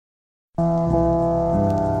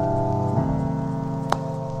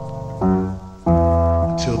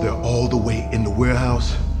the way in the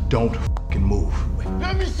warehouse. Don't fucking move.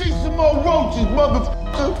 Let me see some more roaches,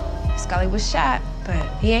 motherfucker. Scully was shot, but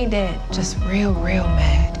he ain't dead. Just real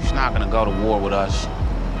mad. He's not gonna go to war with us.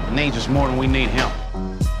 He needs us more than we need him.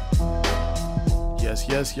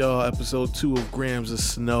 Yes, y'all. Episode 2 of Grams of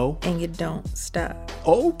Snow. And you don't stop.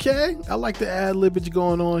 Okay. I like the ad-libbage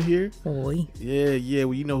going on here. Boy. Yeah.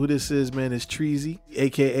 Well, you know who this is, man. It's Treasy,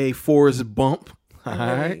 a.k.a. Forrest Bump. All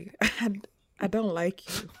right. I don't like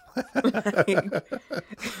you.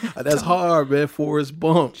 That's hard, man. Forrest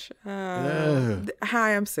Bump. Yeah.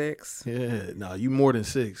 Hi, I'm 6. Yeah. No, you more than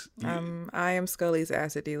 6. I am Scully's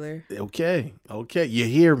acid dealer. Okay. You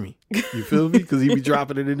hear me. You feel me? Because he be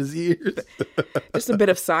dropping it in his ears. Just a bit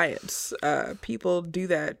of science. People do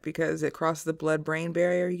that because it crosses the blood-brain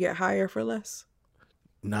barrier. You get higher for less.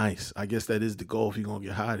 Nice. I guess that is the goal if you're going to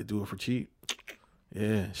get high, to do it for cheap.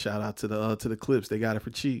 Yeah, shout out to the Clips. They got it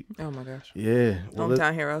for cheap. Oh my gosh. Yeah. Well,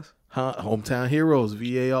 Hometown heroes. Hometown heroes.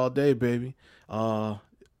 VA all day, baby.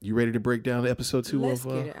 You ready to break down episode 2 Let's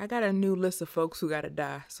of get it. I got a new list of folks who gotta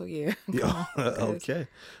die. So yeah. Okay.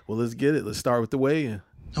 Well, let's get it. Let's start with the weigh-in.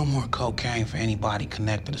 No more cocaine for anybody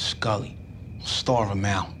connected to Scully. Starve him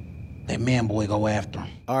out. That man boy go after him.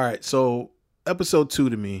 All right. So episode 2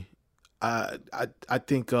 to me, I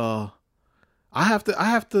think I have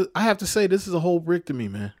to say this is a whole brick to me,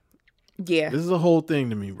 man. Yeah. This is a whole thing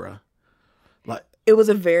to me, bro. Like, it was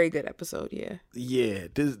a very good episode, yeah. Yeah,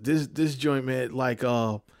 this joint, man, like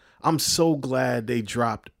I'm so glad they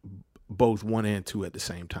dropped both 1 and 2 at the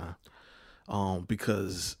same time.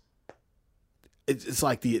 Because it's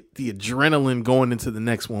like the adrenaline going into the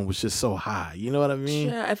next one was just so high. You know what I mean?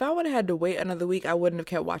 Yeah, if I would have had to wait another week, I wouldn't have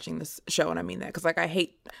kept watching this show, and I mean that because like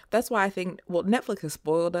that's why I think Netflix has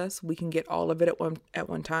spoiled us. We can get all of it at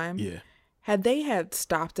one time. Yeah. Had they had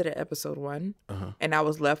stopped it at episode 1, and I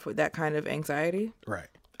was left with that kind of anxiety, right,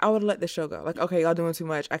 I would have let the show go. Like, okay, y'all doing too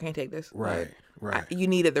much. I can't take this. Right, like, right. You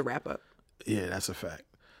needed the wrap up. Yeah, that's a fact.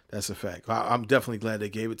 I'm definitely glad they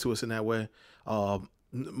gave it to us in that way.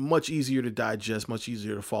 Much easier to digest, much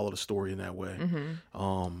easier to follow the story in that way.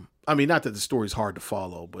 I mean, not that the story's hard to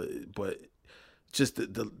follow, but just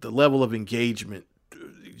the level of engagement,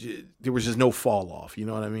 there was just no fall off. You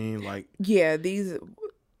know what I mean? Like, yeah, these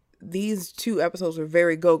 2 episodes were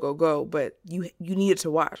very go, but you needed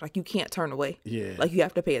to watch. Like, you can't turn away. Yeah. Like, you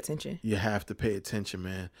have to pay attention. You have to pay attention,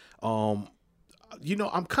 man. You know,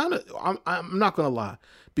 I'm not going to lie,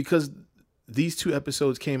 because these 2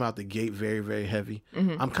 episodes came out the gate very, very heavy.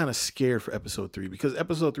 I'm kind of scared for episode 3 because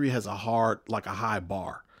episode 3 has a high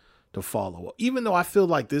bar to follow. Even though I feel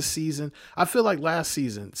like this season, I feel like last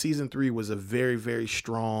season, season 3 was a very, very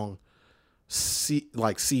strong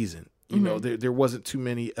season. You know, there wasn't too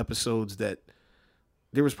many episodes that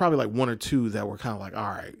there was probably like 1 or 2 that were kind of like, all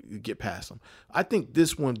right, you get past them. I think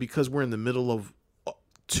this one, because we're in the middle of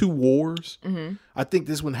 2 wars, I think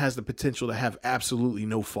this one has the potential to have absolutely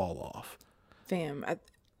no fall off. Fam,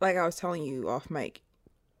 like I was telling you off mic,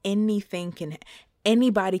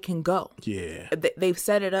 anybody can go. Yeah. They've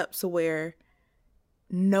set it up so where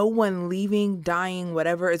no one leaving, dying,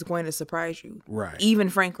 whatever is going to surprise you. Right. Even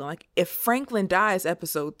Franklin. Like, if Franklin dies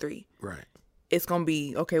episode 3, right, it's going to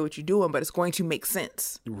be, okay, what you doing, but it's going to make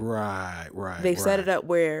sense. Right. They've set it up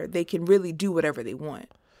where they can really do whatever they want.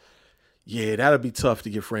 Yeah, that'll be tough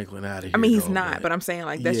to get Franklin out of here. I me's not, but I'm saying,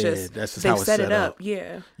 like, that's just how it's set it up.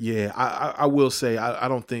 Yeah. Yeah, I will say,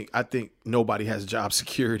 I think nobody has job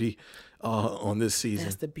security on this season.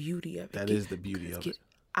 That's the beauty of it. That is the beauty of it.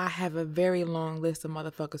 I have a very long list of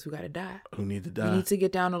motherfuckers who got to die. Who need to die. You need to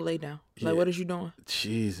get down or lay down. Like, what is you doing?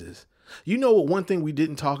 Jesus. You know what? One thing we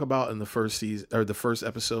didn't talk about in the first season or the first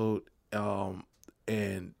episode,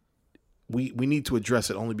 and we need to address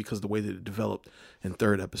it only because of the way that it developed in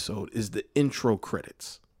 3rd episode, is the intro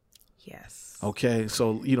credits. Yes. Okay,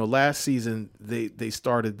 so you know, last season they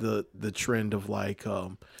started the trend of like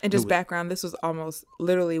and just background. This was almost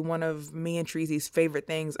literally one of me and Treasy's favorite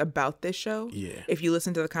things about this show. Yeah. If you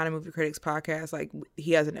listen to the Kind of Movie Critics podcast, like,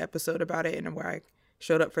 he has an episode about it, and where I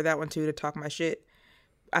showed up for that one too to talk my shit.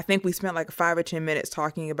 I think we spent like 5 or 10 minutes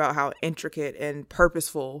talking about how intricate and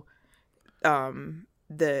purposeful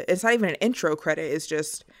it's not even an intro credit, it's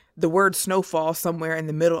just the word snowfall somewhere in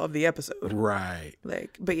the middle of the episode. Right.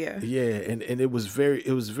 Like, but yeah. Yeah, and it was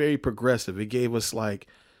very progressive. It gave us like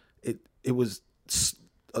it was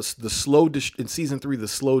the slow in season 3, the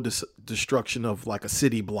slow destruction of like a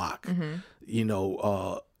city block. You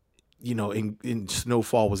know, in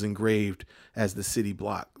Snowfall was engraved as the city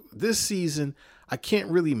block. This season, I can't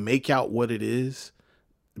really make out what it is,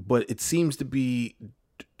 but it seems to be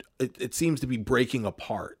breaking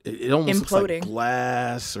apart. It almost imploding. looks like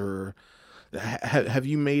glass, or Have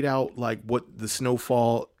you made out like what the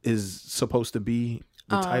snowfall is supposed to be?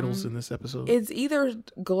 The titles in this episode? It's either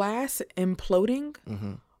glass imploding,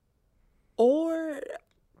 or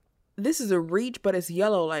this is a reach, but it's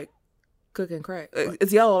yellow like cooking crack.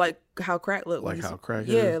 It's yellow like how crack looks. Like how crack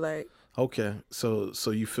is? Yeah, like. Okay, so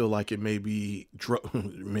you feel like it may be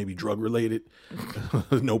drug related?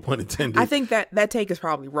 No pun intended. I think that take is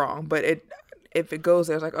probably wrong, but if it goes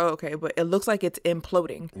there, it's like, oh, okay, but it looks like it's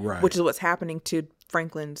imploding, right? Which is what's happening to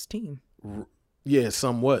Franklin's team. Yeah,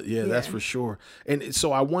 somewhat. Yeah, that's for sure. And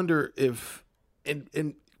so I wonder if,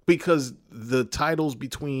 and because the titles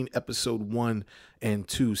between episode 1 and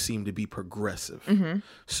 2 seem to be progressive,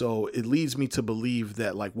 so it leads me to believe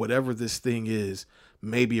that like whatever this thing is,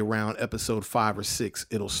 maybe around episode 5 or 6,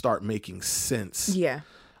 it'll start making sense. Yeah.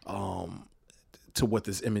 To what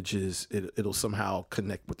this image is, it'll somehow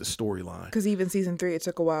connect with the storyline. Because even season 3, it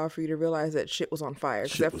took a while for you to realize that shit was on fire.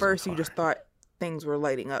 Because at first you just thought things were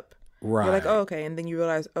lighting up. Right. You're like, oh, okay, and then you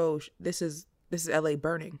realize, oh, this is LA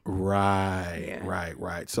burning. Right. Yeah.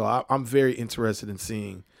 Right. So I'm very interested in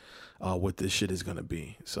seeing what this shit is gonna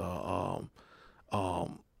be. So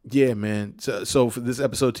yeah, man. So for this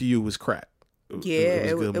episode to you was crack.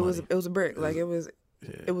 Yeah, it was a brick. Like it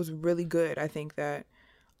was really good. I think that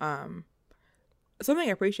something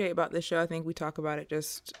I appreciate about this show, I think we talk about it,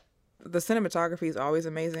 just the cinematography is always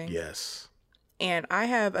amazing. Yes. And I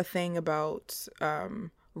have a thing about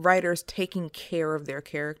writers taking care of their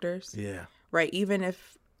characters. Yeah. Right. Even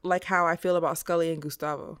if, like how I feel about Scully and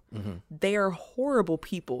Gustavo, they are horrible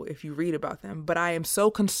people if you read about them. But I am so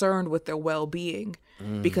concerned with their well-being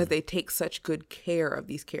because they take such good care of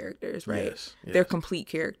these characters. Right. Yes. They're complete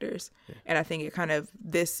characters. Yeah. And I think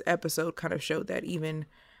this episode kind of showed that even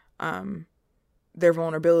their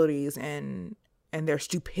vulnerabilities and their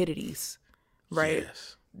stupidities. Right.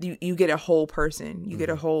 Yes. You get a whole person. You get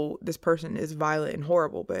a whole, this person is violent and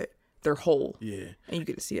horrible, but they're whole. Yeah. And you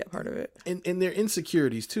get to see that part of it. And their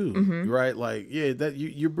insecurities too, right? Like, yeah, that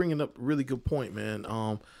you're bringing up a really good point, man.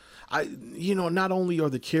 Not only are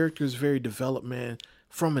the characters very developed, man,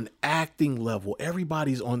 from an acting level,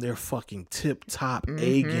 everybody's on their fucking tip top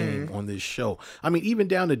A game on this show. I mean, even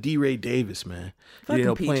down to D. Ray Davis, man.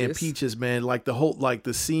 Fucking playing Peaches, man. Like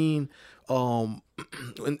the scene, in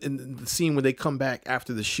the scene when they come back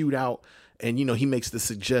after the shootout, and he makes the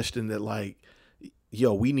suggestion that like,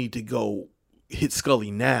 yo, we need to go hit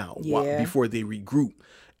Scully now before they regroup.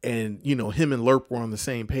 And, him and Lerp were on the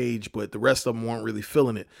same page, but the rest of them weren't really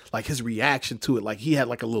feeling it. Like his reaction to it, like he had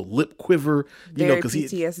like a little lip quiver, because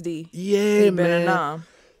PTSD. Yeah, man.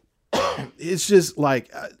 It's just like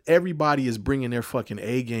everybody is bringing their fucking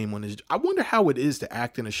A game on this. I wonder how it is to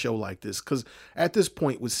act in a show like this. Because at this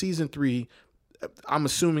point with season 3, I'm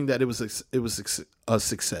assuming that it was a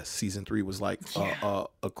success. Season 3 was like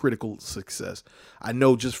a critical success. I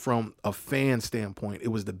know just from a fan standpoint, it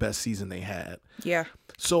was the best season they had. Yeah.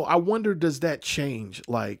 So I wonder, does that change?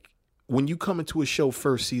 Like when you come into a show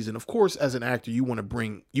first season, of course, as an actor, you want to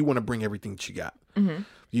bring everything that you got. Mm-hmm.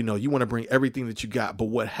 You want to bring everything that you got. But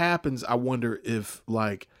what happens, I wonder if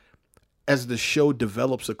like, as the show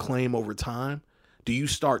develops acclaim over time, do you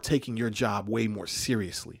start taking your job way more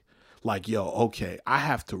seriously? Like, yo, okay, I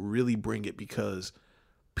have to really bring it because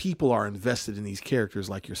people are invested in these characters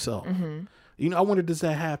like yourself. Mm-hmm. I wonder, does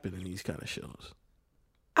that happen in these kind of shows?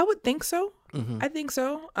 I would think so. Mm-hmm. I think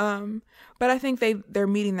so. But I think they're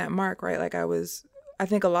meeting that mark, right? Like I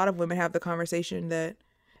think a lot of women have the conversation that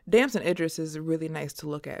Damson Idris is really nice to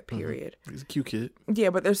look at, period. Mm-hmm. He's a cute kid. Yeah,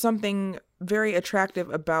 but there's something very attractive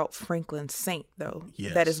about Franklin Saint, though,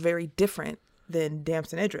 that is very different than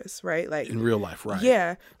Damson Idris, right? Like in real life, right?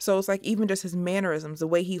 Yeah. So it's like even just his mannerisms, the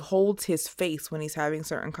way he holds his face when he's having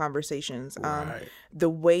certain conversations, right. The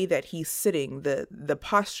way that he's sitting, the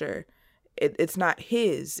posture, it's not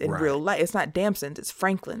his in real life. It's not Damson's, it's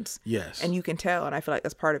Franklin's. Yes. And you can tell, and I feel like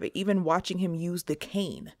that's part of it. Even watching him use the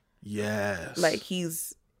cane. Yes. Like he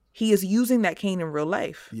is using that cane in real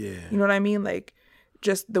life. Yeah. You know what I mean? Like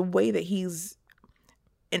just the way that he's,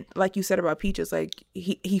 and like you said about Peaches, like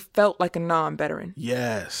he felt like a non-veteran.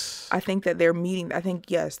 Yes. I think that they're meeting. I think,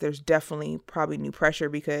 yes, there's definitely probably new pressure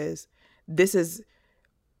because this is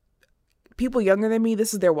people younger than me.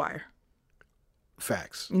 This is their wire.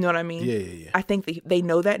 Facts. You know what I mean? Yeah. I think they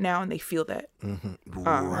know that now and they feel that. Mm-hmm.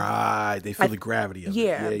 Right. They feel the gravity of it.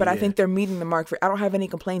 Yeah, but I think they're meeting the mark for. I don't have any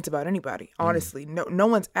complaints about anybody. Honestly, no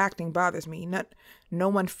one's acting bothers me. No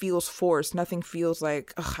one feels forced. Nothing feels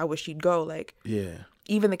like, ugh, I wish he'd go. Like, yeah.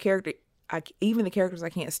 Even the character, even the characters I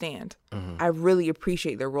can't stand, I really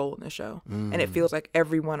appreciate their role in the show. And it feels like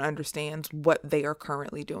everyone understands what they are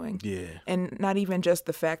currently doing. Yeah. And not even just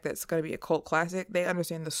the fact that it's going to be a cult classic. They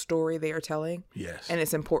understand the story they are telling. Yes. And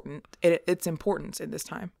it's important. It's importance in this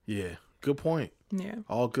time. Yeah. Good point. Yeah.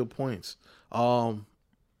 All good points. I'm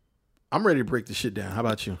ready to break the shit down. How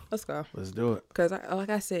about you? Let's go. Let's do it. Because like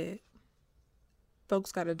I said,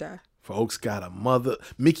 folks got to die. Folks got a mother.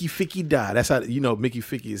 Mickey Ficky die. That's how, Mickey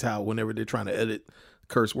Ficky is how whenever they're trying to edit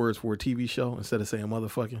curse words for a TV show, instead of saying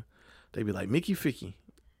motherfucking, they be like, Mickey Ficky.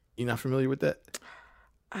 You not familiar with that?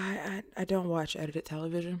 I don't watch edited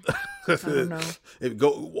television. I don't know.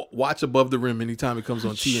 Go watch Above the Rim anytime it comes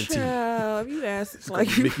on TNT. Child, you ask like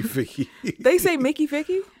Mickey Ficky. They say Mickey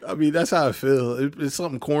Ficky? I mean, that's how I feel. It's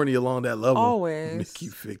something corny along that level. Always. Mickey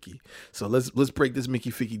Ficky. So let's break this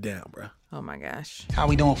Mickey Ficky down, bro. Oh my gosh. How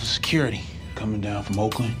we doing for security? Coming down from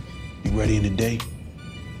Oakland. You ready in the day?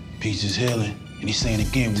 Peace is healing. And he's saying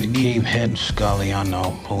again, we need keep heading, Scully, I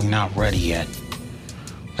know, but we not ready yet.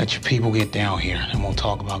 Let your people get down here, and we'll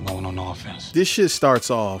talk about going on offense. This shit starts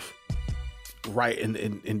off right in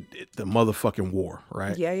the motherfucking war,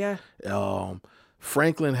 right? Yeah.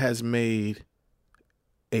 Franklin has made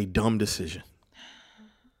a dumb decision.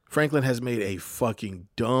 Franklin has made a fucking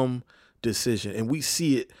dumb decision, and we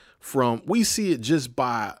see it just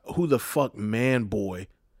by who the fuck Man Boy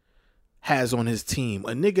has on his team.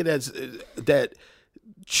 A nigga that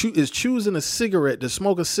is choosing a cigarette to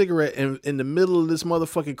smoke a cigarette in the middle of this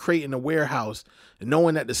motherfucking crate in the warehouse, and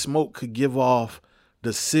knowing that the smoke could give off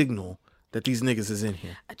the signal that these niggas is in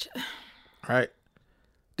here. Right?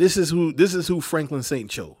 This is who Franklin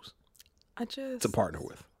Saint chose to partner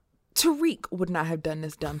with. Tariq would not have done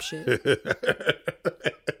this dumb shit.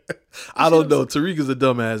 I don't know. Tariq is a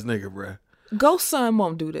dumbass nigga, bruh. Ghost Son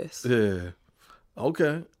won't do this. Yeah.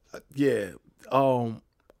 Okay. Yeah.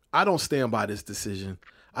 I don't stand by this decision.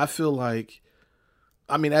 I feel like,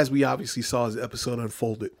 as we obviously saw as the episode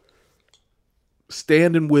unfolded,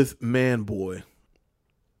 standing with Man Boy,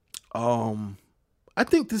 I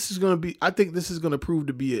think this is going to prove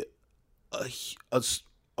to be a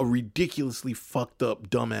ridiculously fucked up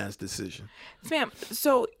dumbass decision. Fam,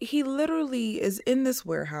 so he literally is in this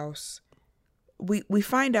warehouse. We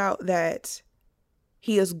find out that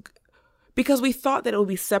he is, because we thought that it would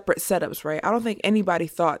be separate setups, right? I don't think anybody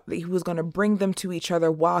thought that he was going to bring them to each other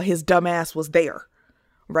while his dumbass was there,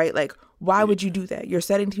 right? Like, why would you do that? You're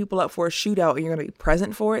setting people up for a shootout and you're going to be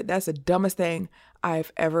present for it? That's the dumbest thing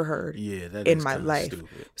I've ever heard in my life.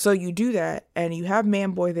 Stupid. So you do that, and you have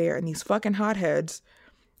Man Boy there and these fucking hotheads,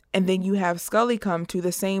 and then you have Scully come to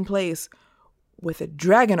the same place with a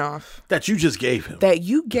Dragunov. That you just gave him. That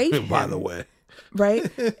you gave him. By the way. Right?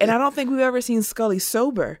 And I don't think we've ever seen Scully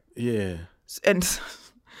sober. Yeah. And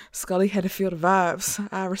Scully had to feel the vibes.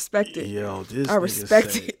 I respect it. Yo, this I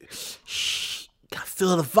respect it. Shh, gotta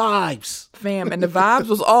feel the vibes. Fam, and the vibes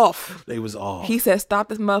was off. They was off. He said, stop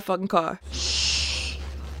this motherfucking car.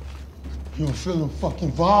 You don't feel them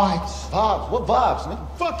fucking vibes? Vibes? What vibes,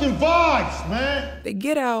 nigga? Fucking vibes, man! They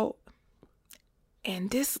get out, and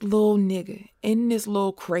this little nigga in this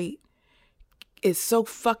little crate is so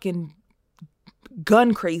fucking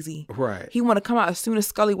gun crazy. Right. He want to come out as soon as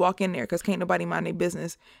Scully walk in there because can't nobody mind their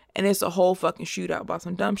business. And it's a whole fucking shootout about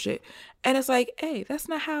some dumb shit. And it's like, hey, that's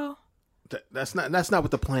not how. That's not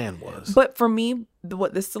what the plan was. But for me,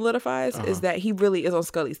 what this solidifies is that he really is on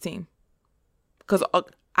Scully's team. Because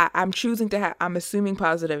I'm choosing to have, I'm assuming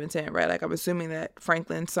positive intent, right? Like I'm assuming that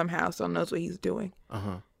Franklin somehow still knows what he's doing.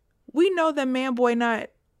 We know that Man Boy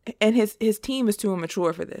and his team is too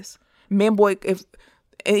immature for this. Man Boy,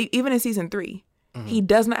 even in season 3, he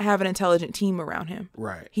does not have an intelligent team around him.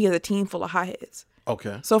 Right. He has a team full of hotheads.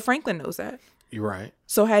 Okay. So Franklin knows that. You're right.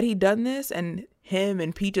 So had he done this and him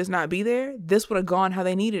and Peaches not be there, this would have gone how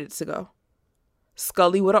they needed it to go.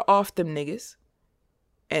 Scully would have offed them niggas.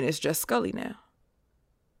 And it's just Scully now.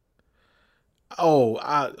 Oh,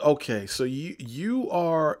 okay. So you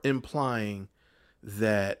are implying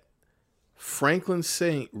that Franklin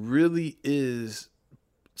Saint really is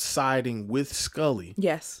siding with Scully.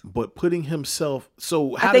 Yes. But putting himself,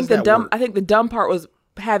 so how I think does that work? I think the dumb part was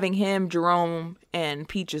having him, Jerome, and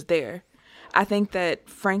Peaches there. I think that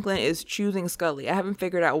Franklin is choosing Scully. I haven't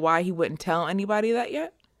figured out why he wouldn't tell anybody that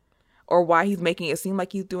yet, or why he's making it seem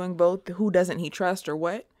like he's doing both. Who doesn't he trust or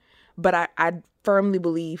what? But I firmly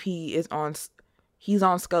believe he's on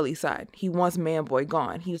Scully's side. He wants Man Boy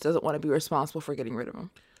gone. He just doesn't want to be responsible for getting rid of him.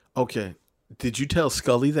 Okay. Did you tell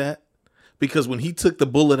Scully that? Because when he took the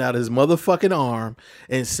bullet out of his motherfucking arm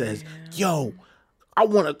and says, yo, I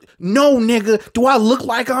want to. No, nigga. Do I look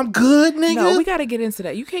like I'm good, nigga? No, we got to get into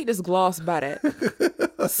that. You can't just gloss by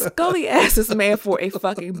that. Scully asked this man for a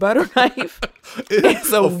fucking butter knife and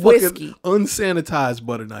some whiskey. Unsanitized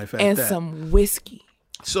butter knife at and that. some whiskey.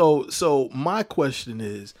 So my question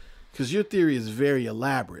is, because your theory is very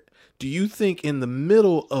elaborate, do you think in the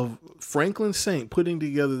middle of Franklin Saint putting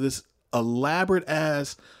together this elaborate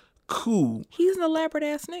ass coup, he's an elaborate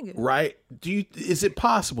ass nigga, right? Is it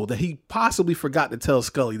possible that he possibly forgot to tell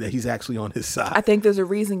Scully that he's actually on his side? I think there's a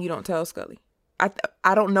reason you don't tell Scully.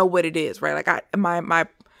 I don't know what it is, right? Like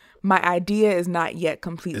my idea is not yet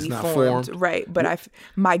completely formed, right? But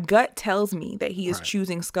my gut tells me that he is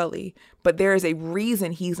choosing Scully, but there is a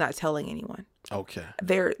reason he's not telling anyone. Okay.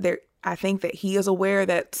 I think that he is aware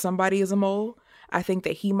that somebody is a mole. I think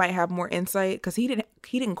that he might have more insight because he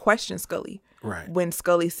didn't question Scully. Right. When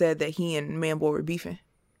Scully said that he and Manboy were beefing.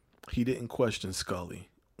 He didn't question Scully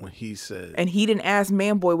when he said. And he didn't ask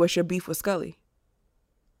Manboy, what's your beef with Scully?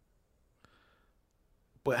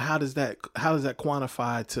 But how does that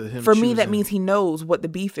quantify to him? For me, that means he knows what the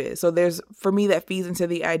beef is. So for me, that feeds into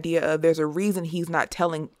the idea of there's a reason he's not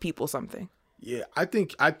telling people something. Yeah, I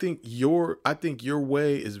think your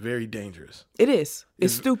way is very dangerous. It is.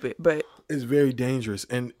 It's stupid, but it's very dangerous.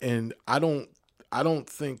 And I don't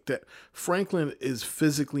think that Franklin is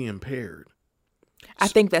physically impaired. I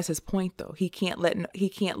think that's his point, though. He can't look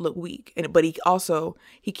weak, but he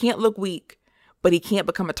can't look weak, but he can't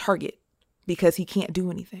become a target because he can't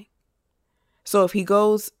do anything. So if he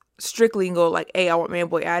goes strictly and go like, "Hey, I want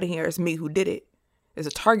Manboy out of here. It's me who did it." There's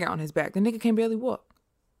a target on his back. The nigga can barely walk.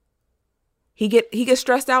 He gets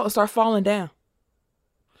stressed out and start falling down.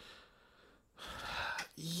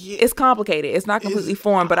 Yeah. It's complicated. It's not completely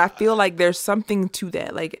formed, but I feel like there's something to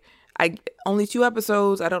that. Like only 2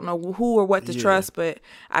 episodes. I don't know who or what to trust, but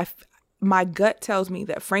my gut tells me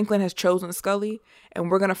that Franklin has chosen Scully,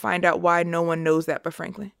 and we're gonna find out why no one knows that but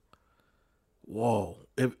Franklin. Whoa!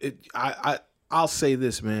 I'll say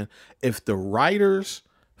this, man. If the writers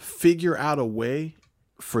figure out a way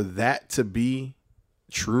for that to be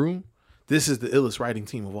true, this is the illest writing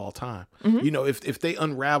team of all time. Mm-hmm. You know, if they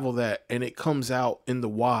unravel that and it comes out in the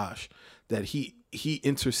wash that he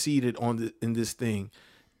interceded in this thing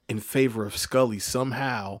in favor of Scully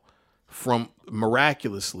somehow, from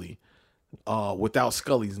miraculously, without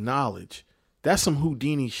Scully's knowledge, that's some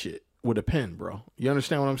Houdini shit with a pen, bro. You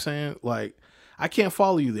understand what I'm saying? Like, I can't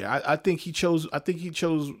follow you there. I think he chose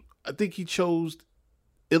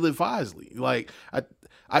ill-advisedly. Like,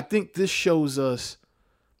 I think this shows us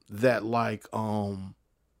that, like,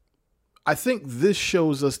 I think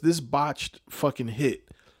this botched fucking hit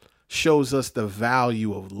shows us the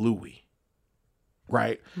value of Louis,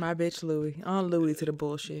 right? My bitch Louis. On Louis to the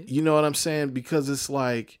bullshit. You know what I'm saying? Because it's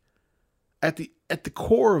like, at the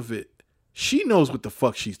core of it, she knows what the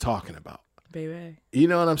fuck she's talking about. Baby. You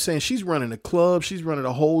know what I'm saying? She's running a club. She's running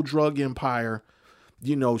a whole drug empire.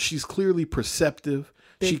 You know, she's clearly perceptive.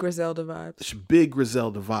 Big Griselda vibes. Big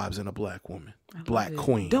Griselda vibes in a black woman. Black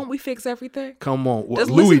queen. Don't we fix everything? Come on. Well,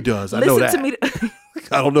 Louis does. I know that. Listen to me.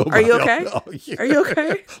 I don't know about Are you okay? Yeah. Are you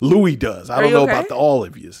okay? Louis does. I don't know about all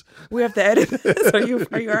of you. We have to edit this. Are you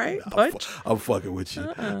all right? Punch? I'm fucking with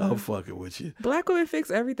you. I'm fucking with you. Black women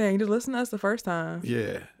fix everything. Just listen to us the first time.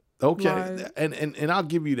 Yeah. Okay. Like, and I'll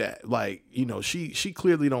give you that. Like, you know, she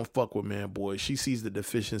clearly don't fuck with Manboy. She sees the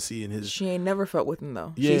deficiency in his. She ain't never fucked with him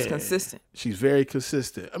though. Yeah, she's consistent. She's very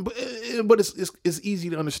consistent. But it's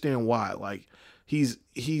easy to understand why. Like, he's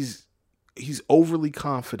overly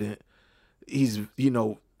confident. He's, you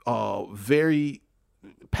know, very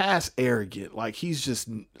past arrogant. Like, he's just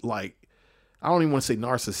like, I don't even want to say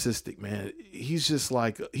narcissistic, man. He's just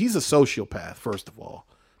like, he's a sociopath, first of all,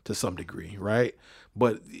 to some degree, right?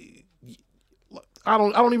 But I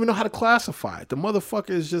don't even know how to classify it. The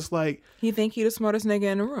motherfucker is just like, he think he the smartest nigga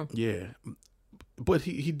in the room. Yeah, but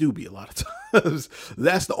he do be a lot of times.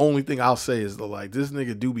 That's the only thing I'll say is like, this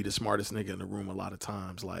nigga do be the smartest nigga in the room a lot of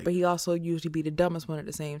times. Like, but he also usually be the dumbest one at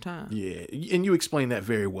the same time. Yeah, and you explained that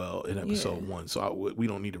very well in episode 1, so we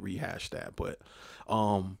don't need to rehash that. But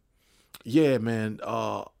yeah, man.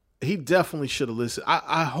 He definitely should have listened.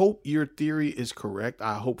 I hope your theory is correct.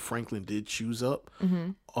 I hope Franklin did choose up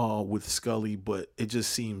with Scully, but it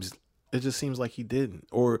just seems like he didn't.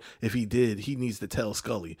 Or if he did, he needs to tell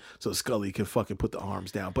Scully so Scully can fucking put the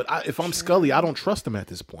arms down. But if I'm Scully, I don't trust him at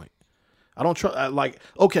this point. I don't trust.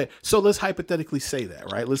 Okay, so let's hypothetically say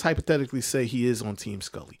that, right? Let's hypothetically say he is on Team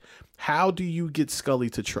Scully. How do you get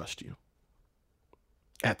Scully to trust you?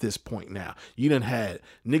 At this point now, you done had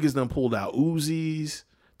niggas done pulled out Uzis.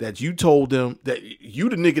 that you told them that you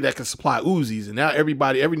the nigga that can supply Uzis, and now every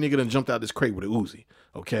nigga done jumped out this crate with an Uzi,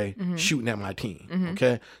 okay, shooting at my team,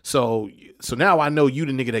 okay. So now I know you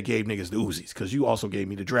the nigga that gave niggas the Uzis because you also gave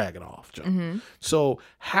me the Dragunov jump. So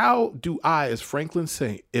how do I, as Franklin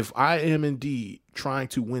Saint, if I am indeed trying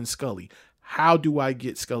to win Scully, how do I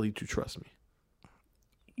get Scully to trust me?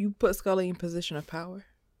 You put Scully in position of power.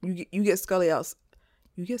 You get Scully out.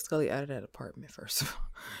 You get Scully out of that apartment, first of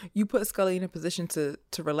all. You put Scully in a position to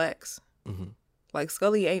relax. Like,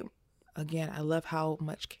 Scully ain't, again, I love how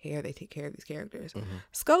much care they take care of these characters.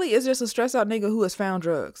 Scully is just a stressed out nigga who has found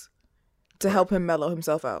drugs to help him mellow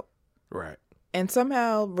himself out. Right. And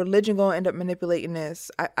somehow religion gonna end up manipulating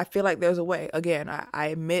this. I feel like there's a way. Again, I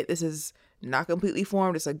admit this is not completely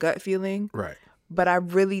formed. It's a gut feeling. Right. But I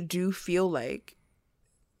really do feel like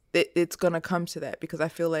it's gonna come to that, because I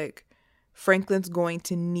feel like Franklin's going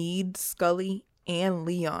to need Scully and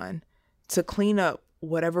Leon to clean up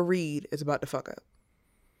whatever Reed is about to fuck up.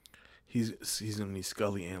 He's gonna need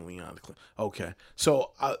Scully and Leon to clean. Okay,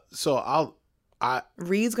 so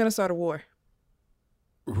Reed's gonna start a war.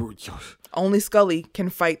 Only Scully can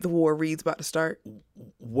fight the war Reed's about to start.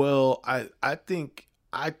 Well, I think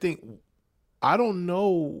I don't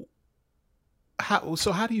know how.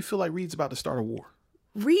 So how do you feel like Reed's about to start a war?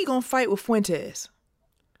 Reed gonna fight with Fuentes.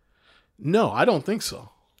 No, I don't think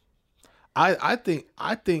so. I think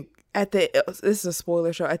at the, this is a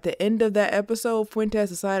spoiler show, at the end of that episode, Fuentes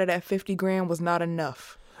decided that 50 grand was not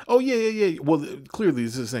enough. Oh yeah. Well, clearly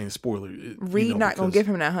this is saying spoiler. Reed not gonna give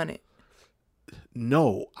him that 100.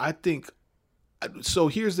 No, I think. So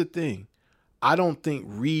here's the thing. I don't think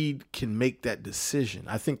Reed can make that decision.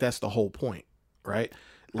 I think that's the whole point, right?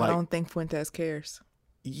 I don't think Fuentes cares.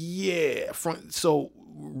 Yeah, so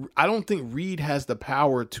I don't think Reed has the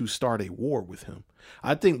power to start a war with him.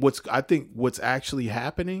 I think what's actually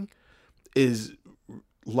happening is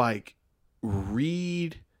like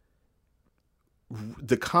Reed,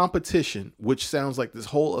 the competition, which sounds like this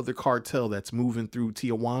whole other cartel that's moving through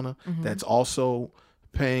Tijuana, that's also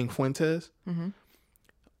paying Fuentes.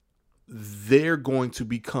 They're going to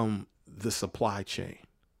become the supply chain.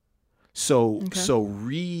 So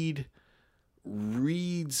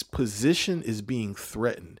Reed's position is being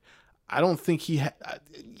threatened. I don't think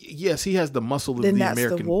yes, he has the muscle of the American. Then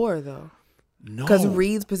that's the war, though. No, because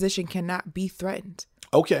Reed's position cannot be threatened.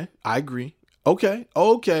 Okay, I agree. Okay.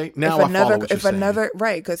 Now I follow what you're saying.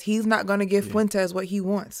 Right, because he's not going to give Fuentes what he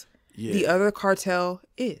wants. Yeah. The other cartel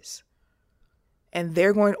is, and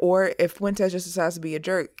they're going. Or if Fuentes just decides to be a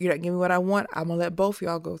jerk, you're not giving me what I want, I'm gonna let both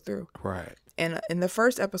y'all go through. Right. And in the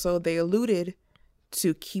first episode, they alluded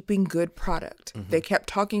to keeping good product. They kept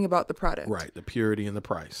talking about the product. Right, the purity and the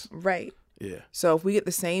price. Right. Yeah. So if we get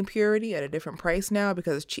the same purity at a different price now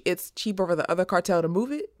because it's cheaper for the other cartel to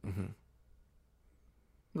move it,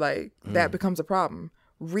 that becomes a problem.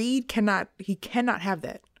 Reed cannot have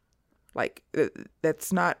that. Like,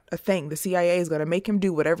 that's not a thing. The CIA is going to make him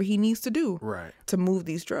do whatever he needs to do to move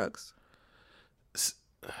these drugs.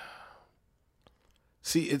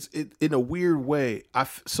 See, it's in a weird way. I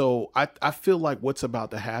feel like what's about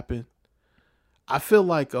to happen. I feel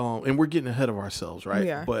like and we're getting ahead of ourselves, right?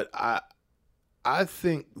 Yeah. But I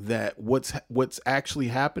think that what's actually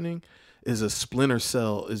happening is a Splinter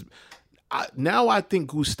Cell. I think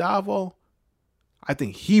Gustavo. I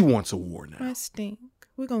think he wants a war now. I stink.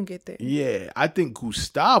 We're gonna get there. Yeah, I think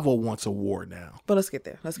Gustavo wants a war now. But let's get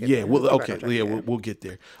there. Yeah, we'll get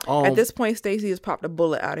there. At this point, Stacy has popped a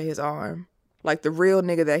bullet out of his arm. Like the real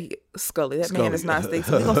nigga that Scully. That man is not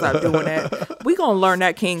Stacy. We're going to stop doing that. We're going to learn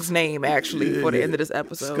that king's name, actually, for the end of this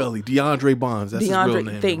episode. Scully. DeAndre Bonds. That's his real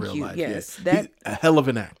name. Thank in real you. life. Yes. Yeah. He's a hell of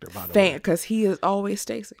an actor, by the way. Because he is always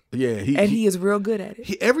Stacy. Yeah. He is real good at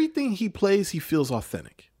it. Everything he plays, he feels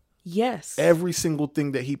authentic. Yes. Every single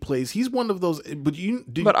thing that he plays, he's one of those.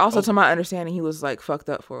 But also, to my understanding, he was like fucked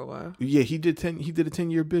up for a while. Yeah, he did a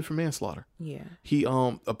 10-year bid for manslaughter. Yeah. He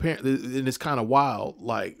apparently, and it's kind of wild,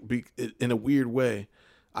 like in a weird way.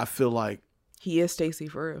 I feel like he is Stacy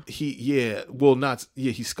for real.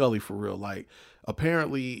 He's Scully for real. Like,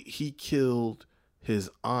 apparently he killed his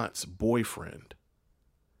aunt's boyfriend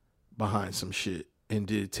behind some shit and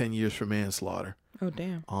did 10 years for manslaughter. Oh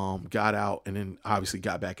damn. Got out and then obviously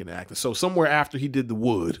got back into acting. So somewhere after he did The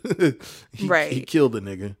Wood, he killed a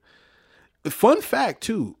nigga. Fun fact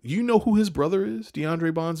too, you know who his brother is?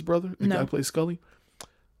 DeAndre Bond's brother, the guy who plays Scully.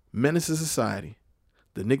 Menace to Society,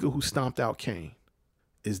 the nigga who stomped out Kane,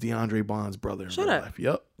 is DeAndre Bond's brother in real life.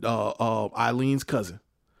 Yep. Eileen's cousin.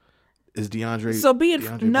 is DeAndre. So being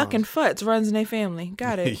DeAndre Nuck and Barnes. Futz runs in their family.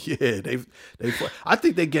 Got it. Yeah, they. I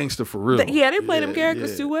think they gangster for real. They play them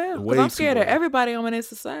characters too well. Way Because I'm too scared of well. everybody on in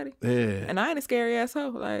society. Yeah, And I ain't a scary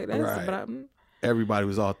asshole. Like that's Right. but I'm, everybody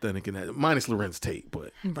was authentic in that, minus Lorenz Tate,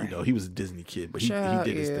 but Right. you know he was a Disney kid, but he Child,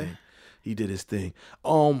 did his yeah. thing. He did his thing.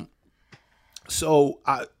 So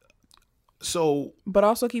But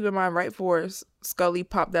also keep in mind, right before Scully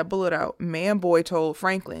popped that bullet out, Man-Boy told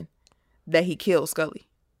Franklin that he killed Scully.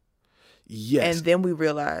 yes, And then we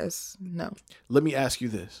realized, no. let me ask you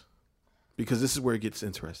this, because this is where it gets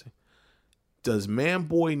interesting. Does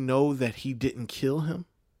Man-Boy know that he didn't kill him,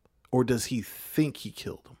 or does he think he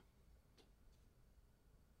killed him?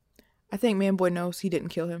 I think Man-Boy knows he didn't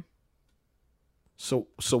kill him. So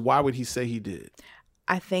why would he say he did?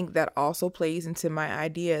 I think that also plays into my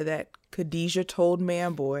idea that Khadijah told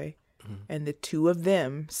Man-Boy and the two of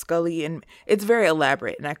them, Scully and... It's very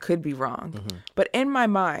elaborate and I could be wrong. But in my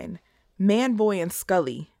mind, Man-Boy and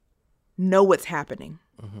Scully know what's happening.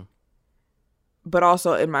 But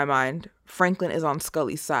also in my mind, Franklin is on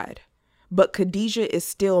Scully's side. But Khadijah is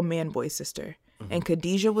still Man-Boy's sister. And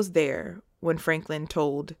Khadijah was there when Franklin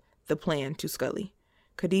told the plan to Scully.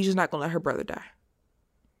 Khadijah's not going to let her brother die.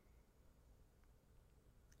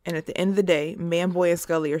 And at the end of the day, Man-Boy and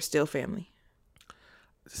Scully are still family.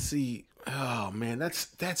 See, oh man, that's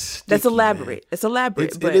That's elaborate. man. It's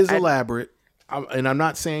elaborate. It is elaborate, and I'm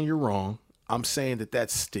not saying you're wrong. I'm saying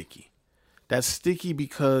that's sticky. That's sticky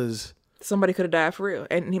because Somebody could have died for real.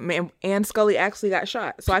 And Scully actually got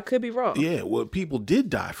shot. So I could be wrong. yeah, well, people did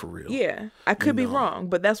die for real. Yeah, I could be wrong,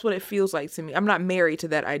 but that's what it feels like to me. I'm not married to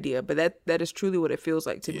that idea, but that is truly what it feels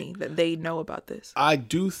like to me, that they know about this. I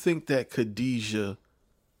do think that Khadijah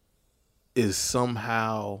is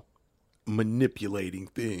somehow manipulating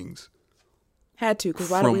things Had to, because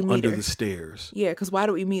why did we from meet under her? the stairs. Yeah, because why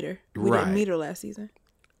did we meet her? We Right. didn't meet her last season.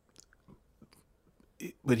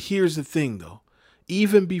 But here's the thing, though.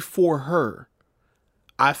 Even before her,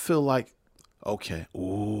 I feel like, okay,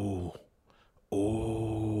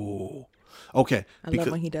 okay. I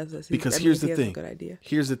love when he does this. Because that here's means the he has thing. a good idea.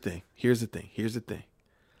 Here's the thing.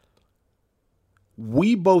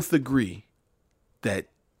 We both agree that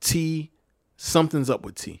T, something's up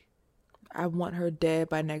with T. I want her dead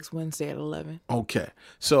by next Wednesday at 11. Okay.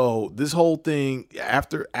 So this whole thing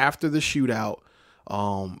after the shootout,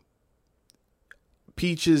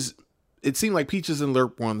 Peaches, it seemed like Peaches and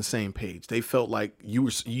Lerp were on the same page. They felt like they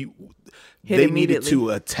needed immediately. to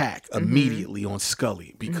attack immediately on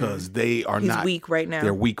Scully because they are He's not weak right now.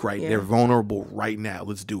 They're weak right. Yeah. They're vulnerable right now.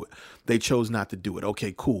 Let's do it. They chose not to do it.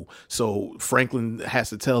 Okay, cool. So Franklin has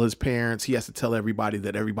to tell his parents. He has to tell everybody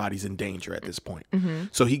that everybody's in danger at this point.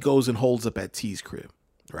 So he goes and holds up at T's crib,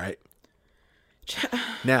 right?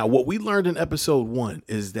 Now, what we learned in episode 1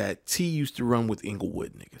 is that T used to run with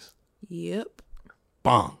Inglewood niggas. Yep.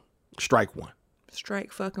 Bong. Strike one.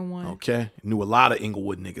 Strike fucking one. Okay. Knew a lot of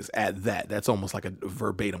Inglewood niggas at that. That's almost like a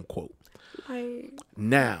verbatim quote. Like,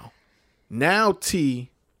 Now T,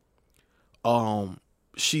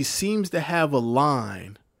 she seems to have a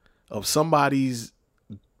line of somebody's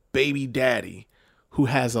baby daddy who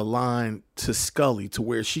has a line to Scully to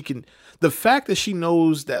where she can, the fact that she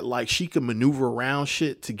knows that like she can maneuver around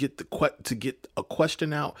shit to get to get a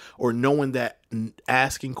question out, or knowing that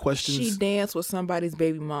asking questions. she danced with somebody's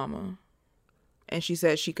baby mama. And she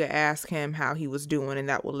said she could ask him how he was doing and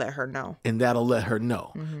that would let her know. And that'll let her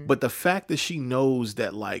know. But the fact that she knows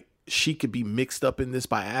that like she could be mixed up in this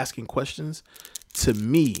by asking questions, to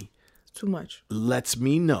me, Too much. lets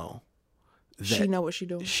me know that She know what she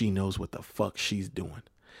doing. she knows what the fuck she's doing.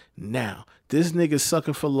 Now, this nigga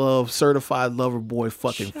sucking for love, certified lover boy,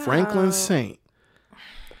 fucking Franklin Saint,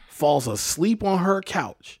 falls asleep on her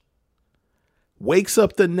couch, wakes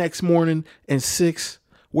up the next morning, and 6,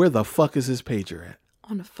 where the fuck is his pager at?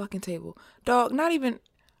 On the fucking table. Dog, not even...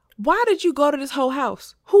 Why did you go to this whole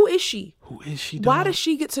house? Who is she? Who is she? Why dog? does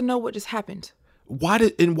she get to know what just happened? Why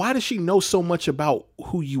does she know so much about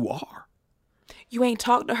who you are? You ain't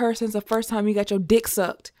talked to her since the first time you got your dick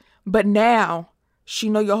sucked. But now she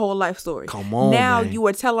know your whole life story. Come on, now man. you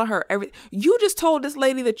are telling her everything. You just told this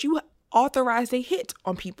lady that you authorized a hit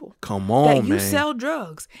on people. Come on, that you man. sell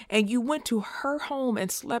drugs. And you went to her home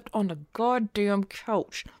and slept on the goddamn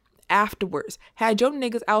couch afterwards. Had your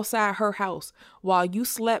niggas outside her house while you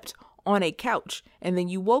slept on a couch. And then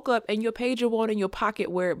you woke up and your pager wasn't in your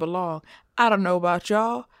pocket where it belonged. I don't know about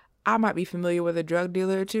y'all. I might be familiar with a drug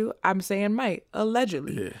dealer or two. I'm saying might,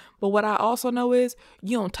 allegedly. Yeah. But what I also know is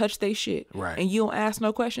you don't touch they shit. Right. And you don't ask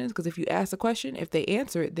no questions, because if you ask a question, if they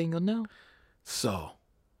answer it, then you'll know. So,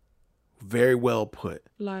 Very well put.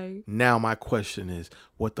 Like, Now my question is,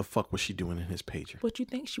 what the fuck was she doing in his pager? what you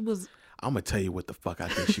think she was? I'm gonna tell you what the fuck I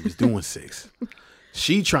think she was doing, Six.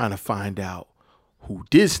 She trying to find out who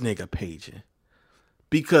this nigga paging,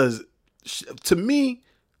 because to me,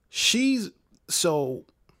 she's so.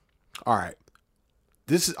 All right,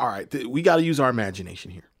 this is all right. We got to use our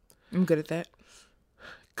imagination here. I'm good at that.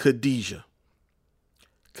 Khadijah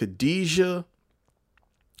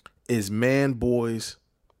is Man Boy's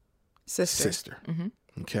sister.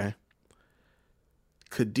 Okay.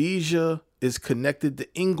 Khadijah is connected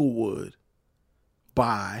to Inglewood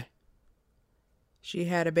by, She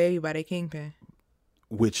had a baby by the kingpin.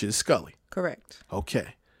 which is Scully. Correct.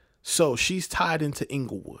 Okay. So she's tied into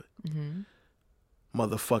Inglewood.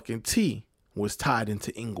 Motherfucking T was tied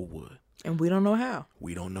into Inglewood. And we don't know how.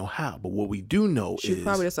 We don't know how, but what we do know She's is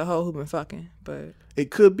probably just a hoe who been fucking, but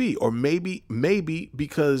it could be, or maybe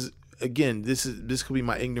because again, this could be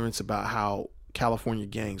my ignorance about how California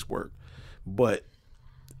gangs work, but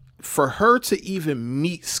for her to even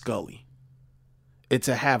meet Scully and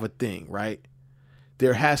to have a thing, right?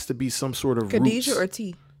 There has to be some sort of Khadijah roots. or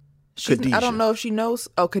T? Khadijah. I don't know if she knows.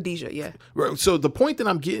 Oh, Khadijah, yeah. Right. So the point that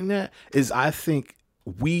I'm getting at is, I think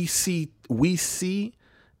we see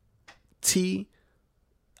T.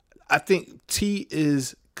 I think T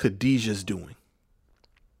is Khadijah's doing.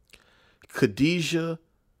 Khadijah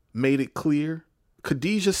made it clear.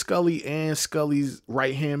 Khadijah, Scully, and Scully's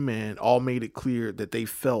right-hand man all made it clear that they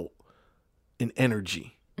felt an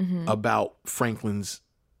energy about Franklin's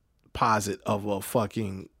posit of a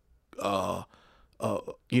fucking, Of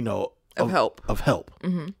help. Of help.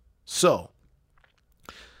 So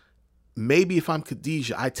maybe if I'm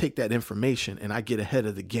Khadijah, I take that information and I get ahead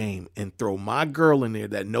of the game and throw my girl in there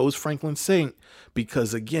that knows Franklin Saint,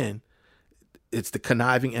 because again, it's the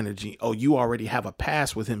conniving energy. Oh, you already have a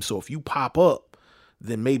past with him, so if you pop up,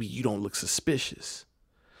 then maybe you don't look suspicious.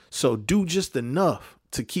 So do just enough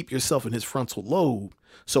to keep yourself in his frontal lobe,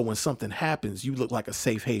 so when something happens, you look like a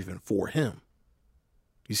safe haven for him.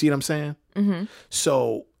 You see what I'm saying?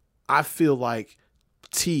 So I feel like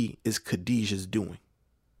T is Khadijah's doing.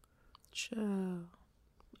 Child.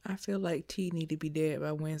 I feel like T need to be dead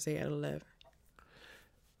by Wednesday at 11.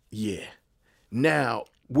 Yeah. Now,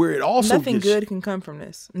 where it also Nothing gets, good can come from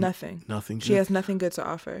this. Nothing. Nothing good. She has nothing good to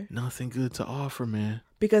offer. Nothing good to offer, man.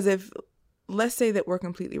 Because let's say that we're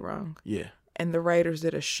completely wrong, Yeah. and the writers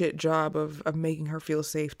did a shit job of making her feel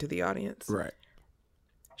safe to the audience. Right.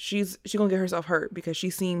 She's gonna get herself hurt because she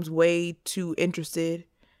seems way too interested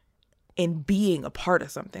in being a part of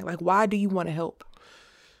something. Like, why do you want to help?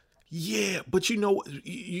 Yeah, but you know,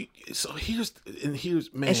 so here's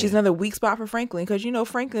man. And she's another weak spot for Franklin, because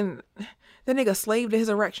Franklin, that nigga slave to his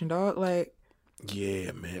erection, dog. Like,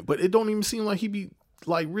 Yeah, man. But it don't even seem like he be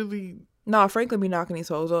like really. nah, Franklin be knocking these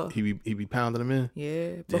hoes off. He be pounding them in.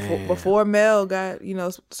 Yeah, Damn. before Mel got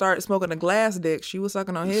started smoking a glass dick, she was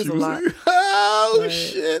sucking on his a lot. Oh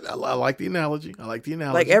shit! I like the analogy.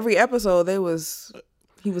 Like every episode,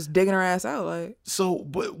 he was digging her ass out. Like, So,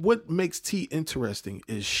 but what makes T interesting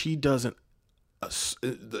is she doesn't.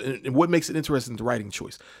 What makes it interesting, the writing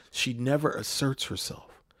choice. She never asserts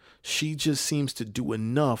herself. She just seems to do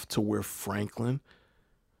enough to where Franklin,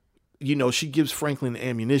 she gives Franklin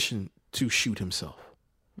ammunition to shoot himself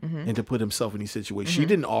and to put himself in these situations. She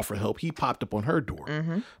didn't offer help. He popped up on her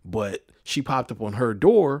door, but she popped up on her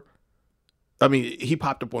door. I mean, he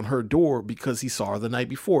popped up on her door because he saw her the night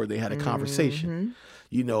before. They had a conversation,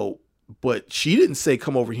 but she didn't say,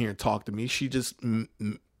 come over here and talk to me. She just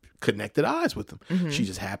connected eyes with him. She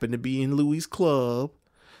just happened to be in Louis' club.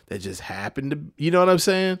 That just happened to, you know what I'm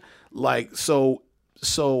saying? Like, so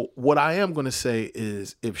what I am going to say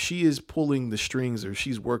is, if she is pulling the strings or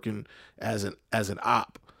she's working as an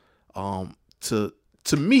op, to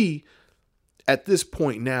me, at this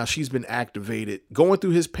point now, she's been activated, going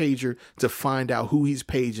through his pager to find out who he's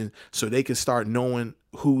paging, so they can start knowing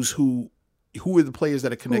who are the players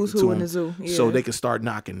that are connected to in him, the zoo. Yeah. so they can start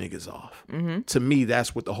knocking niggas off. To me,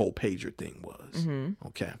 that's what the whole pager thing was.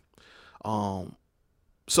 Okay.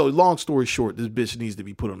 So long story short, this bitch needs to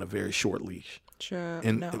be put on a very short leash,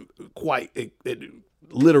 and quite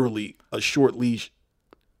literally a short leash,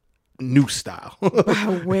 new style.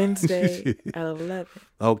 by Wednesday at 11.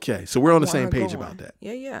 Okay, so we're on the Want same her page going. about that.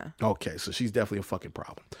 Yeah. Okay, so she's definitely a fucking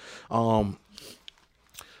problem.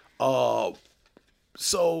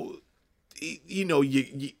 So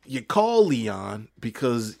you call Leon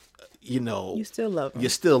because You still love him. you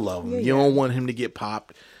still love him. Yeah, You don't want him to get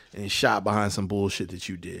popped and shot behind some bullshit that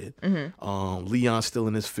you did. Leon's still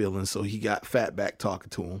in his feelings, so he got Fatback talking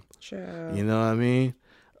to him. Child. You know what I mean?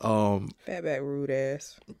 Fatback rude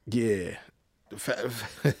ass. Yeah.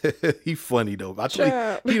 He funny though. I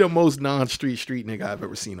tell you, he the most non-street nigga I've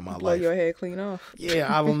ever seen in my Blow life. your head clean off. Yeah,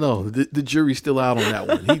 I don't know. The jury's still out on that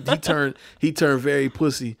one. He turned very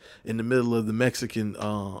pussy in the middle of the Mexican.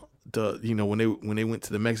 When they went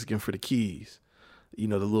to the Mexican for the keys, the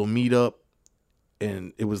little meetup,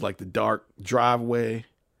 and it was like the dark driveway.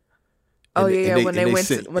 Oh yeah, when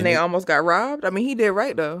they almost got robbed. I mean, he did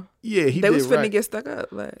right though. Yeah, they was finna get stuck up.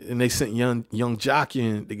 Like. And they sent young Jock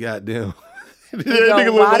in the goddamn.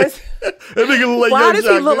 Why does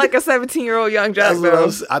he look like a 17-year-old Young Jock?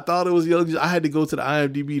 I thought it was Young Jock. I had to go to the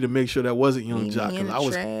IMDb to make sure that wasn't Young Jock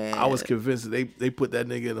because I was convinced that they put that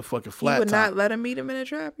nigga in a fucking flat. You would top. not let him meet him in a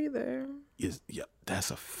trap either. Yeah,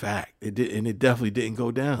 that's a fact. It did, and it definitely didn't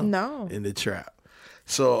go down. No, in the trap.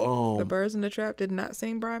 So the birds in the trap did not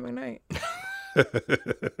sing Brian McKnight.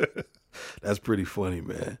 That's pretty funny,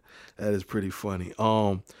 man. That is pretty funny.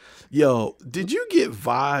 Yo, did you get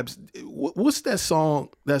vibes? What's that song?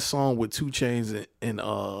 That song with 2 Chainz and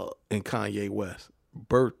Kanye West.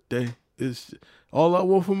 Birthday is all I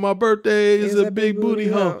want for my birthday is a big booty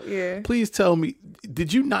hoe. Yeah. Please tell me,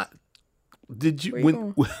 did you not? Did you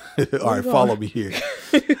when? All right, follow me here.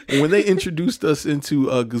 When they introduced us into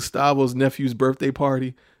Gustavo's nephew's birthday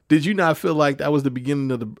party, did you not feel like that was the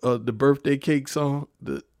beginning of the birthday cake song?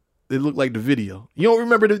 It looked like the video. You don't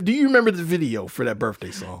remember do you remember the video for that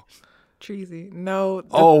birthday song? Cheesy. No.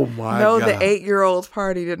 Oh my God. The 8-year-old's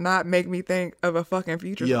party did not make me think of a fucking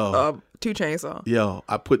Future 2 Chainz song. Yo,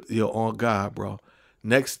 I put on God, bro.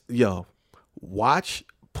 Next, pull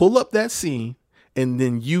up that scene and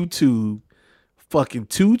then YouTube fucking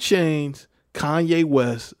 2 Chainz, Kanye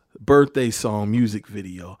West birthday song music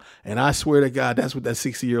video. And I swear to God, that's what that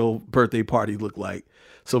 60-year-old birthday party looked like.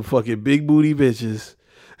 Some fucking big booty bitches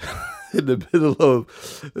in the middle of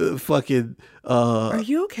fucking are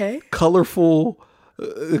you okay? Colorful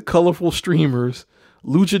streamers,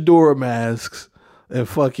 luchadora masks, and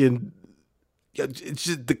fucking it's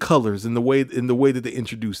just the colors and the way that they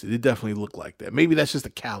introduced it. It definitely looked like that. Maybe that's just a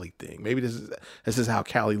Cali thing. Maybe that's just how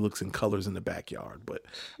Cali looks in colors in the backyard. But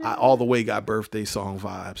I all the way got birthday song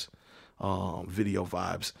vibes, video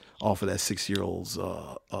vibes off of that 6-year-old's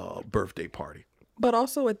birthday party. But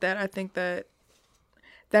also with that, I think that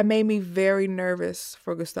made me very nervous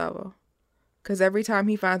for Gustavo. Because every time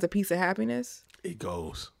he finds a piece of happiness, it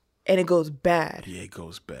goes. And it goes bad. Yeah, it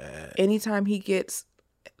goes bad. Anytime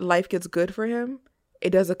life gets good for him,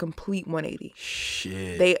 it does a complete 180.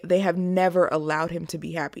 Shit. They have never allowed him to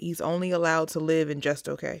be happy. He's only allowed to live in just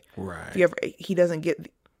okay. Right. He doesn't get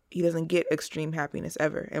extreme happiness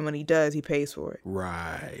ever. And when he does, he pays for it.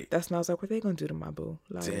 Right. That's when I was like, what are they going to do to my boo?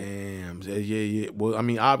 Like, damn. Yeah. Well, I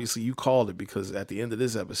mean, obviously you called it because at the end of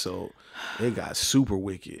this episode, it got super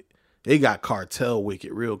wicked. They got cartel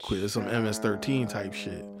wicked real quick. It's some MS-13 type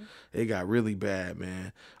shit. It got really bad,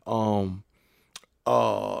 man.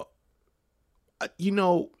 The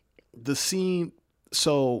scene.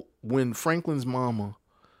 So when Franklin's mama,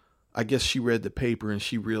 I guess she read the paper and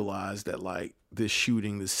she realized that like this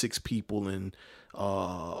shooting, the 6 people and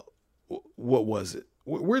what was it?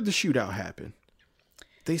 Where'd the shootout happen?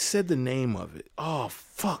 They said the name of it. Oh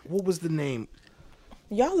fuck! What was the name?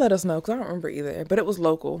 Y'all let us know because I don't remember either. But it was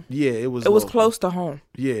local. Yeah, it was. It was close to home.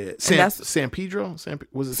 Yeah, San Pedro.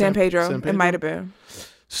 Was it San Pedro? It might have been.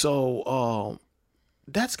 So,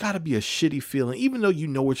 that's got to be a shitty feeling, even though you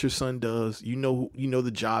know what your son does. You know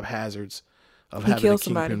the job hazards of having a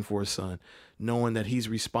kingpin for a son, knowing that he's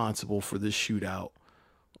responsible for this shootout,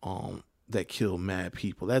 that killed mad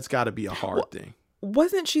people. That's got to be a hard thing.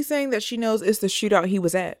 Wasn't she saying that she knows it's the shootout he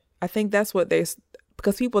was at? I think that's what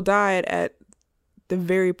because people died at the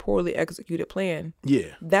very poorly executed plan.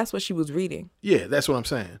 Yeah. That's what she was reading. Yeah, that's what I'm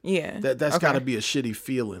saying. Yeah. That's got to be a shitty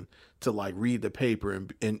feeling to like read the paper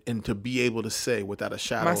and to be able to say without a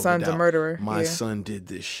shadow of a doubt, my son's a murderer. My son did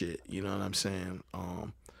this shit. You know what I'm saying?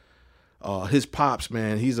 His pops,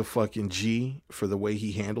 man, he's a fucking G for the way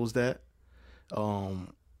he handles that.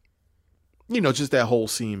 Just that whole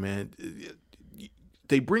scene, man.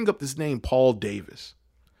 They bring up this name, Paul Davis.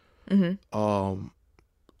 Mm-hmm.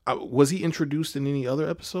 Was he introduced in any other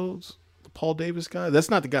episodes? The Paul Davis guy? That's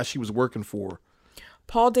not the guy she was working for.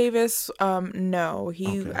 Paul Davis, no.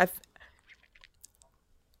 Okay.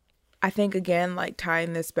 I think, again, like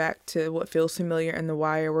tying this back to what feels familiar in The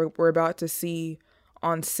Wire, we're about to see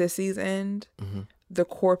on Sissy's end, the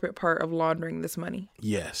corporate part of laundering this money.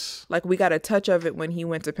 Yes. Like we got a touch of it when he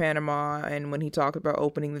went to Panama and when he talked about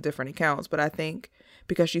opening the different accounts. But I think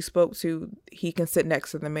because she spoke to, he can sit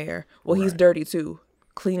next to the mayor. Well, right. He's dirty too.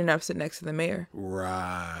 cleaning up sitting next to the mayor.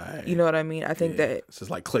 Right. You know what I mean? I think that This is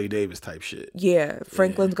like Clay Davis type shit.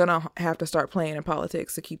 Franklin's gonna have to start playing in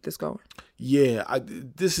politics to keep this going. Yeah,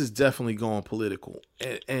 this is definitely going political,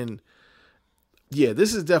 and yeah,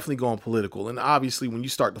 this is definitely going political. And obviously, when you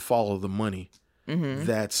start to follow the money,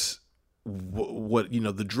 that's what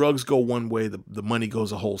the drugs go one way, the money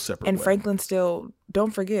goes a whole separate And way. Franklin still,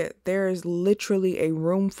 don't forget, there is literally a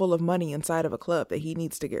room full of money inside of a club that he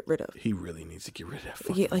needs to get rid of. He really needs to get rid of that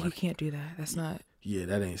fucking Yeah, like money. you can't do that. That's not. Yeah,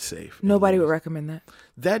 that ain't safe. Nobody would recommend that.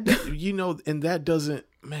 That and that doesn't,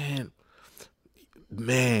 man,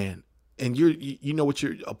 and what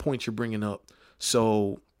a point you're bringing up.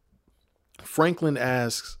 So Franklin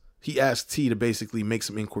asks T to basically make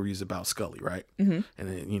some inquiries about Scully, right? Mm-hmm. And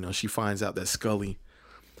then she finds out that Scully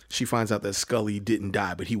didn't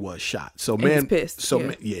die, but he was shot. So And he's pissed.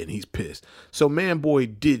 So Yeah. and he's pissed. So Man-Boy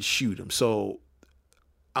did shoot him. So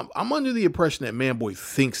I'm under the impression that Man-Boy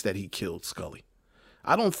thinks that he killed Scully.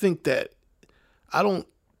 I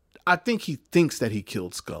think he thinks that he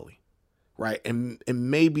killed Scully, right? And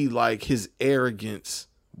maybe like his arrogance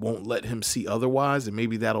won't let him see otherwise, and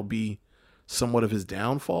maybe that'll be somewhat of his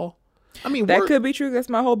downfall. I mean, That could be true. That's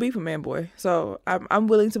my whole beef with Man-Boy. So I'm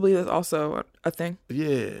willing to believe that's also a thing.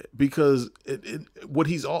 Yeah, because what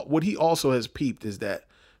he also has peeped is that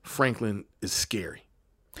Franklin is scary.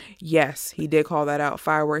 Yes, he did call that out.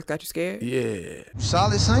 Fireworks got you scared? Yeah.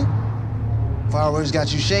 Solid, Saint? Fireworks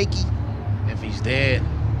got you shaky? If he's dead,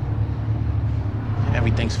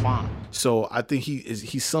 everything's fine. So I think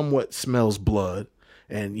he somewhat smells blood,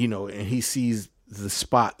 and and he sees the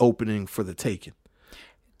spot opening for the taking.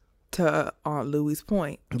 To Aunt Louie's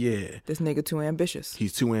point, Yeah. this nigga too ambitious.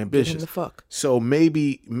 He's too Get ambitious. him the fuck. So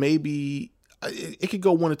maybe it could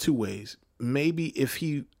go one of two ways. Maybe if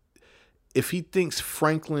he thinks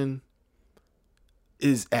Franklin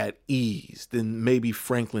is at ease, then maybe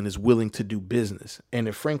Franklin is willing to do business. And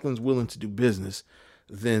if Franklin's willing to do business,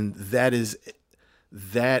 then that is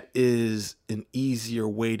an easier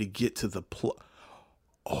way to get to the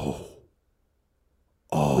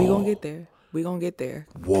We gonna get there. We gonna get there.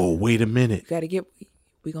 Whoa, wait a minute.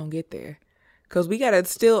 We gonna get there. Cause we gotta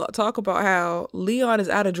still talk about how Leon is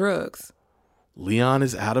out of drugs. Leon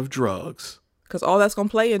is out of drugs. Cause all that's gonna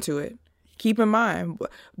play into it. Keep in mind,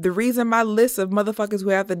 the reason my list of motherfuckers who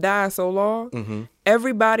have to die so long,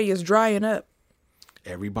 everybody is drying up.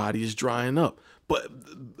 Everybody is drying up.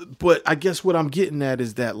 But I guess what I'm getting at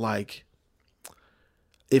is that, like,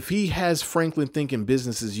 if he has Franklin thinking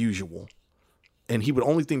business as usual, and he would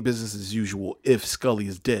only think business as usual if Scully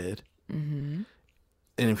is dead, and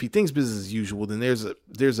if he thinks business as usual, then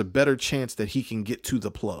there's a better chance that he can get to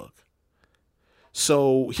the plug.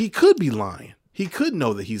 So he could be lying. He could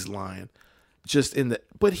know that he's lying,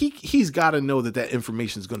 but he's got to know that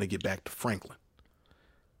information is going to get back to Franklin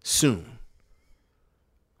soon.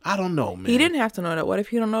 I don't know, man. He didn't have to know that. What if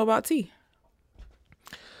he don't know about T?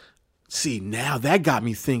 See, now that got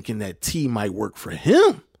me thinking that T might work for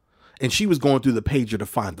him. And she was going through the pager to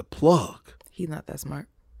find the plug. He's not that smart.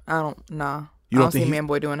 I don't You don't see think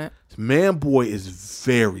Man-Boy doing it. Man-Boy is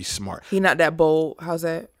very smart. He not that bold. How's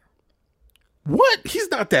that? What? He's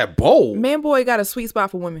not that bold. Man-Boy got a sweet spot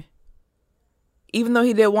for women. Even though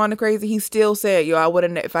he did Wanda crazy, he still said, I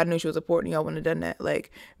wouldn't, if I knew she was important, I wouldn't have done that. Like,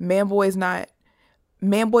 Man-Boy's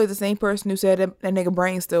the same person who said that nigga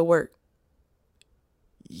brain still work.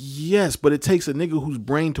 Yes, but it takes a nigga whose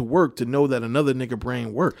brain to work to know that another nigga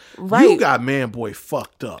brain work. Right. You got Man-Boy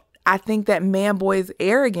fucked up. I think that Man-Boy's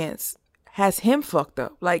arrogance has him fucked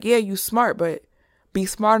up. Like, yeah, you smart, but be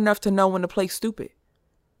smart enough to know when to play stupid.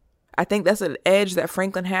 I think that's an edge that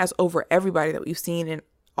Franklin has over everybody that we've seen in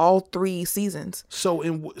all 3 seasons.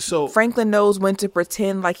 So Franklin knows when to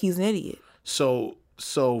pretend like he's an idiot. So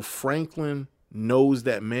Franklin knows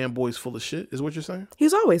that Man-Boy's full of shit, is what you're saying?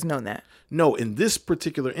 He's always known that. No, in this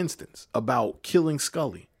particular instance about killing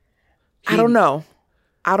Scully. I don't know.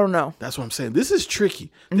 That's what I'm saying. This is tricky.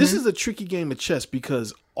 This is a tricky game of chess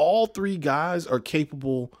because all 3 guys are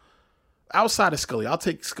capable, outside of Scully. I'll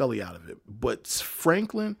take Scully out of it. But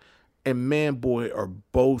Franklin and Man-Boy are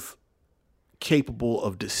both capable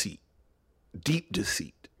of deceit. Deep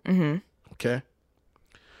deceit. Okay?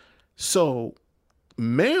 So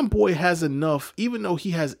Man-Boy has enough, even though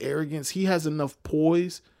he has arrogance, he has enough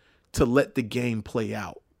poise to let the game play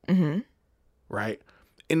out. Right?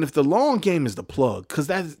 And if the long game is the plug, because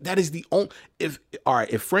that is the only, if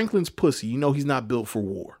Franklin's pussy, he's not built for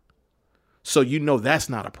war. So that's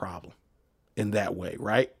not a problem in that way,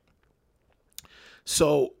 right?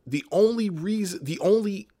 So the only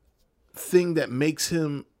thing that makes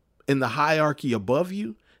him in the hierarchy above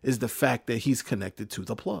you is the fact that he's connected to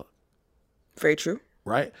the plug. Very true.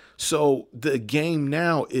 right? So the game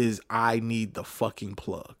now is I need the fucking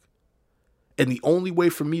plug. And the only way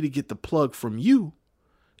for me to get the plug from you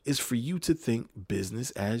is for you to think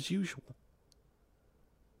business as usual.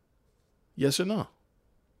 Yes or no?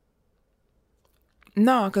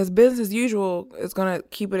 No, because business as usual is going to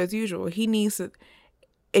keep it as usual. He needs to,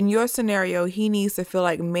 in your scenario, he needs to feel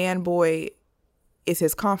like Man Boy is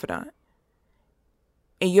his confidant.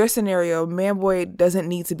 In your scenario, Man Boy doesn't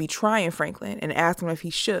need to be trying Franklin and asking him if he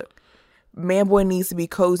should. Man Boy needs to be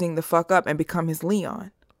cozying the fuck up and become his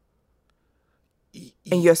Leon.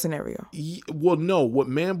 In your scenario. Well, no. What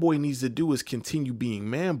Man Boy needs to do is continue being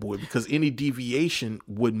Man Boy, because any deviation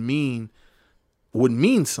would mean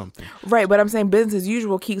something. Right, but I'm saying business as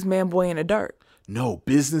usual keeps Man Boy in the dark. No,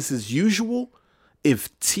 business as usual,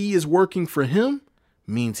 if T is working for him,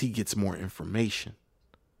 means he gets more information.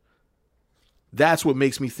 That's what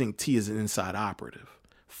makes me think T is an inside operative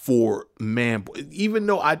for Man Boy. Even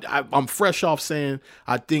though I'm fresh off saying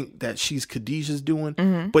I think that she's Khadijah's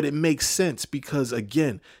doing, but it makes sense because,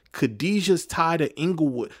 again, Khadijah's tied to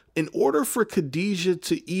Inglewood. In order for Khadijah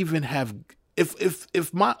to even have,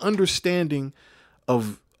 if my understanding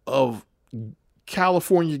of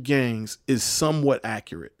California gangs is somewhat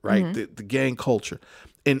accurate, right? The gang culture.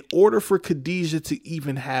 In order for Khadijah to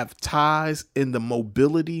even have ties in the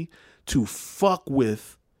mobility to fuck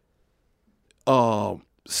with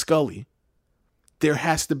Scully, there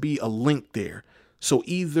has to be a link there. So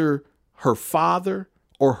either her father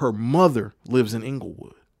or her mother lives in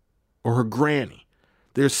Inglewood, or her granny.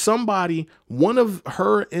 There's somebody, one of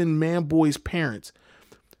her and Man Boy's parents,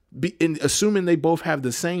 assuming they both have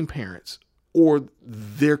the same parents, or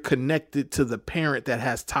they're connected to the parent that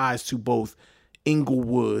has ties to both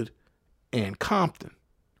Inglewood and Compton,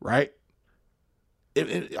 right?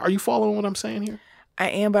 Are you following what I'm saying here? I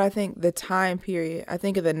am, but I think the time period, I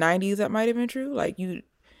think in the 90s that might have been true. I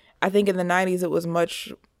think in the 90s it was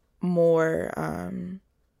much more,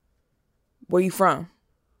 where you from,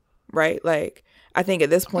 right? Like, I think at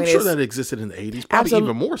this point I'm sure that existed in the 80s, probably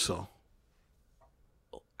even more so.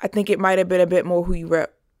 I think it might have been a bit more who you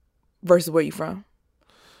rep versus where you from.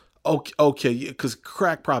 Okay, because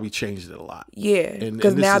crack probably changed it a lot. Yeah,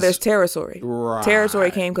 because now there's territory. Right. Territory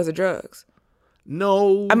came because of drugs.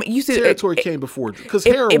 No, I mean, you see, territory came before, because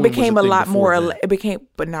heroin it became was a lot more. Then. It became,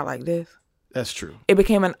 but not like this. That's true. It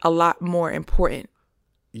became a lot more important.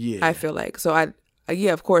 Yeah, I feel like so.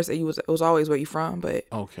 Yeah, of course, it was always where you from, but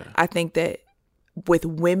okay, I think that with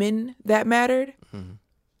women that mattered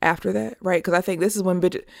after that, right? Because I think this is when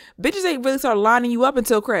bitches ain't really started lining you up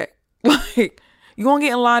until crack. Like, you gonna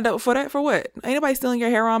get lined up for that for what? Ain't nobody stealing your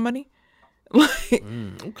heroin money. Like,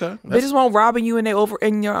 okay, bitches won't robbing you in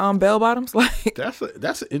your bell bottoms. Like,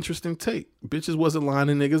 that's an interesting take. Bitches wasn't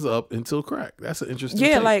lining niggas up until crack. That's an interesting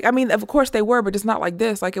take. Like, I mean, of course they were, but it's not like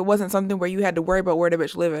this. Like, it wasn't something where you had to worry about where the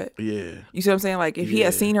bitch live at. Yeah, you see what I'm saying? Like, if he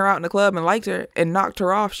had seen her out in the club and liked her and knocked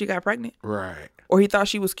her off, she got pregnant, right? Or he thought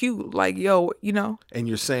she was cute, like, yo, you know. And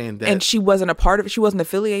you're saying that, and she wasn't a part of it. She wasn't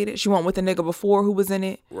affiliated. She went with the nigga before who was in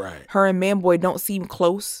it. Right. Her and Man Boy don't seem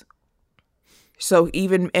close. So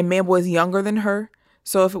and Man Boy's younger than her.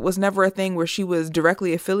 So if it was never a thing where she was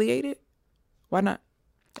directly affiliated, why not?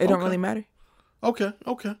 It don't really matter. Okay.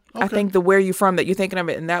 I think the where you from that you're thinking of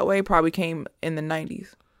it in that way probably came in the 90s.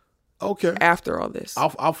 Okay. After all this.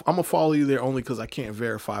 I'm gonna follow you there only because I can't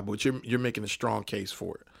verify, but you're making a strong case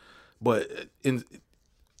for it. But in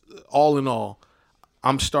all,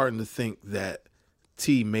 I'm starting to think that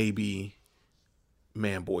T may be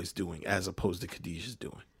Man Boy's doing as opposed to Khadijah's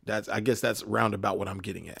doing. I guess that's roundabout what I'm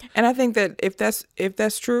getting at. And I think that if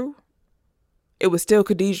that's true, it was still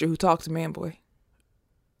Khadijah who talked to Man Boy.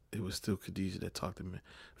 It was still Khadijah that talked to me.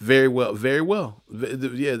 Very well.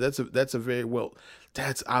 Yeah, that's a very well.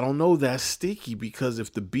 I don't know. That's sticky because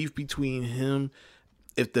if the beef between him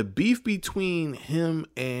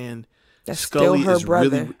and that's Scully still her is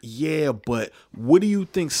brother. Really, but what do you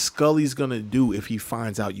think Scully's gonna do if he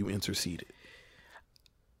finds out you interceded?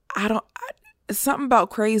 Something about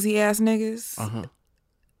crazy ass niggas.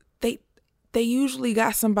 They usually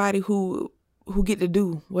got somebody who get to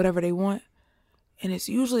do whatever they want, and it's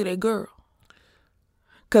usually their girl.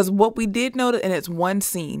 Because what we did notice, and it's one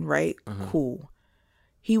scene, right? Cool.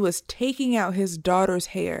 He was taking out his daughter's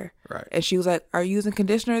hair, right? And she was like, "Are you using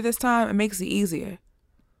conditioner this time? It makes it easier."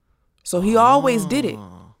 So he always did it.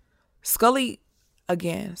 Scully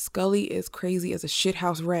is crazy as a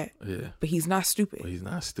shithouse rat. Yeah, but he's not stupid.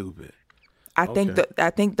 I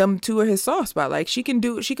think them two are his soft spot. Like, she can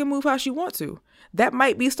move how she wants to. That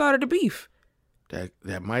might be started the beef. That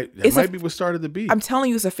might be what started the beef. I'm telling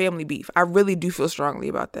you, it's a family beef. I really do feel strongly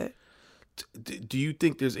about that. Do you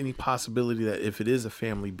think there's any possibility that if it is a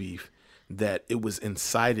family beef, that it was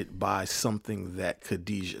incited by something that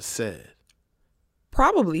Khadijah said?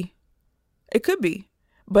 Probably. It could be.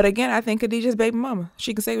 But again, I think Khadijah's baby mama.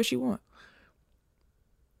 She can say what she wants.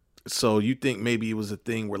 So you think maybe it was a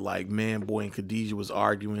thing where like Man Boy and Khadijah was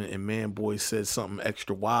arguing and Man Boy said something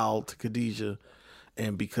extra wild to Khadijah,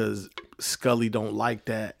 and because Scully don't like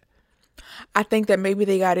that. I think that maybe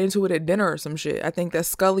they got into it at dinner or some shit. I think that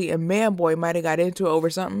Scully and Man Boy might have got into it over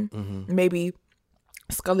something. Mm-hmm. Maybe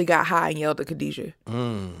Scully got high and yelled at Khadijah.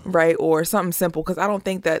 Right? Or something simple. Because I don't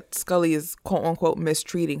think that Scully is quote unquote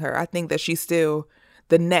mistreating her. I think that she's still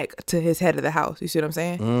the neck to his head of the house. You see what I'm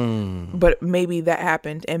saying? But maybe that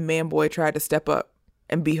happened and Man Boy tried to step up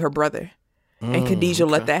and be her brother. And Khadijah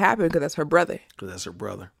let that happen because that's her brother. Because that's her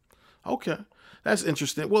brother. Okay. That's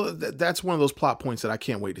interesting. Well, that's one of those plot points that I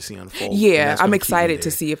can't wait to see unfold. Yeah, I'm excited to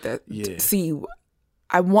see if that. Yeah. See,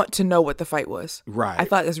 I want to know what the fight was. Right. I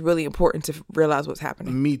thought it's really important to realize what's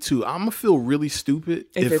happening. Me too. I'm gonna feel really stupid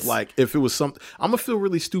if it was something. I'm gonna feel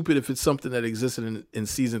really stupid if it's something that existed in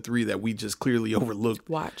season 3 that we just clearly overlooked.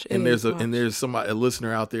 Watch. And there's a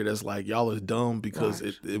listener out there that's like, y'all are dumb because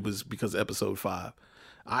it was because of episode 5.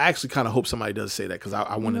 I actually kind of hope somebody does say that because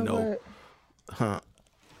I want to know. Huh.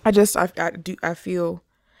 I feel,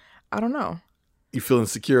 I don't know. You feel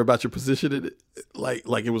insecure about your position in it?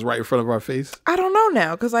 Like it was right in front of our face? I don't know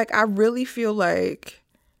now. Cause like, I really feel like,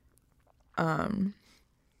 I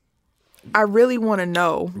really want to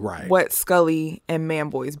know what Scully and Man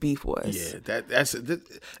Boy's beef was. Yeah,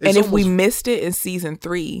 and if we missed it in season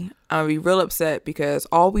 3, I'll be real upset because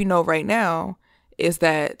all we know right now is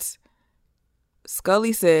that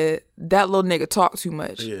Scully said that little nigga talked too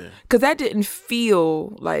much. Yeah. Because that didn't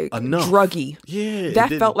feel like enough. Druggy. Yeah. That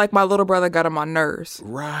felt like my little brother got on my nerves.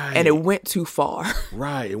 Right. And it went too far.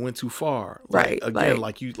 Right. It went too far. Right. Again,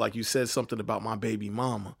 like you said something about my baby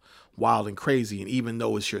mama. Wild and crazy. And even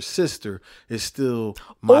though it's your sister, it's still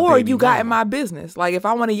my baby Or you got mama. in my business. Like if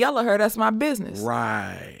I want to yell at her, that's my business.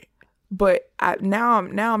 Right. But now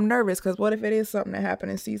I'm nervous because what if it is something that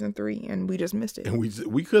happened in season 3 and we just missed it? And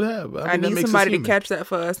we could have. I need somebody to catch that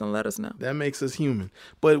for us and let us know. That makes us human.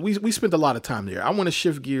 But we spent a lot of time there. I want to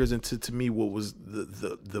shift gears into to me what was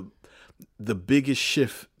the biggest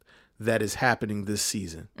shift that is happening this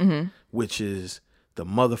season, which is the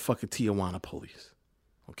motherfucking Tijuana police.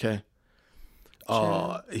 Okay.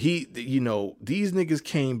 These niggas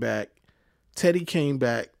came back. Teddy came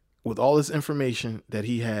back with all this information that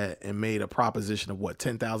he had and made a proposition of what,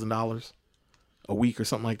 $10,000 a week or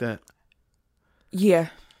something like that? Yeah.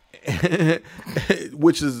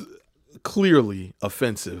 Which is clearly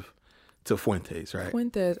offensive to Fuentes, right?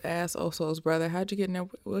 Fuentes asked Oso's brother, how'd you get in that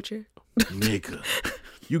wheelchair? Nigga,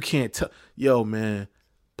 you can't tell. Yo, man,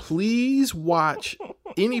 please watch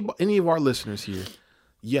any of our listeners here.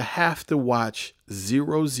 You have to watch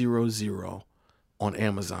 000 on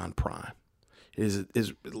Amazon Prime.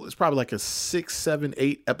 It's probably like a 6, 7,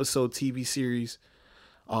 8 episode TV series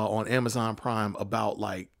on Amazon Prime about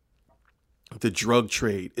like the drug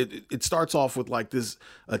trade. It starts off with like this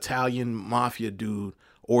Italian mafia dude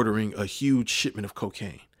ordering a huge shipment of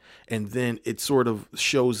cocaine. And then it sort of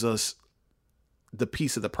shows us the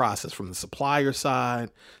piece of the process from the supplier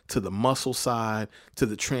side to the muscle side to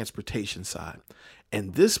the transportation side.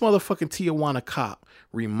 And this motherfucking Tijuana cop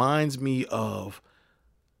reminds me of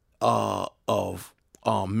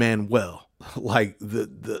Manuel. Like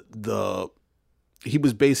he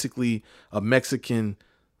was basically a Mexican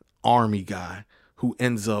army guy who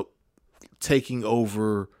ends up taking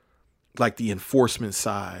over like the enforcement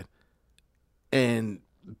side and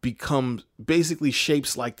basically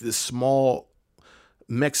shapes like this small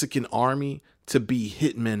Mexican army to be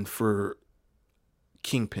hitmen for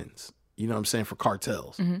kingpins. You know what I'm saying? For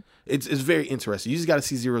cartels. Mm-hmm. It's very interesting. You just got to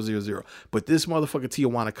see 000. But this motherfucking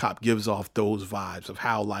Tijuana cop gives off those vibes of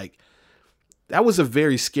how like that was a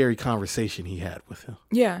very scary conversation he had with him.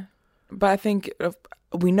 Yeah. But I think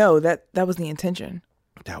we know that was the intention.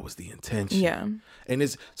 That was the intention. Yeah. And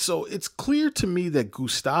it's clear to me that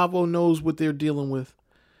Gustavo knows what they're dealing with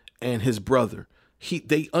and his brother.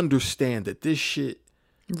 They understand that this shit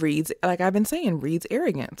reads, like I've been saying, reads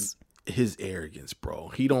arrogance. His arrogance, bro.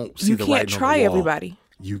 He don't see the writing on the wall. You can't try everybody.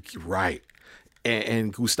 Right.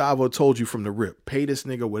 And Gustavo told you from the rip, pay this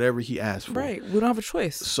nigga whatever he asked for. Right. We don't have a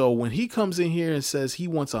choice. So when he comes in here and says he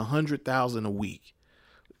wants $100,000 a week,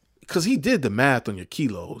 because he did the math on your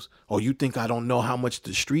kilos. Oh, you think I don't know how much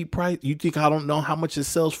the street price? You think I don't know how much it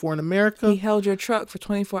sells for in America? He held your truck for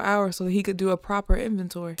 24 hours so he could do a proper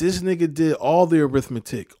inventory. This nigga did all the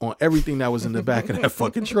arithmetic on everything that was in the back of that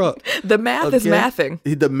fucking truck. The math is mathing.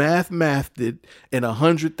 The mathed, and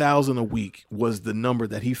 100,000 a week was the number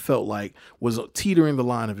that he felt like was teetering the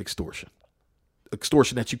line of extortion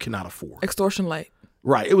that you cannot afford. Extortion light.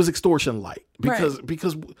 Right. It was extortion light because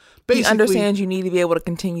basically he understands you need to be able to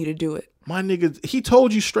continue to do it. My nigga, he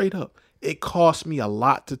told you straight up, it cost me a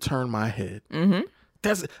lot to turn my head. Mm-hmm.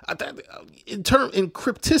 That's in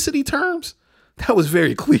crypticity terms, that was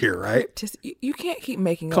very clear, right? You can't keep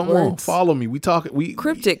making up Come words. on, follow me.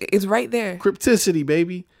 Cryptic is right there. Crypticity,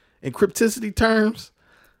 baby. In crypticity terms.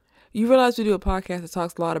 You realize we do a podcast that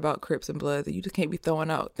talks a lot about Crips and Bloods, and you just can't be throwing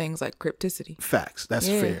out things like crypticity. Facts. That's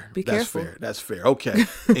fair. Be careful. That's fair. Okay.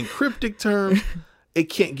 In cryptic terms, it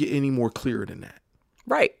can't get any more clearer than that.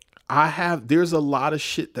 Right. There's a lot of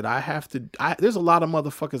shit that there's a lot of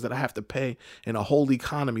motherfuckers that I have to pay in a whole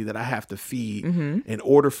economy that I have to feed in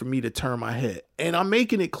order for me to turn my head. And I'm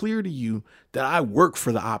making it clear to you that I work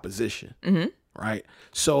for the opposition. Mm-hmm. Right.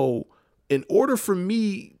 So in order for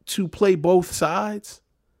me to play both sides,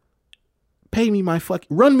 run me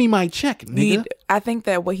my check, nigga. I think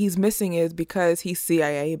that what he's missing is because he's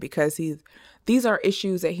CIA, because these are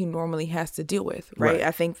issues that he normally has to deal with, right?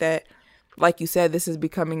 I think that, like you said,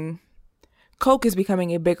 coke is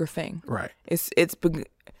becoming a bigger thing. Right.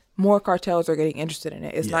 More cartels are getting interested in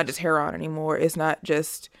it. It's not just heroin anymore. It's not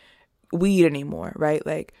just weed anymore,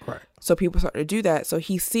 right? So people start to do that. So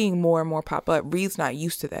he's seeing more and more pop up. Reed's not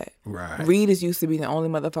used to that. Right. Reed is used to being the only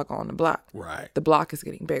motherfucker on the block. Right. The block is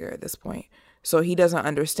getting bigger at this point. So he doesn't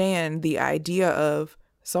understand the idea of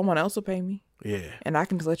someone else will pay me. Yeah. And I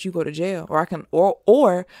can just let you go to jail.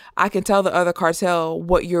 Or I can tell the other cartel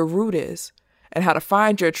what your route is and how to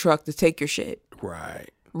find your truck to take your shit. Right.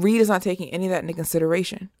 Reed is not taking any of that into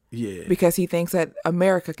consideration. Yeah. Because he thinks that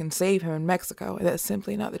America can save him in Mexico. And that's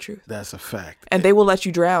simply not the truth. That's a fact. And they will let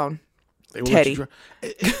you drown, Teddy.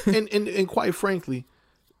 And quite frankly,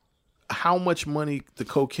 how much money the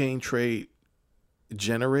cocaine trade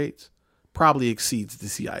generates probably exceeds the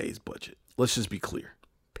CIA's budget. Let's just be clear.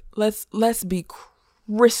 Let's be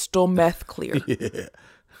crystal meth clear. Yeah.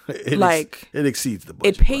 It exceeds the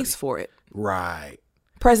budget. It pays for it. Right.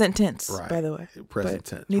 Present tense, Right. by the way. Present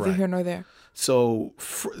tense. Neither right. here nor there. So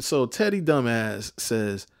Teddy dumbass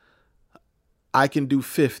says, I can do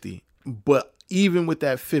 50, but even with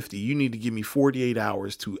that 50, you need to give me 48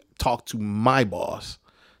 hours to talk to my boss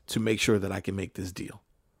to make sure that I can make this deal.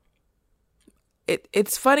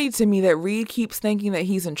 It's funny to me that Reed keeps thinking that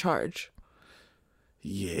he's in charge.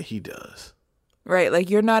 Yeah, he does. Right? Like,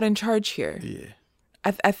 you're not in charge here. Yeah.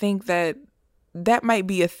 I think that might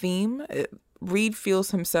be a theme. Reed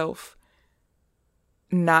feels himself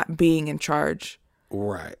not being in charge.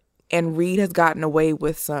 Right. And Reed has gotten away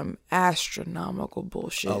with some astronomical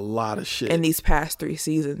bullshit. A lot of shit. In these past 3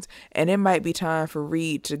 seasons. And it might be time for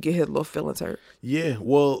Reed to get his little feelings hurt. Yeah,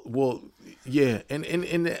 well, yeah. And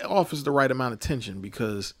it offers the right amount of tension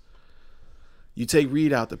because you take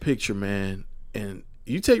Reed out the picture, man, and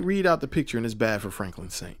it's bad for Franklin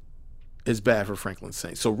Saint. It's bad for Franklin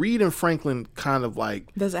Saint. So Reed and Franklin kind of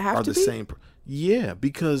like Does it have are to the be? same. Yeah,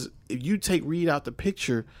 because if you take Reed out the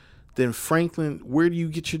picture, then Franklin, where do you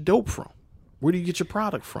get your dope from? Where do you get your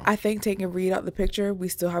product from? I think taking Reed out the picture, we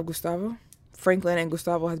still have Gustavo. Franklin and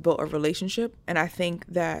Gustavo has built a relationship, and I think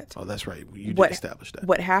that... Oh, that's right. You did establish that.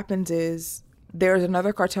 What happens is there's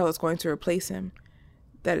another cartel that's going to replace him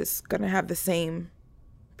that is going to have the same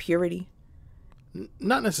purity.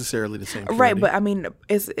 Not necessarily the same purity. Right, but I mean,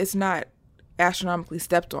 it's not astronomically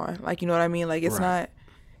stepped on. Like, you know what I mean? Like, it's Right.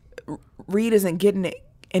 not... Reed isn't getting it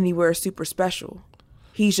anywhere super special.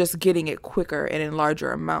 He's just getting it quicker and in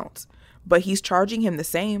larger amounts. But he's charging him the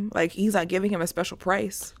same. Like, he's not giving him a special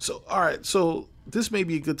price. So, all right. So this may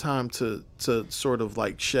be a good time to sort of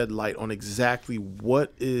like shed light on exactly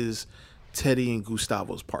what is Teddy and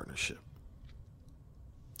Gustavo's partnership.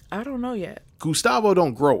 I don't know yet. Gustavo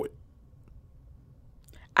don't grow it.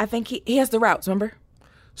 I think he has the routes, remember?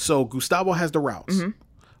 So Gustavo has the routes. Mm-hmm.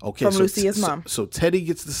 Okay. From so Lucia's mom. So Teddy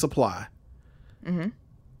gets the supply. Mm-hmm.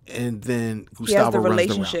 And then Gustavo he has the runs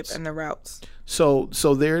relationship the routes. and the routes.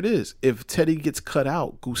 So there it is. If Teddy gets cut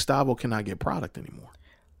out, Gustavo cannot get product anymore.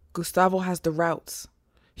 Gustavo has the routes.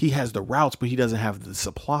 He has the routes, but he doesn't have the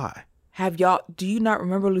supply. Do you not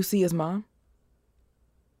remember Lucia's mom?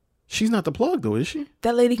 She's not the plug though, is she?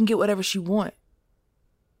 That lady can get whatever she want.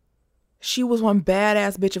 She was one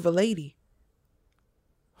badass bitch of a lady.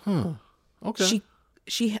 Huh. Okay.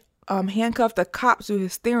 She handcuffed a cop to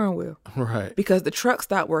his steering wheel Right. because the truck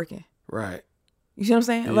stopped working. Right. You see what I'm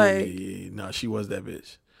saying? Yeah, Like, yeah. No, she was that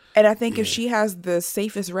bitch. and I think if she has the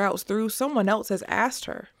safest routes through, someone else has asked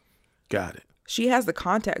her. Got it. She has the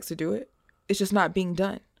contacts to do it. It's just not being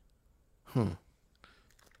done.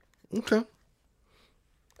 Okay.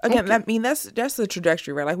 Again, I mean that's the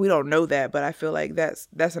trajectory, right? Like we don't know that, but I feel like that's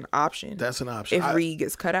an option. That's an option. If Reed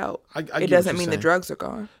gets cut out, I get it what doesn't you're mean the saying. drugs are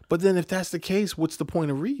gone. But then if that's the case, what's the point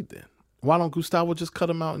of Reed then? Why don't Gustavo just cut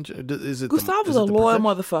him out? Is it Gustavo's a loyal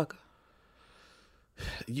motherfucker.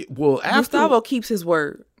 Well, after, Gustavo keeps his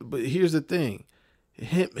word. But here's the thing.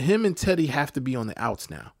 Him and Teddy have to be on the outs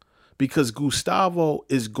now because Gustavo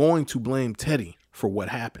is going to blame Teddy for what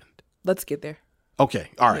happened. Let's get there. Okay.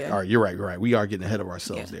 All right. Yeah. All right. You're right. We are getting ahead of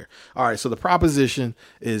ourselves there. All right. So the proposition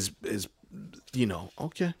is,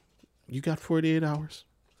 okay, you got 48 hours.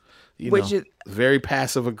 Which is very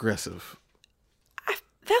passive aggressive.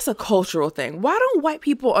 That's a cultural thing. Why don't white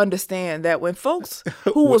people understand that when folks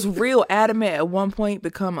who was real adamant at one point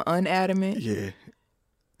become unadamant? Yeah.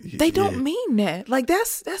 They don't mean that. Like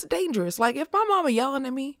that's dangerous. Like if my mama yelling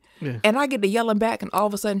at me and I get to yelling back and all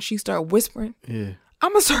of a sudden she start whispering, I'm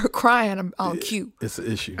gonna start crying on cue. It's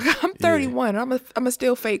an issue. I'm 31. I'm a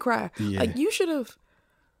still fake cry. Like you should have.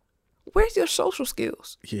 Where's your social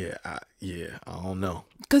skills? Yeah, I don't know.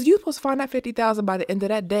 Because you're supposed to find that 50,000 by the end of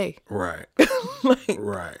that day. Right. Like,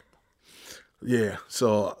 right. Yeah.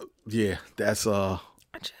 So that's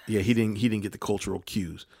he didn't get the cultural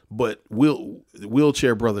cues, but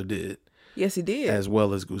Wheelchair Brother did. Yes, he did. As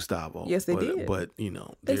well as Gustavo. Yes, they did. But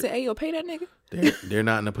they said, "Hey, yo, pay that nigga." They're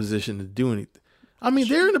not in a position to do anything. I mean,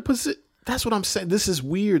 they're in a position. That's what I'm saying. This is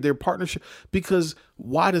weird. Their partnership, because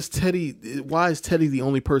why is Teddy the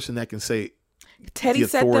only person that can say Teddy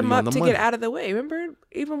set them up to money? get out of the way? Remember,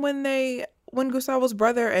 even when Gustavo's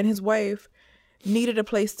brother and his wife needed a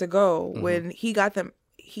place to go, when he got them,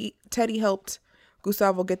 Teddy helped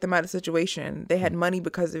Gustavo get them out of the situation. They had money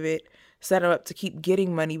because of it, set him up to keep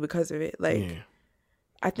getting money because of it. Like,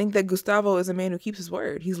 I think that Gustavo is a man who keeps his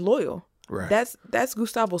word. He's loyal. Right. That's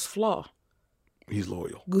Gustavo's flaw. He's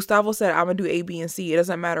loyal. Gustavo said, "I'm gonna do A, B, and C. It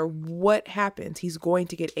doesn't matter what happens. He's going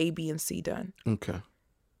to get A, B, and C done." Okay.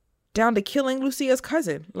 Down to killing Lucia's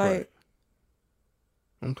cousin. Like,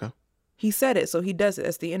 okay. He said it, so he does it.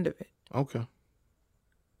 That's the end of it. Okay.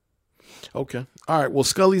 All right. Well,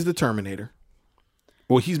 Scully's the Terminator.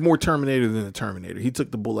 Well, he's more Terminator than the Terminator. He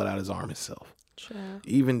took the bullet out of his arm himself. Child.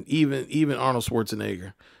 Even Arnold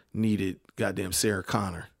Schwarzenegger needed goddamn Sarah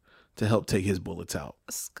Connor to help take his bullets out.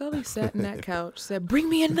 Scully sat in that couch, said, "Bring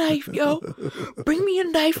me a knife, yo. Bring me a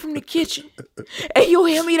knife from the kitchen. Hey, yo,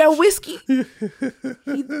 hand me that whiskey."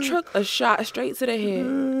 He took a shot straight to the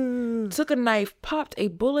head, took a knife, popped a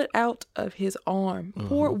bullet out of his arm,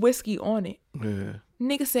 poured whiskey on it. Yeah.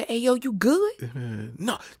 Nigga said, "Hey, yo, you good?"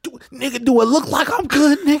 No, do it look like I'm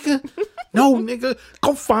good, nigga? No, nigga.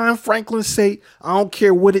 Go find Franklin State. I don't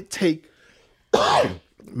care what it take.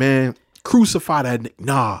 Man, crucify that nigga.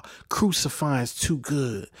 Nah, crucifying's too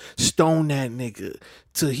good. Stone that nigga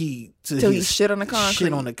till he shit on the concrete.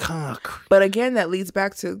 Shit on the concrete. But again, that leads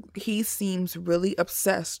back to he seems really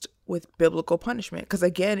obsessed with biblical punishment. Because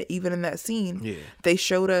again, even in that scene, they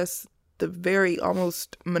showed us the very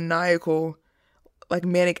almost maniacal, like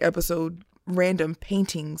manic episode, random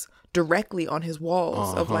paintings directly on his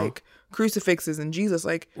walls of like crucifixes and Jesus.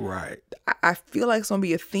 Like, right. I feel like it's gonna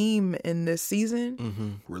be a theme in this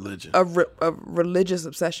season. Religion. A religious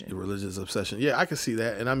obsession. The religious obsession. Yeah, I can see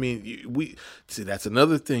that. And I mean, we see that's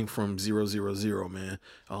another thing from 000, man.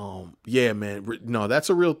 Yeah, man. No, that's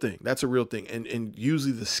a real thing. That's a real thing. And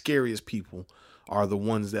usually the scariest people are the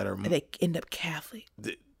ones that are. They end up Catholic.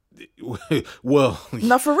 Well,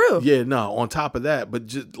 not for real. Yeah, no. On top of that, but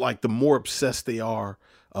just like the more obsessed they are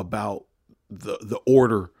about the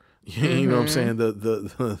order, you know what I'm saying,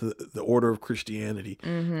 the order of Christianity,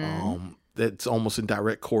 that's almost in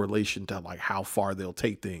direct correlation to like how far they'll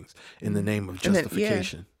take things in the name of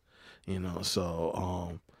justification. You know,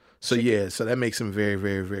 so that makes him very,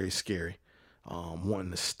 very, very scary.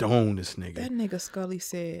 Wanting to stone this nigga. That nigga Scully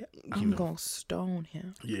said, "I'm gonna stone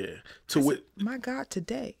him." Yeah. My God,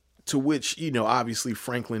 today. To which, obviously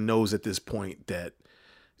Franklin knows at this point that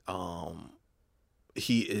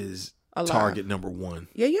he is target number one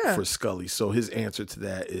for Scully. So his answer to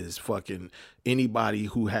that is fucking anybody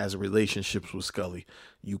who has relationships with Scully,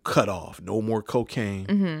 you cut off. No more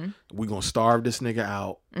cocaine. We're going to starve this nigga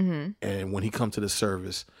out. And when he come to the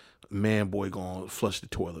service, man boy going to flush the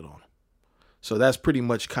toilet on him. So that's pretty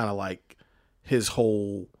much kind of like his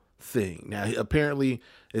whole thing. Now, apparently,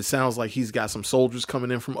 it sounds like he's got some soldiers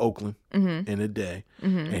coming in from Oakland in a day,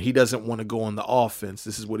 and he doesn't want to go on the offense.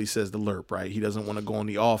 This is what he says to Lerp, right? He doesn't want to go on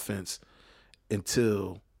the offense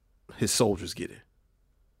until his soldiers get in.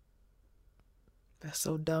 That's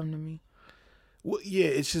so dumb to me. Well, yeah,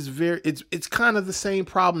 it's just it's kind of the same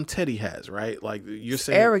problem Teddy has, right? Like you're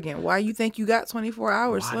saying, Arrogant. Why you think you got 24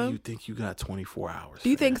 hours, why Slim? do you think you got 24 hours? Do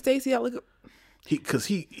you think Stacey out? Because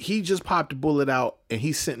he just popped a bullet out and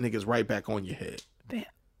he sent niggas right back on your head. Man,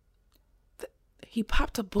 he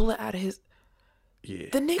popped a bullet out of his. Yeah.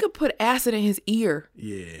 The nigga put acid in his ear.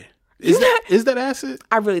 Yeah. Is that acid?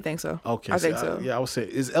 I really think so. Okay. I think so. Yeah, I would say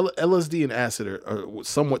is LSD and acid are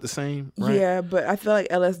somewhat the same, right? Yeah, but I feel like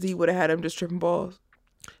LSD would have had him just tripping balls.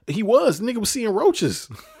 He was. Nigga was seeing roaches.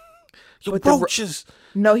 Yo, But roaches.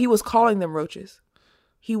 No, he was calling them roaches.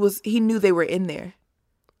 He knew they were in there.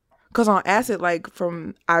 Cause on acid,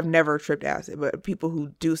 I've never tripped acid, but people who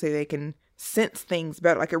do say they can sense things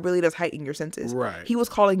better, like it really does heighten your senses. Right. He was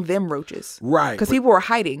calling them roaches. Right. Because people were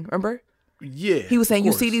hiding, remember? Yeah. He was saying, of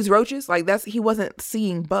you course. see these roaches? He wasn't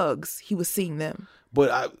seeing bugs. He was seeing them.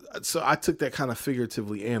 But I took that kind of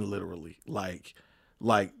figuratively and literally. Like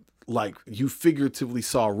you figuratively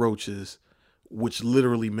saw roaches, which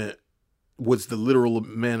literally meant was the literal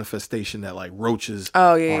manifestation that like roaches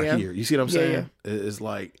are here. You see what I'm saying? Yeah. It's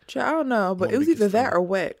like I don't know, but it was make either it that fun. or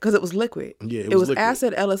wet because it was liquid. Yeah, it was liquid.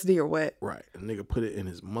 acid, LSD, or wet. Right. A nigga put it in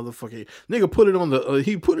his motherfucking nigga put it on the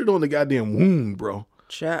he put it on the goddamn wound, bro.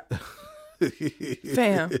 Chat.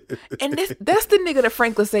 Fam. And that's the nigga that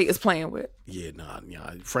Franklin State is playing with. Yeah, nah.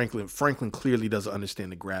 Franklin clearly doesn't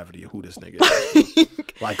understand the gravity of who this nigga is.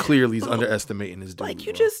 Like clearly he's underestimating this dude. Like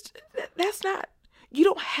you bro. that's not, you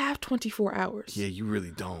don't have 24 hours. Yeah, you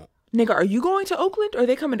really don't. Nigga, are you going to Oakland or are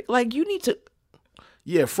they coming? Like you need to.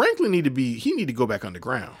 Yeah, Franklin need to go back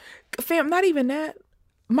underground. Fam, not even that.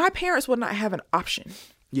 My parents would not have an option.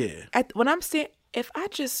 Yeah. When I'm saying, if I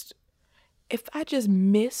just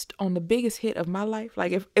missed on the biggest hit of my life,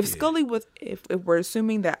 like if Scully was, if we're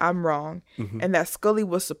assuming that I'm wrong and that Scully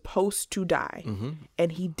was supposed to die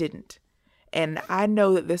and he didn't, and I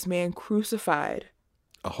know that this man crucified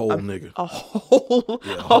a whole nigga, a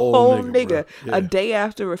whole nigga Yeah. a day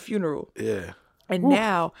after a funeral. Yeah. And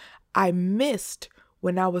now I missed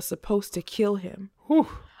when I was supposed to kill him. Whew.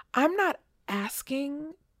 I'm not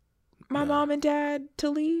asking my mom and dad to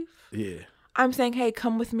leave. Yeah. I'm saying, hey,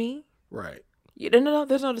 come with me. Right. No,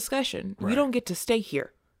 there's no discussion. Right. You don't get to stay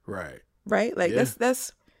here. Right. Right? Like Yeah.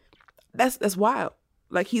 that's wild.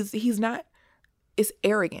 Like he's not, it's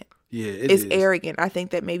arrogant. Yeah, It's arrogant. I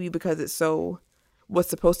think that maybe because it's so what's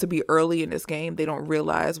supposed to be early in this game, they don't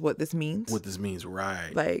realize what this means. What this means,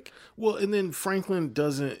 right? Like, well, and then Franklin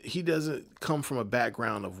doesn't come from a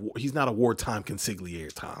background of he's not a wartime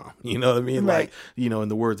consigliere, Tom. You know what I mean? Right. Like, in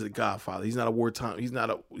the words of the Godfather, he's not a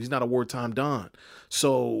wartime Don.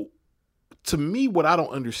 So to me, what I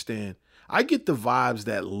don't understand, I get the vibes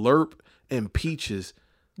that Lerp and Peaches,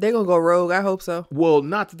 they're gonna go rogue. I hope so. well,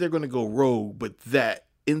 not that they're going to go rogue, but that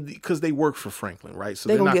because they work for Franklin, right? So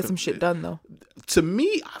They're gonna not get some shit done though. To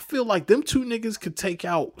me, I feel like them two niggas could take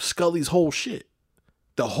out Scully's whole shit,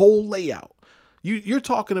 the whole layout. You're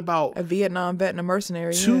talking about A Vietnam vet and a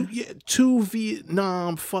mercenary. two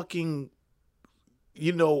Vietnam fucking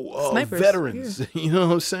Snipers, veterans. yeah. You know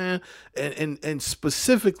what I'm saying? And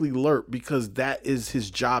specifically Lerp, because that is his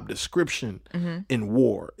job description in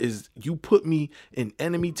war, is you put me in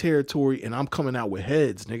enemy territory and I'm coming out with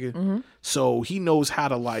heads, nigga. So he knows how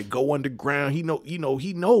to like go underground. He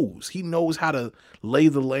knows how to lay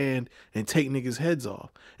the land and take niggas' heads off.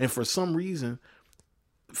 And for some reason,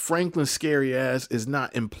 Franklin's scary ass is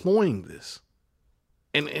not employing this.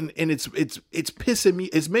 And it's pissing me,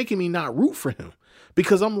 it's making me not root for him.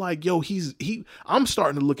 Because I'm like, yo, I'm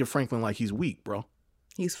starting to look at Franklin like he's weak, bro.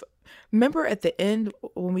 Remember at the end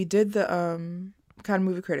when we did the Kind of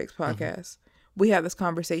Movie Critics podcast, we had this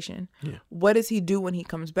conversation. Yeah. What does he do when he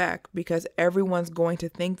comes back? Because everyone's going to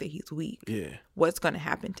think that he's weak. Yeah. What's going to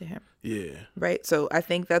happen to him? Yeah. Right. So I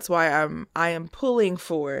think that's why I am pulling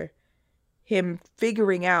for him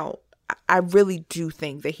figuring out. I really do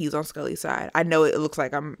think that he's on Scully's side. I know it looks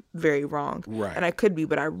like I'm very wrong. Right. And I could be,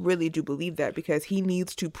 but I really do believe that because he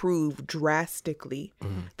needs to prove drastically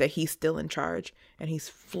that he's still in charge and he's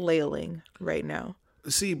flailing right now.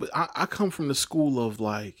 See, but I come from the school of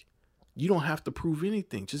like, you don't have to prove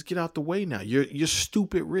anything. Just get out the way now. You're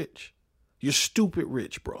stupid rich. You're stupid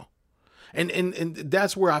rich, bro. And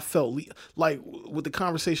that's where I felt like with the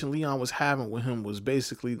conversation Leon was having with him was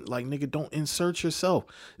basically like, nigga, don't insert yourself.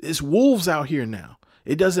 It's wolves out here now.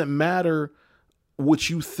 It doesn't matter what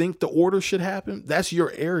you think the order should happen, that's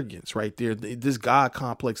your arrogance right there. This God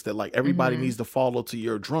complex that like everybody needs to follow to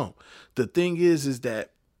your drum. The thing is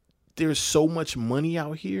that there's so much money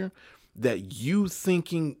out here that you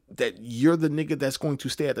thinking that you're the nigga that's going to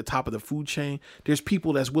stay at the top of the food chain. There's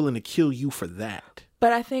people that's willing to kill you for that.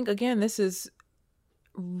 But I think, again, this is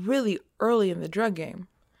really early in the drug game,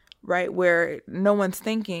 right? Where no one's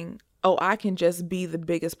thinking, oh, I can just be the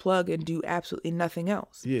biggest plug and do absolutely nothing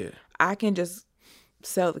else. Yeah. I can just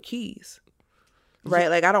sell the keys, right?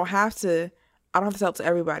 Like, I don't have to sell it to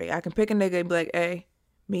everybody. I can pick a nigga and be like, hey,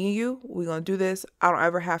 me and you, we gonna do this. I don't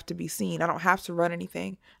ever have to be seen. I don't have to run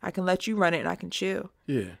anything. I can let you run it and I can chill.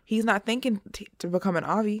 Yeah. He's not thinking to become an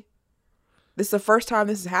Avi. This is the first time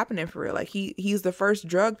this is happening for real. Like he's the first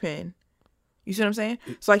drug pin. You see what I'm saying?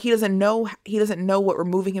 So like he doesn't know what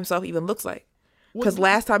removing himself even looks like. Because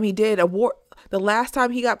last time he did the last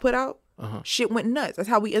time he got put out, shit went nuts. That's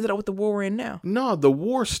how we ended up with the war we're in now. No, the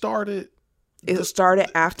war started. It started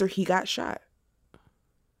after he got shot.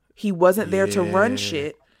 He wasn't there to run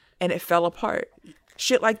shit, and it fell apart.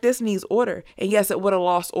 Shit like this needs order. And yes, it would have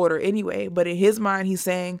lost order anyway. But in his mind, he's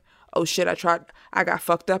saying, oh shit, I got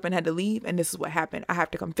fucked up and had to leave, and this is what happened. I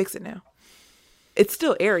have to come fix it now. It's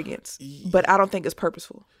still arrogance, but I don't think it's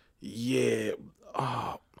purposeful. Yeah.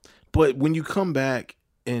 But when you come back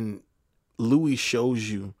and Louis shows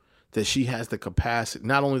you that she has the capacity,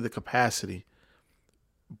 not only the capacity,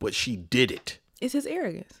 but she did it. It's his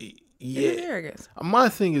arrogance. Yeah. It's his arrogance. My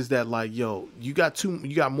thing is that like, yo, you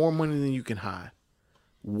got more money than you can hide.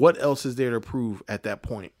 What else is there to prove at that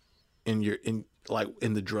point in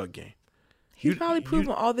the drug game? He's probably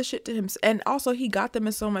proven all this shit to him. And also he got them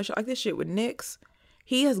in so much, like this shit with Knicks.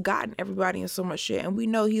 He has gotten everybody in so much shit. And we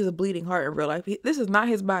know he's a bleeding heart in real life. This is not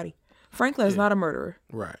his body. Franklin is not a murderer.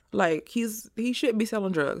 Right. Like he shouldn't be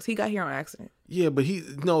selling drugs. He got here on accident. Yeah, but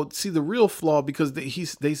see the real flaw, because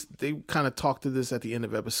they kind of talked to this at the end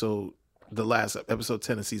of episode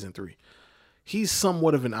 10 of season 3. He's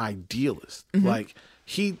somewhat of an idealist. Mm-hmm. Like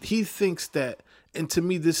he thinks that, and to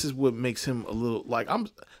me this is what makes him a little like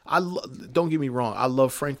don't get me wrong, I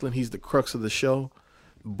love Franklin. He's the crux of the show,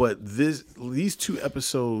 but these 2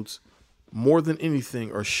 episodes more than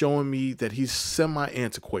anything are showing me that he's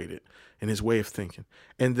semi-antiquated in his way of thinking,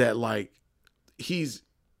 and that like he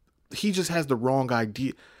just has the wrong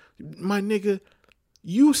idea. My nigga,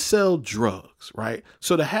 you sell drugs, right?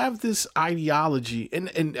 So to have this ideology,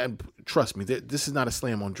 and trust me, this is not a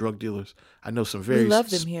slam on drug dealers. I know some very... We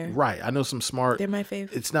love them here. Right. I know some smart... They're my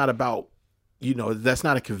favorite. It's not about, that's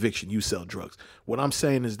not a conviction. You sell drugs. What I'm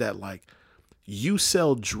saying is that like you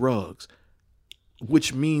sell drugs,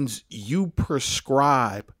 which means you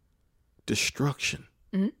prescribe destruction,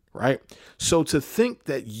 right? So to think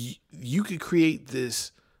that you could create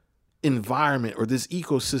this environment or this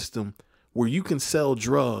ecosystem where you can sell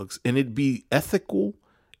drugs and it be ethical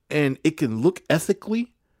and it can look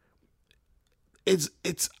ethically, it's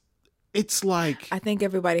like, I think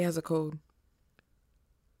everybody has a code.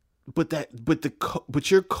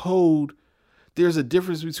 But your code, there's a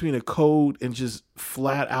difference between a code and just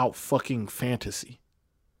flat out fucking fantasy.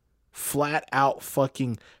 Flat out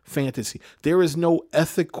fucking fantasy. There is no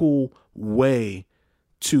ethical way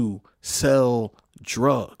to sell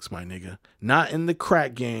drugs, my nigga. Not in the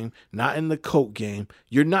crack game, not in the coke game.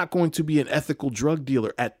 You're not going to be an ethical drug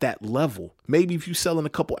dealer at that level. Maybe if you're selling a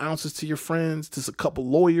couple ounces to your friends, to a couple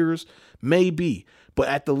lawyers, maybe. But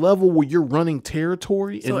at the level where you're running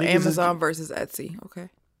territory. So Amazon versus Etsy, okay.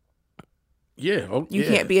 Yeah. You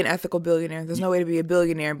can't be an ethical billionaire. There's no way to be a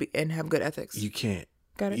billionaire and have good ethics. You can't.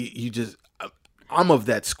 Got it. You just, I'm of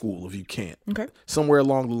that school if you can't. Okay. Somewhere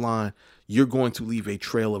along the line, you're going to leave a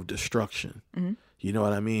trail of destruction. Mm-hmm. You know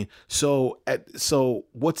what I mean? So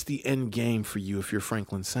what's the end game for you if you're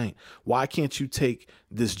Franklin Saint? Why can't you take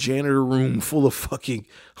this janitor room full of fucking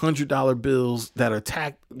 $100 bills that are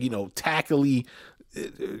tackily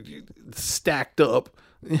stacked up?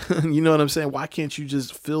 You know what I'm saying? Why can't you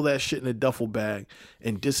just fill that shit in a duffel bag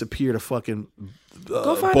and disappear to fucking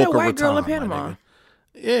go find that white girl in Panama?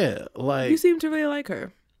 Yeah, like you seem to really like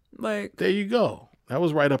her. Like there you go. That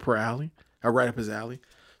was right up her alley. Right up his alley.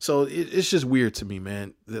 So it's just weird to me,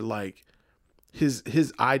 man, that like his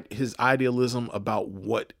idealism about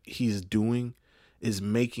what he's doing is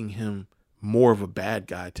making him more of a bad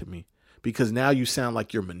guy to me, because now you sound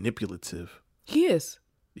like you're manipulative. He is.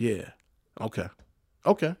 Yeah. Okay.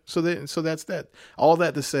 So that's that. All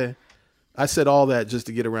that to say, I said all that just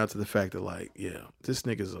to get around to the fact that like, yeah, this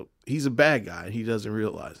nigga's he's a bad guy and he doesn't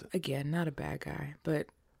realize it. Again, not a bad guy, but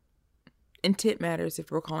intent matters if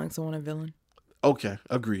we're calling someone a villain. Okay,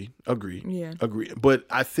 agree. Yeah. Agree. But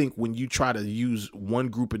I think when you try to use one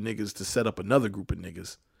group of niggas to set up another group of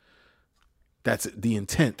niggas, that's the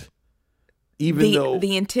intent. Even though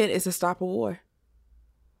the intent is to stop a war.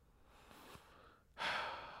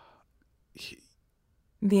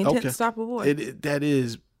 The intent to stop a war. That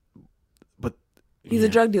is, but he's a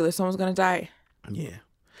drug dealer. Someone's gonna die. Yeah,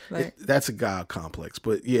 Like, that's a God complex.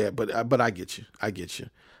 But yeah, but I get you. I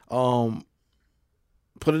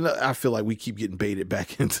feel like we keep getting baited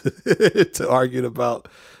back into to arguing about,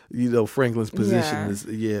 Franklin's position.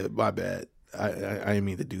 Yeah, my bad. I didn't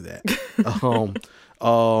mean to do that.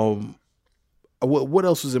 What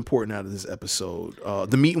else was important out of this episode?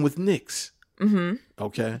 The meeting with Nix. Mm-hmm.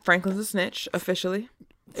 Okay. Franklin's a snitch officially.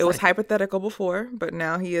 It was hypothetical before, but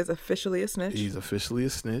now he is officially a snitch. He's officially a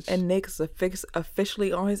snitch. And Nix is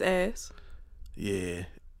officially on his ass. Yeah.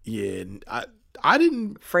 I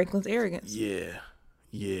didn't. Franklin's arrogance. Yeah.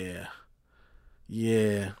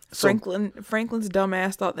 So, Franklin's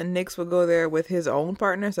dumbass thought that Nix would go there with his own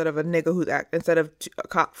partner instead of a nigga instead of a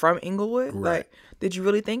cop from Inglewood. Right. Like, did you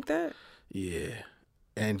really think that? Yeah,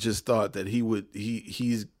 and just thought that he would.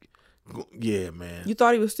 Yeah, man. You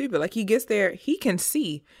thought he was stupid. Like, he gets there, he can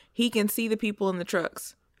see the people in the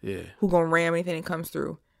trucks. Yeah, who gonna ram anything that comes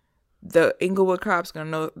through. The Inglewood cops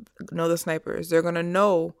gonna know the snipers. They're gonna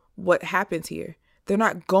know what happens here. They're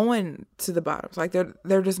not going to the bottoms. Like,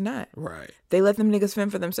 they're just not. Right. They let them niggas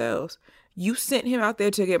fend for themselves. You sent him out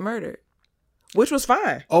there to get murdered, which was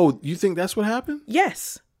fine. Oh, you think that's what happened?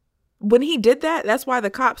 Yes. When he did that, that's why the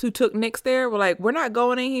cops who took Nix there were like, we're not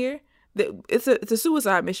going in here. It's a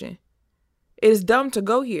suicide mission. It is dumb to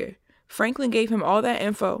go here. Franklin gave him all that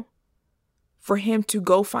info for him to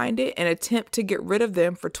go find it and attempt to get rid of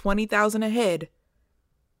them for $20,000 a head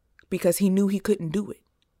because he knew he couldn't do it.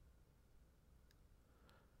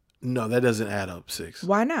 No, that doesn't add up, Six.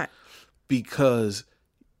 Why not? Because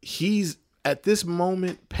he's at this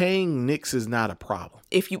moment paying Nix is not a problem.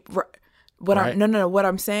 What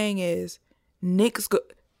I'm saying is Nix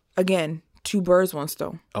again, two birds, one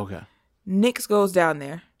stone. Okay. Nix goes down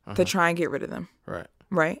there to try and get rid of them. Right.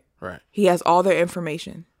 Right. He has all their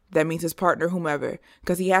information. That means his partner, whomever,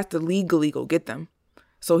 because he has to legally go get them.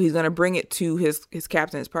 So he's gonna bring it to his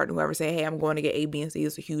captain, his partner, whoever, say, hey, I'm going to get A, B, and C.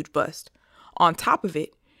 It's a huge bust. On top of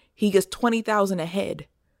it, he gets $20,000 a head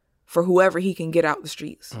for whoever he can get out the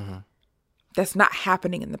streets. Mm-hmm. That's not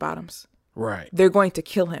happening in the bottoms. Right. They're going to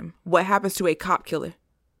kill him. What happens to a cop killer?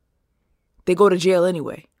 They go to jail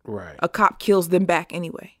anyway. Right. A cop kills them back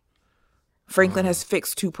anyway. Franklin has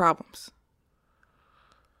fixed two problems.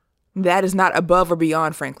 That is not above or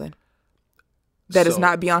beyond Franklin. That is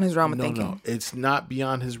not beyond his realm of thinking. No, it's not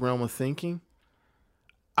beyond his realm of thinking.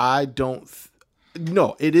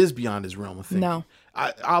 No, it is beyond his realm of thinking. No.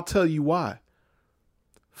 I'll tell you why.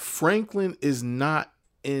 Franklin is not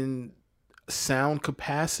in sound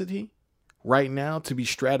capacity right now to be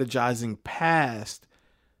strategizing past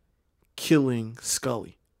killing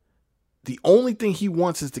Scully. The only thing he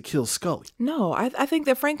wants is to kill Scully. No, I think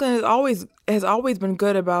that Franklin has always been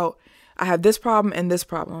good about, I have this problem and this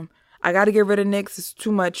problem. I got to get rid of Nix. It's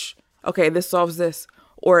too much. Okay, this solves this.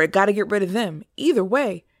 Or I got to get rid of them. Either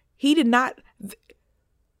way, he did not.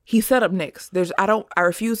 He set up Nix. I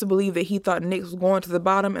refuse to believe that he thought Nix was going to the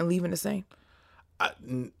bottom and leaving the same.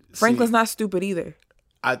 Franklin's not stupid either.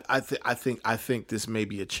 I think this may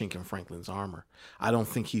be a chink in Franklin's armor. I don't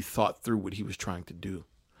think he thought through what he was trying to do.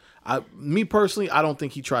 Me personally, I don't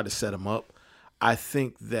think he tried to set him up. I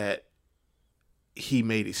think that he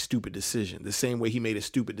made a stupid decision. The same way he made a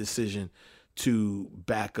stupid decision to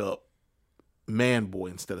back up Man-Boy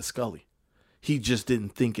instead of Scully. He just didn't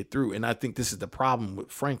think it through. And I think this is the problem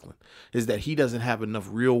with Franklin, is that he doesn't have enough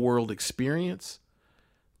real world experience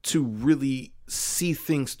to really see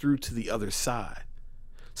things through to the other side.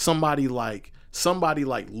 Somebody like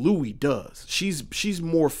Louie does. She's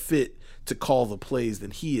more fit to call the plays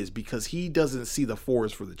than he is because he doesn't see the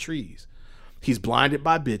forest for the trees. He's blinded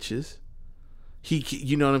by bitches.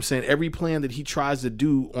 You know what I'm saying? Every plan that he tries to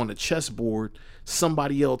do on a chessboard,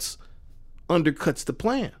 somebody else undercuts the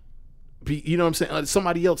plan. You know what I'm saying?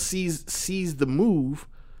 Somebody else sees the move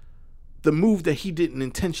that he didn't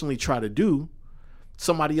intentionally try to do.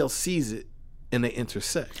 Somebody else sees it and they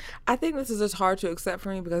intersect. I think this is just hard to accept for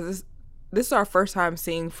me because this is our first time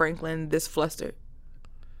seeing Franklin this flustered.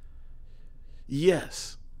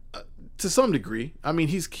 Yes. To some degree. I mean,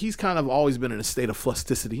 he's kind of always been in a state of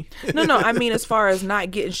flusticity. No, I mean as far as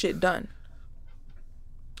not getting shit done.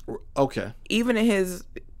 Okay. Even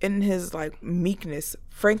in his like meekness,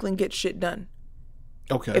 Franklin gets shit done.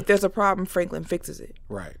 Okay. If there's a problem, Franklin fixes it.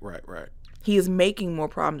 Right. He is making more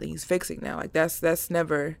problems than he's fixing now. Like that's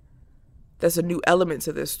never that's a new element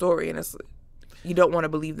to this story, and it's you don't want to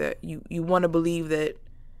believe that. You want to believe that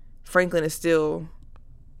Franklin is still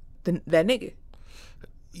that nigga.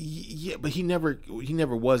 Yeah, but he never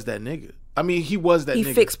was that nigga. I mean, he was that nigga.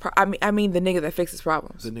 He fixed. I mean, the nigga that fixes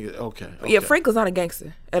problems. The nigga. Okay. Yeah, Franklin's not a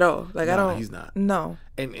gangster at all. Like I don't. He's not. No.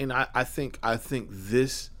 And I think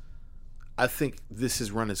this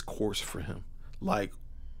has run its course for him. Like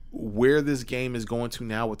where this game is going to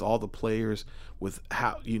now with all the players, with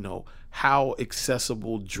how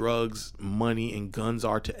accessible drugs, money, and guns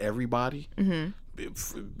are to everybody.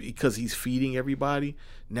 Because he's feeding everybody.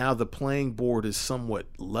 Now the playing board is somewhat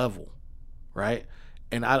level, right?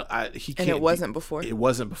 And he can't. And it wasn't before. It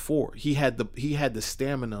wasn't before. He had the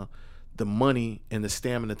stamina, the money, and the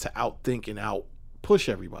stamina to outthink and out push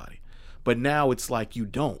everybody. But now it's like you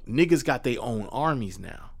don't. Niggas got their own armies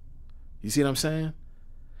now. You see what I'm saying?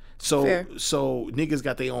 So Fair. So niggas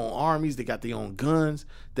got their own armies. They got their own guns.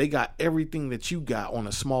 They got everything that you got on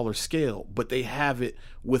a smaller scale, but they have it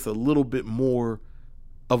with a little bit more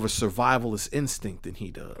of a survivalist instinct than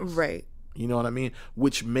he does. Right. You know what I mean?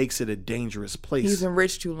 Which makes it a dangerous place. He's been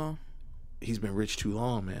rich too long. He's been rich too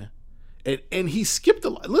long, man. And he skipped a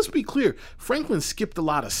lot. Let's be clear. Franklin skipped a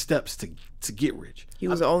lot of steps to get rich. He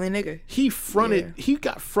was the only nigga. He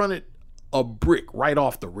got fronted a brick right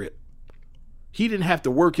off the rip. He didn't have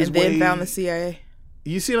to work his way. And then found the CIA.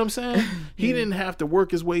 You see what I'm saying? He didn't have to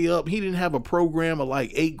work his way up. He didn't have a program of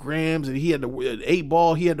like 8 grams and he had to 8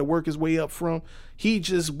 ball he had to work his way up from. He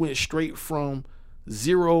just went straight from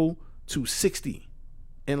 0 to 60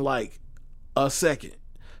 in like a second.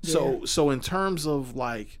 Yeah. So in terms of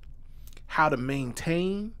like how to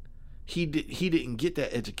maintain, he didn't get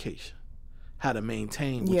that education. How to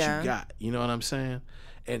maintain what you got. You know what I'm saying?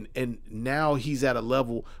 And now he's at a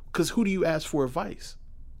level, because who do you ask for advice?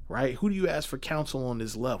 Right? Who do you ask for counsel on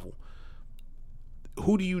this level?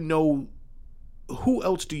 Who do you know? Who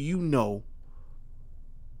else do you know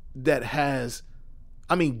that has,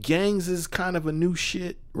 I mean, gangs is kind of a new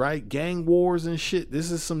shit, right? Gang wars and shit.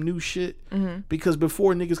 This is some new shit. Because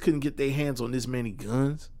before niggas couldn't get their hands on this many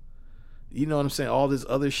guns. You know what I'm saying? All this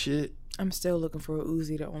other shit. I'm still looking for a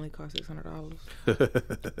Uzi that only cost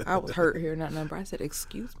 $600. I was hurt hearing that number. I said,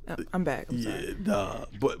 "Excuse me." I'm back. I'm sorry. Nah.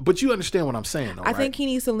 But you understand what I'm saying, though, I think he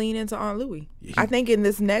needs to lean into Aunt Louie. I think in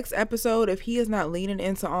this next episode, if he is not leaning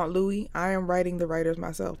into Aunt Louie, I am writing the writers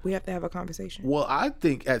myself. We have to have a conversation. Well, I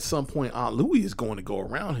think at some point Aunt Louie is going to go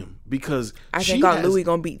around him because I think Aunt Louie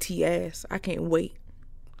gonna beat T ass. I can't wait.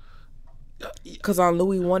 Because Aunt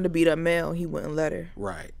Louie wanted to beat up Mel, he wouldn't let her.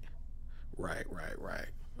 Right.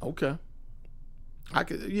 Okay.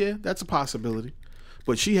 That's a possibility.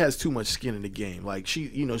 But she has too much skin in the game. Like she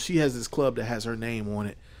has this club that has her name on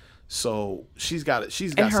it. So she's got and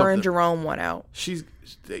something. her and Jerome won out.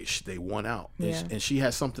 They won out. Yeah. And she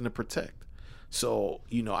has something to protect. So,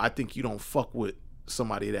 I think you don't fuck with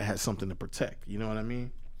somebody that has something to protect. You know what I mean?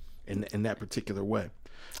 In that particular way.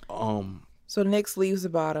 So Nix leaves the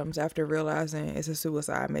Bottoms after realizing it's a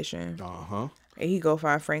suicide mission. And he go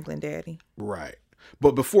find Franklin daddy. Right.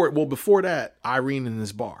 But before that, Irene in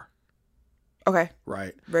this bar. Okay.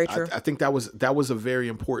 Right. Very true. I think that was a very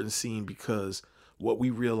important scene because what we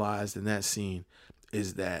realized in that scene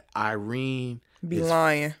is that Irene be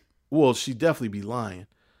lying. Well, she definitely be lying.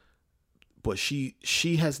 But she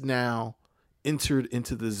has now entered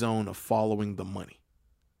into the zone of following the money.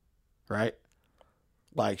 Right?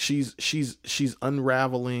 Like she's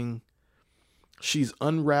unraveling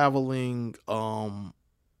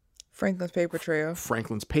Franklin's paper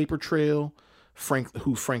trail.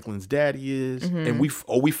 Who Franklin's daddy is. And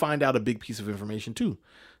we find out a big piece of information too.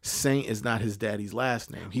 Saint is not his daddy's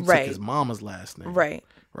last name. He took his mama's last name. Right.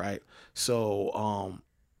 So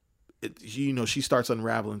she starts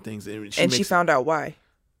unraveling things and she found out why.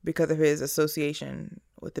 Because of his association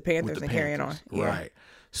with the Panthers and carrying on. Yeah. Right.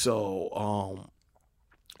 So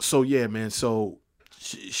yeah, man. So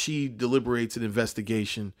she deliberates an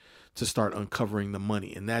investigation to start uncovering the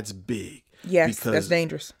money, and that's big. Yes, that's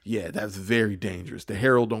dangerous. Yeah, that's very dangerous. The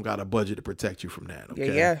Herald don't got a budget to protect you from that.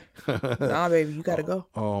 Okay? Yeah. Nah, baby, you gotta go.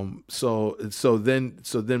 So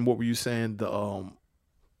then what were you saying?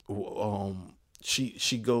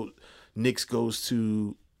 Nix goes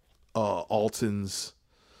to Alton's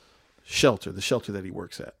shelter, the shelter that he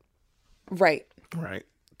works at. Right.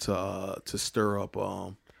 To stir up,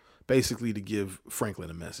 basically to give Franklin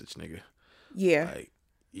a message, nigga. Yeah. Like,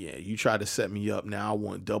 yeah, you tried to set me up. Now I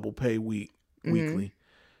want double pay weekly.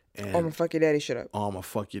 And I'm gonna fuck your daddy shit up.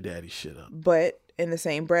 But in the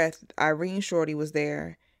same breath, Irene Shorty was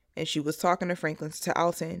there, and she was talking to Franklin, to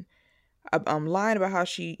Alton, lying about how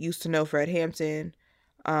she used to know Fred Hampton,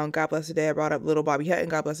 God bless the dead, brought up little Bobby Hutton,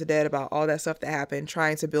 God bless the dead, about all that stuff that happened,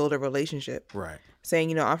 trying to build a relationship. Right.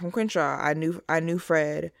 Saying, I'm from Crenshaw. I knew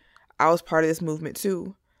Fred. I was part of this movement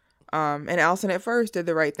too. And Allison at first did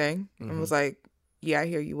the right thing and was like, yeah, I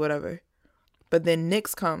hear you, whatever. But then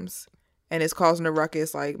Nix comes and is causing a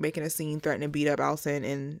ruckus, like making a scene, threatening to beat up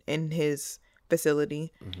Allison in his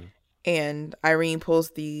facility. And Irene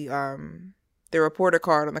pulls the reporter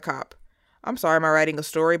card on the cop. I'm sorry, am I writing a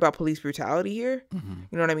story about police brutality here? You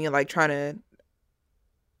know what I mean? Like trying to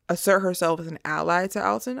assert herself as an ally to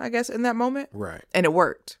Allison, I guess, in that moment. Right. And it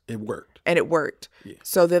worked. It worked. And it worked. Yeah.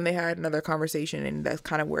 So then they had another conversation, and that's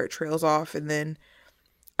kind of where it trails off. And then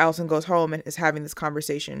Allison goes home and is having this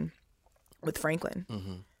conversation with Franklin.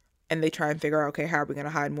 And they try and figure out, okay, how are we going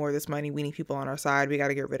to hide more of this money? We need people on our side. We got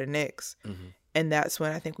to get rid of Nix. And that's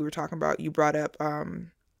when I think we were talking about, you brought up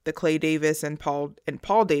the Clay Davis and Paul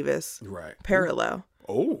Davis parallel.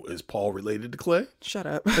 Oh, is Paul related to Clay? Shut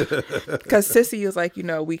up. Because Sissy is like,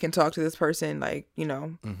 we can talk to this person. Like,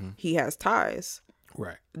 he has ties.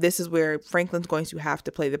 Right. This is where Franklin's going to have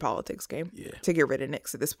to play the politics game to get rid of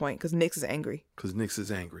Nix at this point, because Nix is angry.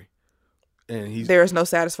 And there is no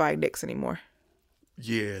satisfying Nix anymore.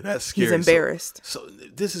 Yeah, that's scary. He's embarrassed. So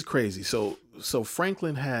this is crazy. So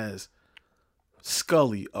Franklin has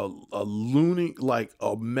Scully, a loony, like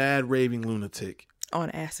a mad raving lunatic. On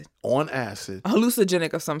acid. A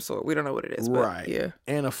hallucinogenic of some sort. We don't know what it is. Right. But yeah.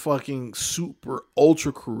 And a fucking super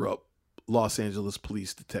ultra corrupt Los Angeles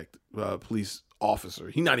police officer.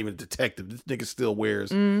 He's not even a detective. This nigga still wears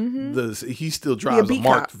he still drives a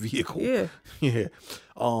marked vehicle. Yeah. Yeah.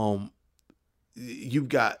 You've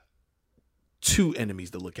got two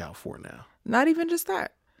enemies to look out for now. Not even just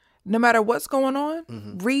that. No matter what's going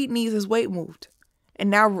on, Reed needs his weight moved. And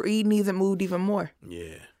now Reed needs it moved even more.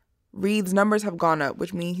 Yeah. Reed's numbers have gone up,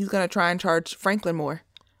 which means he's going to try and charge Franklin more.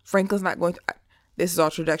 Franklin's not going to, this is all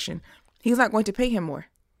traduction, he's not going to pay him more.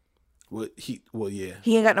 Yeah.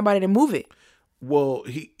 He ain't got nobody to move it. Well,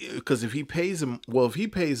 because if he pays him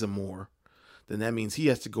more, then that means he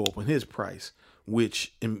has to go up on his price,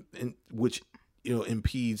 which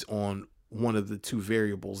impedes on one of the two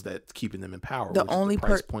variables that's keeping them in power, the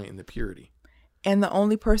price point and the purity. And the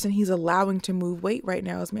only person he's allowing to move weight right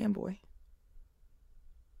now is Manboy.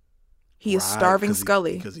 He is starving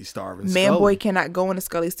Scully. Because he's starving Manboy cannot go into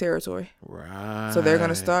Scully's territory. Right. So they're going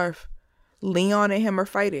to starve. Leon and him are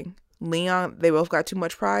fighting. Leon, they both got too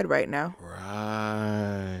much pride right now.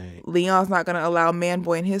 Right. Leon's not going to allow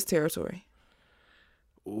Manboy in his territory.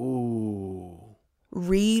 Ooh.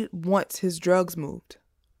 Reed wants his drugs moved.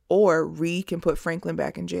 Or Reed can put Franklin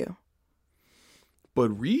back in jail. But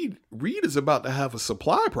Reed is about to have a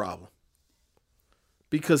supply problem.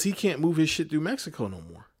 Because he can't move his shit through Mexico no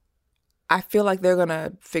more. I feel like they're going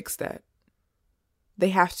to fix that. They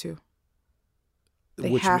have to.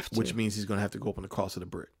 Which means he's going to have to go up on the cost of the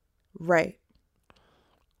brick. Right.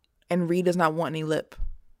 And Reed does not want any lip.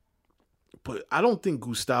 But I don't think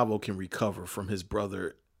Gustavo can recover from his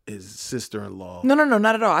sister-in-law. No,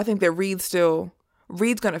 not at all. I think that Reed's going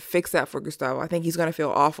to fix that for Gustavo. I think he's going to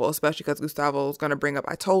feel awful, especially because Gustavo's going to bring up,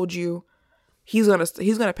 I told you. He's going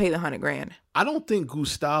to pay the $100,000. I don't think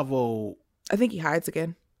Gustavo. I think he hides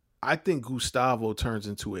again. I think Gustavo turns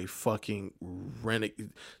into a fucking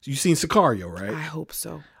renegade. You seen Sicario, right? I hope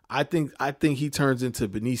so. I think he turns into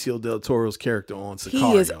Benicio del Toro's character on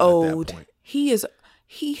Sicario. He is old. At that point.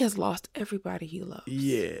 He has lost everybody he loves.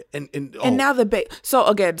 Yeah, and now so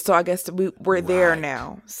I guess we're there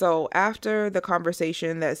now. So after the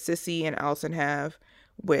conversation that Sissy and Allison have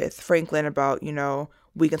with Franklin about,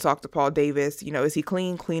 we can talk to Paul Davis, is he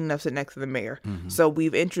clean enough to sit next to the mayor? So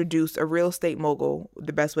we've introduced a real estate mogul.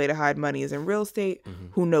 The best way to hide money is in real estate.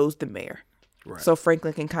 Who knows the mayor? Right. So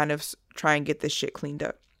Franklin can kind of try and get this shit cleaned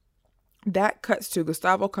up. That cuts to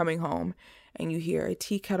Gustavo coming home, and you hear a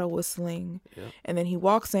tea kettle whistling. Yep. And then he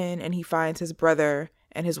walks in and he finds his brother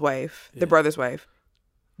and his wife, the brother's wife,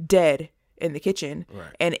 dead in the kitchen.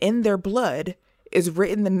 Right. And in their blood is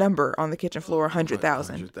written the number on the kitchen floor,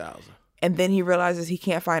 100,000. And then he realizes he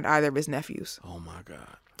can't find either of his nephews. Oh my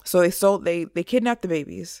God. So they kidnapped the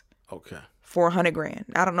babies. Okay. For $100,000.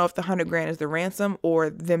 I don't know if the $100,000 is the ransom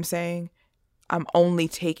or them saying, I'm only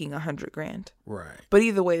taking $100,000. Right. But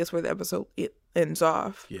either way, that's where the episode ends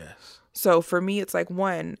off. Yes. So for me, it's like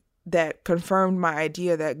one that confirmed my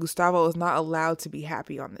idea that Gustavo is not allowed to be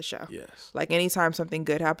happy on the show. Yes. Like anytime something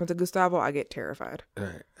good happens to Gustavo, I get terrified.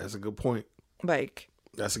 Right. That's a good point.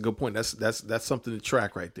 That's a good point. That's something to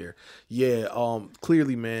track right there. Yeah.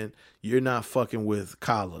 Clearly, man, you're not fucking with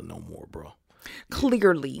Kala no more, bro.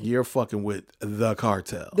 Clearly. You're fucking with the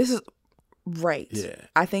cartel. This is Right. Yeah.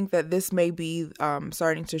 I think that this may be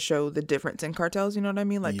starting to show the difference in cartels, you know what I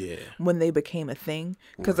mean? Like when they became a thing.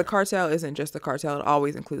 Because the cartel isn't just the cartel. It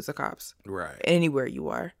always includes the cops. Right. Anywhere you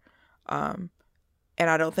are. And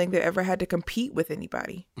I don't think they ever had to compete with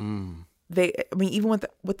anybody. Even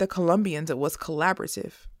with the Colombians, it was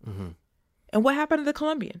collaborative. Mm-hmm. And what happened to the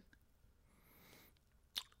Colombian?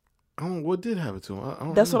 I don't know what did happen to him. I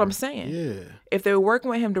don't That's remember. what I'm saying. Yeah. If they were working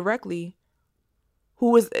with him directly, who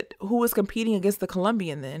was competing against the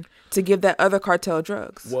Colombian then to give that other cartel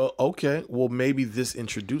drugs? Well, okay. Well, maybe this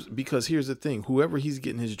introduced, because here's the thing. Whoever he's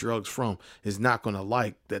getting his drugs from is not going to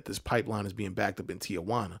like that this pipeline is being backed up in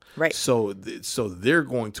Tijuana. Right. So they're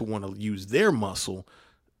going to want to use their muscle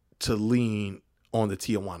to lean on the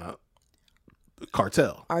Tijuana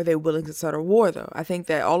cartel. Are they willing to start a war, though? I think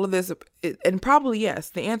that all of this, and probably yes.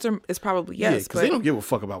 The answer is probably yes. Yeah, because they don't give a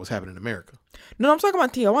fuck about what's happening in America. No, I'm talking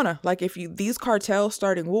about Tijuana. Like if these cartels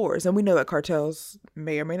starting wars, and we know that cartels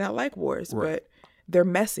may or may not like wars, but they're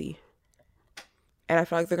messy. And I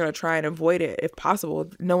feel like they're going to try and avoid it if possible.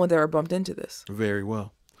 No one's ever bumped into this. Very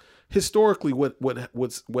well. Historically,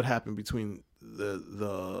 what happened between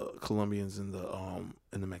the Colombians and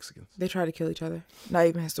the Mexicans? They try to kill each other. Not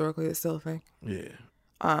even historically, it's still a thing. Yeah.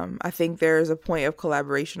 I think there's a point of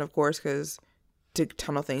collaboration, of course, because to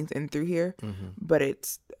tunnel things in through here, but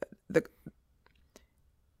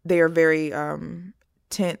they are very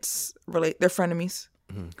tense. They're frenemies.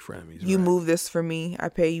 Frenemies. You right. move this for me, I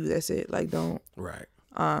pay you. That's it. Like don't. Right.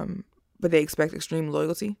 But they expect extreme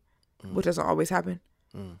loyalty, which doesn't always happen.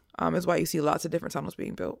 Is why you see lots of different tunnels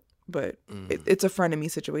being built. But it's a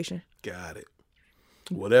frenemy situation. Got it.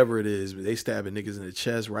 Whatever it is, they stabbing niggas in the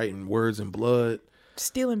chest, writing words in blood,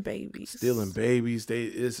 stealing babies. They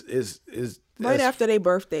is right after their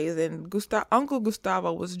birthdays, and Uncle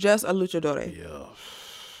Gustavo was just a luchador. Yeah.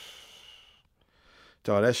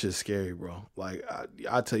 Dog, that shit's scary, bro. Like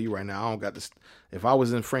I tell you right now, I don't got this. If I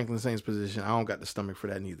was in Franklin Saint's position, I don't got the stomach for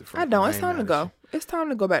that neither. Franklin. I don't. It's time to go. It's time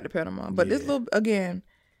to go back to Panama. But this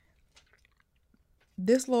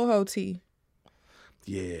little hoe T.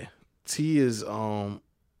 Yeah, T is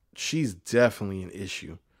she's definitely an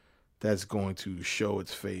issue that's going to show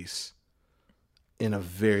its face in a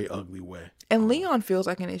very ugly way. And Leon feels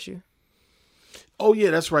like an issue. Oh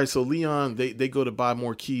yeah, that's right. So Leon, they go to buy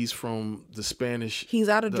more keys from the Spanish. He's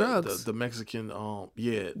out of drugs. The Mexican,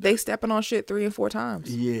 they stepping on shit 3 and 4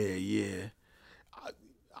 times. Yeah.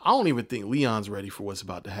 I don't even think Leon's ready for what's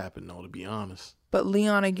about to happen, though. To be honest. But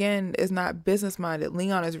Leon again is not business minded.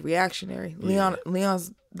 Leon is reactionary. Yeah.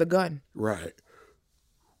 Leon's the gun. Right.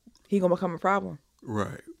 He gonna become a problem.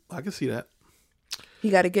 Right. I can see that. He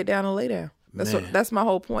got to get down and lay down. That's my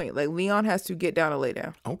whole point. Like Leon has to get down and lay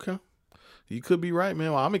down. Okay. You could be right,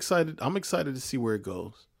 man. Well, I'm excited. I'm excited to see where it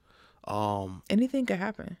goes. Anything can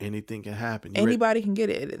happen. Anything can happen. Anybody can get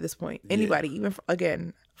it at this point. Anybody, even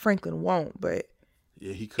again, Franklin won't, but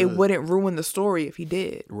yeah, he could. It wouldn't ruin the story if he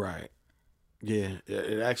did. Right. Yeah,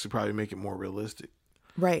 it actually probably make it more realistic.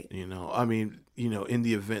 Right. You know, I mean, in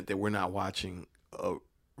the event that we're not watching a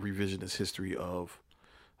revisionist history of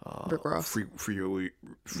Rick Ross, Freeway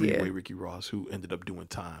Ricky Ross, who ended up doing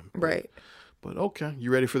time. Right. But okay,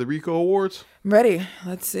 you ready for the RICO Awards? I'm ready.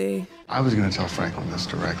 Let's see. I was going to tell Franklin this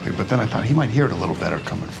directly, but then I thought he might hear it a little better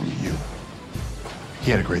coming from you.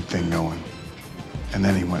 He had a great thing going, and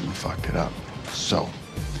then he went and fucked it up. So,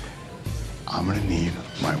 I'm going to need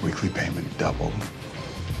my weekly payment doubled,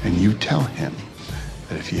 and you tell him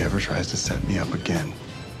that if he ever tries to set me up again,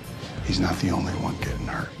 he's not the only one getting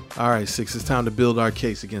hurt. All right, Six, it's time to build our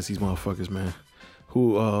case against these motherfuckers, man.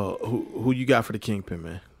 Who you got for the Kingpin,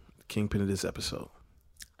 man? Kingpin of this episode.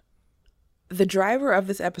 The driver of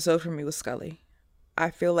this episode for me was Scully.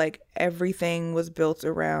 I feel like everything was built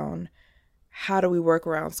around how do we work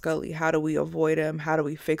around Scully? How do we avoid him? How do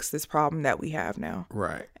we fix this problem that we have now?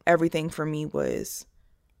 Right. Everything for me was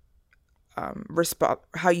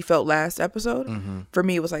how you felt last episode. Mm-hmm. For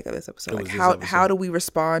me, it was like this episode. Like how do we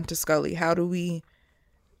respond to Scully? How do we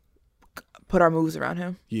put our moves around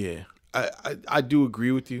him? Yeah. I do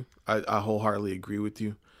agree with you. I wholeheartedly agree with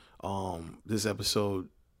you. This episode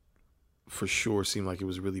for sure seemed like it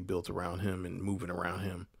was really built around him and moving around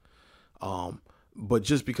him. But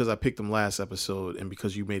just because I picked him last episode and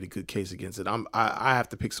because you made a good case against it, I have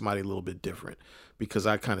to pick somebody a little bit different because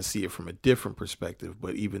I kind of see it from a different perspective.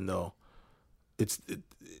 But even though it's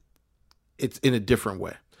in a different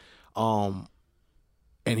way, and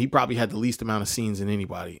he probably had the least amount of scenes in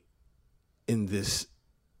anybody in this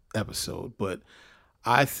episode, but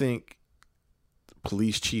I think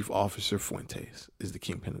Police Chief Officer Fuentes is the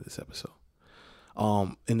Kingpin of this episode.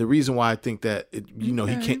 And the reason why I think that,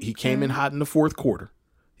 he came in hot in the fourth quarter.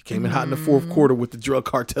 He came in hot in the fourth quarter with the drug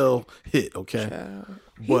cartel hit. Okay,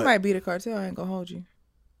 he might be the cartel. I ain't gonna hold you.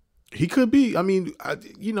 He could be. I mean,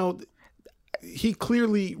 he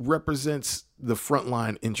clearly represents the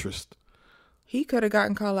frontline interest. He could have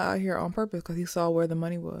gotten Carla out here on purpose because he saw where the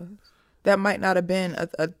money was. That might not have been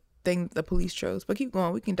a thing the police chose. But keep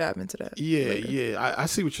going. We can dive into that. Yeah, later. yeah. I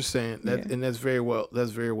see what you're saying. And that's very well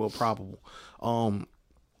probable.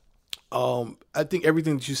 I think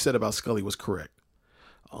everything that you said about Scully was correct.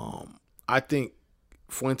 I think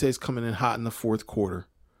Fuentes coming in hot in the fourth quarter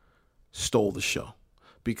stole the show,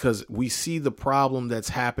 because we see the problem that's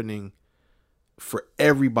happening for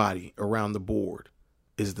everybody around the board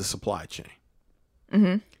is the supply chain.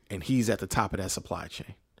 Mm-hmm. And he's at the top of that supply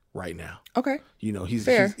chain right now. Okay. He's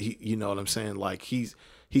he, you know what I'm saying? Like he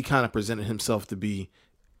kind of presented himself to be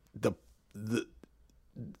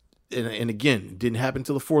and again, it didn't happen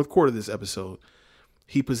until the fourth quarter of this episode.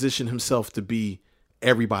 He positioned himself to be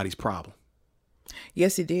everybody's problem.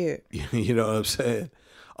 Yes, he did. You know what I'm saying?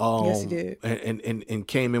 Yes, he did. And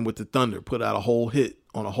came in with the thunder, put out a whole hit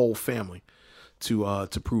on a whole family to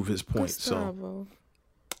prove his point. Gustavo. So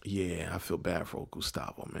yeah, I feel bad for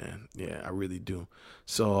Gustavo, man. Yeah, I really do.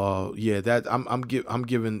 So that I'm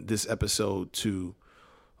giving this episode to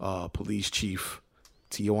Tijuana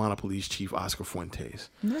Police Chief Oscar Fuentes.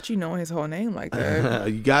 Not you knowing his whole name like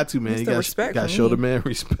that. You got to, man. You got to show the man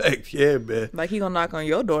respect. Yeah, man. Like he gonna knock on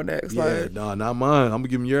your door next. Yeah, no, not mine. I'm gonna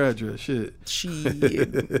give him your address. Shit.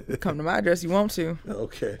 Come to my address. You want to?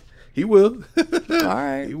 Okay. He will. All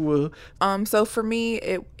right. He will. So for me,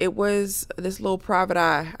 it was this little private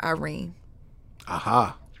eye, Irene.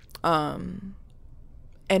 Aha. And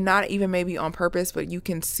not even maybe on purpose, but you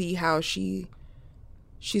can see how she's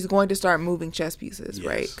going to start moving chess pieces, yes.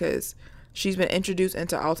 Right? Because she's been introduced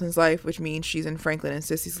into Alton's life, which means she's in Franklin and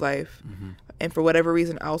Sissy's life. Mm-hmm. And for whatever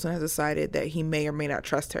reason, Alton has decided that he may or may not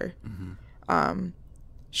trust her. Mm-hmm.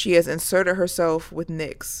 She has inserted herself with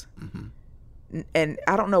Nix. Mm-hmm. And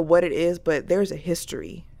I don't know what it is, but there's a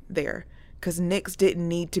history there. Because Nix didn't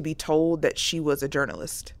need to be told that she was a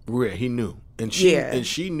journalist. Yeah, he knew. And she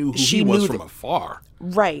knew who he was from afar.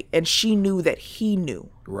 Right. And she knew that he knew.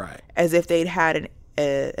 Right. As if they'd had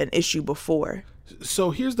an issue before.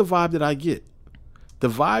 So here's the vibe that I get. The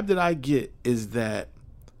vibe that I get is that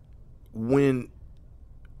when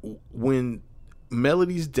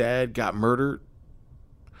Melody's dad got murdered,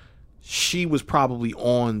 she was probably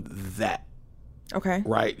on that. Okay.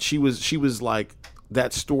 Right? She was like,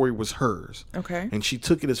 that story was hers. Okay. And she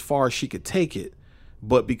took it as far as she could take it,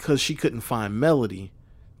 but because she couldn't find Melody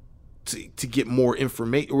to get more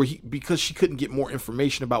information, or because she couldn't get more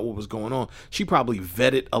information about what was going on, she probably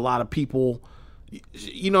vetted a lot of people.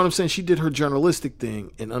 You know what I'm saying? She did her journalistic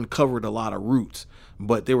thing and uncovered a lot of roots,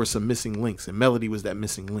 but there were some missing links, and Melody was that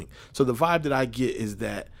missing link. So the vibe that I get is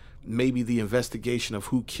that maybe the investigation of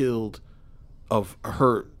who killed of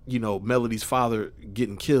her, Melody's father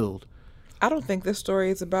getting killed. I don't think this story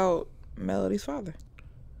is about Melody's father.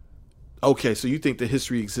 Okay, so you think the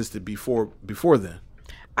history existed before then?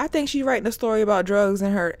 I think she's writing a story about drugs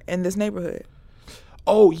in this neighborhood.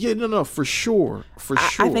 Oh, yeah, no, for sure.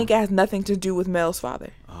 I think it has nothing to do with Mel's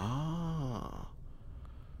father. Ah.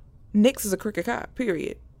 Nix is a crooked cop,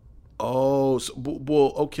 period. Oh, so,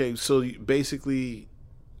 well, okay, so basically...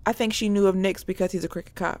 I think she knew of Nix because he's a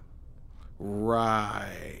crooked cop.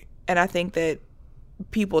 Right. And I think that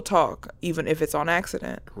people talk, even if it's on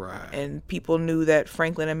accident. Right. And people knew that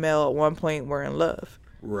Franklin and Mel at one point were in love.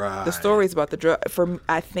 Right. The story's about the drug.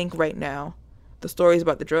 I think right now, the story's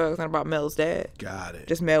about the drugs, not about Mel's dad. Got it.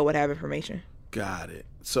 Just Mel would have information. Got it.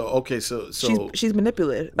 So okay, so she's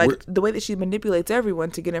manipulated. Like the way that she manipulates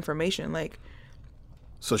everyone to get information. Like,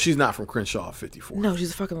 so she's not from Crenshaw 54. No,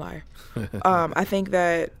 she's a fucking liar. I think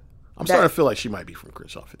that I'm starting to feel like she might be from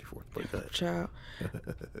Crenshaw 54. But go ahead. Child.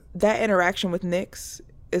 That interaction with Nix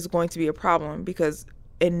is going to be a problem because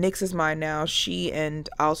in Nix's mind now, she and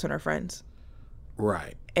Alton are friends.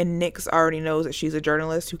 Right. And Nix already knows that she's a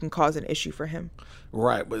journalist who can cause an issue for him.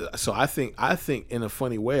 Right. But so I think in a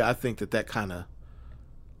funny way, I think that kind of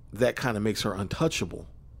makes her untouchable.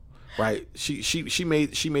 Right. She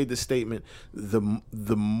made the statement,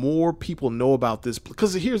 the more people know about this,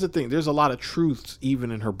 because here's the thing, there's a lot of truths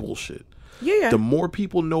even in her bullshit. Yeah. The more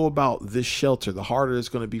people know about this shelter, the harder it's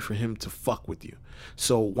going to be for him to fuck with you.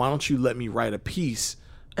 So why don't you let me write a piece,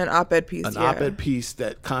 an op-ed piece, op-ed piece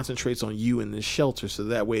that concentrates on you in this shelter, so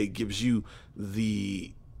that way it gives you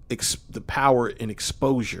the power and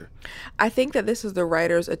exposure. I think that this is the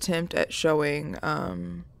writer's attempt at showing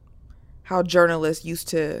how journalists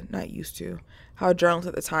how journalists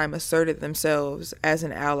at the time asserted themselves as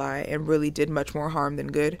an ally and really did much more harm than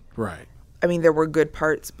good. Right. I mean, there were good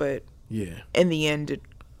parts, but Yeah. in the end,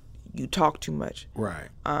 you talk too much. Right.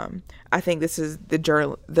 I think this is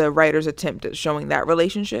the writer's attempt at showing that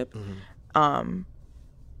relationship.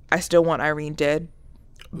 I still want Irene dead,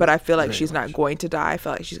 but I feel like Very she's not much. going to die. I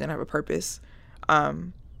feel like she's gonna have a purpose.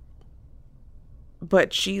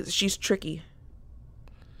 But she's tricky.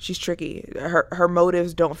 She's tricky. Her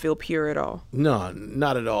motives don't feel pure at all. No,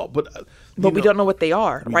 not at all. But But we don't know what they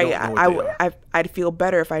are, we right? don't know what they are. I'd feel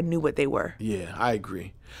better if I knew what they were. Yeah, I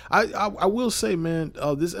agree. I will say, man,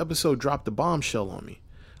 this episode dropped a bombshell on me.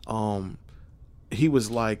 He was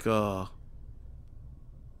like, I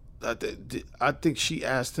think she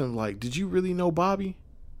asked him, like, did you really know Bobby?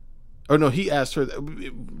 Or no, he asked her,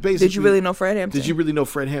 basically, Did you really know Fred Hampton? Did you really know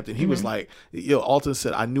Fred Hampton? He was like, Alton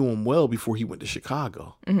said, I knew him well before he went to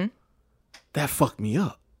Chicago. Mm-hmm. That fucked me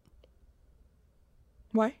up.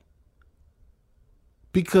 Why?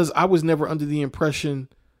 Because I was never under the impression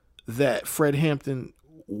that Fred Hampton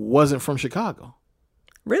wasn't from Chicago.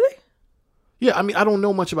 Really? Yeah, I mean, I don't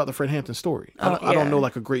know much about the Fred Hampton story. I yeah. don't know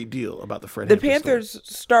like a great deal about the Fred The Hampton Panthers story.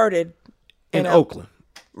 started In Oakland.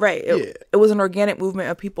 Right. It was an organic movement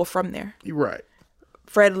of people from there. You're right.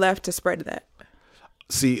 Fred left to spread that.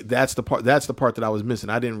 See, that's the part that I was missing.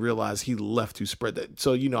 I didn't realize he left to spread that.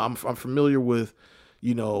 So, I'm familiar with,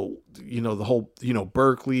 the whole,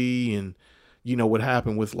 Berkeley and, what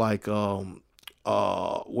happened with like, the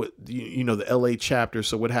LA chapter.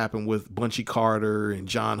 So what happened with Bunchy Carter and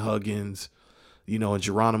John Huggins, and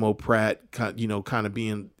Geronimo Pratt, kind of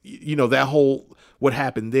being, that whole, what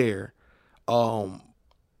happened there.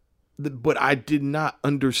 But I did not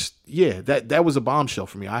understand. Yeah, that was a bombshell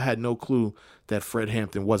for me. I had no clue that Fred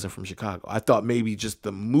Hampton wasn't from Chicago. I thought maybe just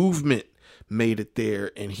the movement made it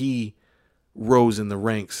there and he rose in the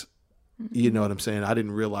ranks. You know what I'm saying? I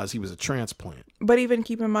didn't realize he was a transplant. But even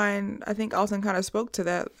keep in mind, I think Alton kind of spoke to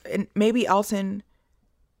that. And maybe Alton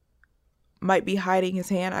might be hiding his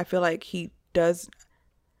hand. I feel like he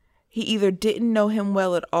either didn't know him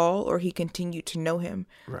well at all or he continued to know him.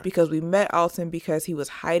 Right. Because we met Alton because he was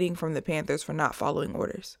hiding from the Panthers for not following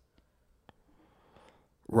orders.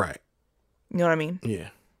 Right. You know what I mean? Yeah.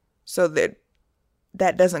 So that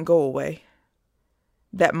doesn't go away.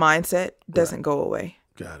 That mindset doesn't go away.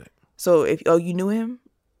 Got it. So if you knew him,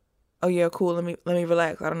 oh yeah, cool. Let me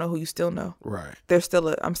relax. I don't know who you still know. Right.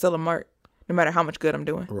 I'm still a mark, no matter how much good I'm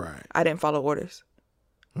doing. Right. I didn't follow orders.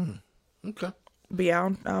 Okay. But yeah,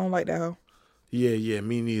 I don't like that hoe. Yeah,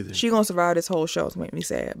 me neither. She gonna survive this whole show to make me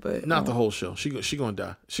sad, but Not the whole show. She gonna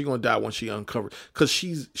die. She gonna die when she uncovers, because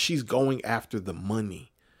she's going after the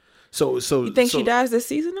money. So you think she dies this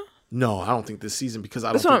season though? No, I don't think this season, because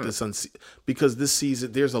I That's don't what think because this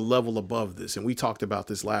season there's a level above this, and we talked about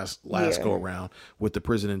this last go around with the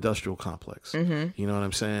prison industrial complex. Mm-hmm. You know what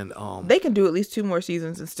I'm saying? They can do at least 2 more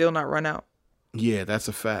seasons and still not run out. Yeah, that's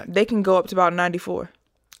a fact. They can go up to about 94.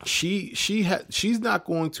 She's not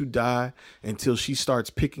going to die until she starts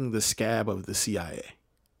picking the scab of the CIA.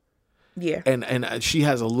 Yeah. And she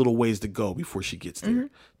has a little ways to go before she gets there,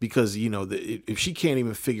 because if she can't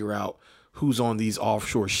even figure out who's on these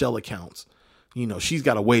offshore shell accounts, she's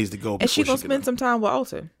got a ways to go. And she's gonna spend some time with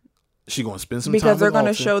Alton. She gonna spend some time because they're with gonna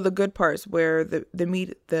Alton. show the good parts where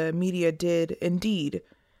the media did indeed.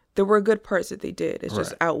 There were good parts that they did. It's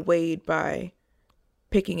just outweighed by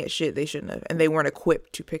picking at shit they shouldn't have, and they weren't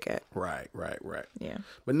equipped to pick at. Right. Yeah.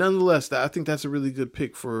 But nonetheless, I think that's a really good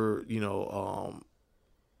pick for the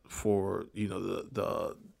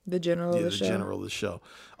general of the show. general of the show.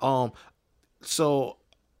 So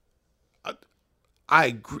I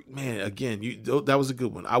agree, man. Again, that was a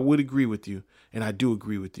good one. I would agree with you, and I do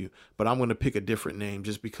agree with you. But I'm going to pick a different name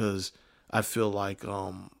just because I feel like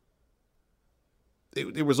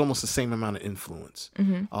it was almost the same amount of influence.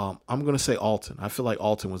 I'm going to say Alton. I feel like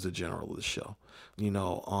Alton was the general of the show.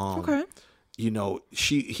 Okay.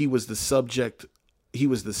 He was the subject. He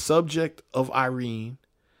was the subject of Irene.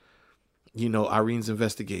 Irene's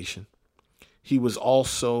investigation. He was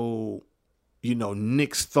also,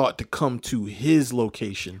 Nick's thought to come to his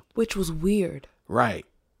location, Which was weird. right.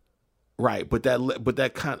 But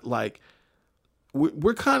that kind of like,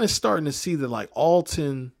 we're kind of starting to see that like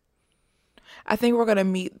Alton. I think we're gonna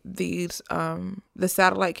meet these the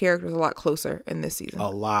satellite characters a lot closer in this season. A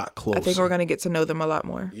lot closer. I think we're gonna get to know them a lot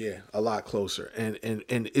more. Yeah, a lot closer. And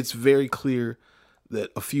it's very clear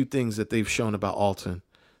that a few things that they've shown about Alton,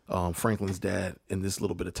 Franklin's dad, in this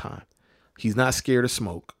little bit of time. He's not scared of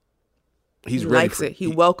smoke. He likes it. He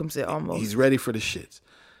welcomes it almost. He's ready for the shits.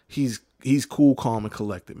 He's cool, calm, and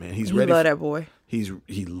collected, man. He's he ready. Love that boy. He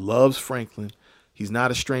loves Franklin. He's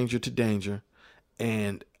not a stranger to danger,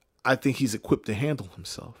 and I think he's equipped to handle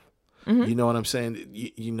himself. You know what I'm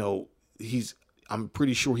saying? I'm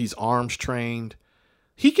pretty sure he's arms trained.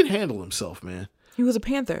 He can handle himself, man. He was a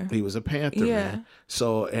Panther. He was a Panther, Yeah. man.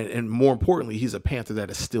 So, and more importantly, he's a Panther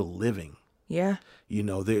that is still living. Yeah.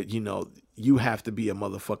 You have to be a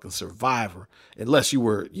motherfucking survivor unless you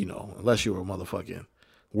were motherfucking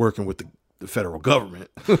working with the federal government.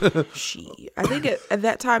 I think at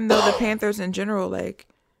that time though, the Panthers in general, like,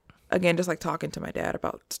 again, just like talking to my dad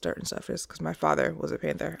about certain stuff, just because my father was a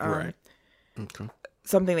Panther. Right. Okay.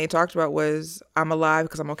 Something they talked about was, I'm alive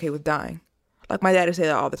because I'm okay with dying. Like, my dad would say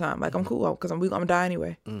that all the time. Like, I'm cool because I'm gonna die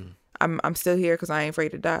anyway. I'm still here because I ain't afraid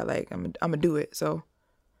to die. Like, I'm gonna do it. So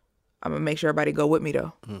I'm gonna make sure everybody go with me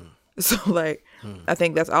though. So like, I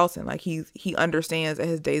think that's Alton. Like, he understands that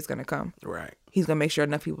his day's gonna come. Right. He's gonna make sure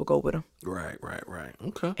enough people go with him. Right.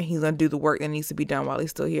 Okay. And he's gonna do the work that needs to be done while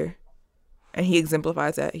he's still here. And he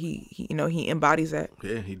exemplifies that. He embodies that.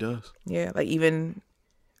 Yeah, he does. Yeah, like even,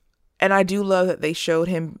 and I do love that they showed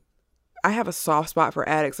him. I have a soft spot for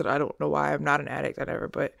addicts, and I don't know why. I'm not an addict.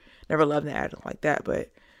 Never loved an addict like that.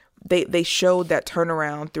 But they showed that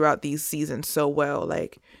turnaround throughout these seasons so well.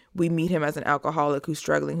 Like, we meet him as an alcoholic who's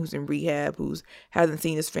struggling, who's in rehab, who's hasn't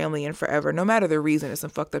seen his family in forever. No matter the reason, it's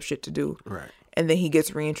some fucked up shit to do. Right. And then he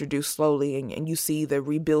gets reintroduced slowly, and you see the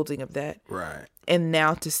rebuilding of that. Right. And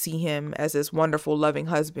now to see him as this wonderful, loving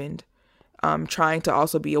husband, trying to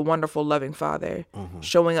also be a wonderful, loving father,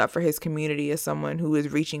 showing up for his community as someone who is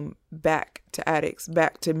reaching back to addicts,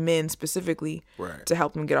 back to men specifically, Right. to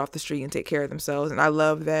help them get off the street and take care of themselves. And I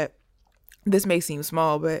love that. This may seem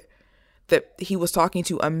small, but that he was talking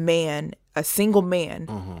to a single man,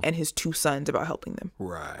 and his 2 sons about helping them.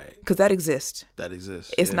 Right. Because that exists.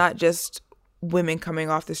 It's Yeah. not just women coming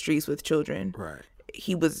off the streets with children. Right.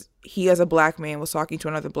 He as a black man was talking to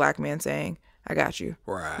another black man saying, I got you.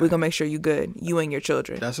 Right. We're gonna make sure you good, you and your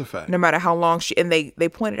children. That's a fact. No matter how long and they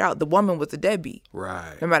pointed out the woman was a deadbeat.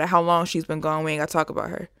 Right. No matter how long she's been gone, we ain't gotta talk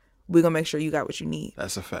about her. We're gonna make sure you got what you need.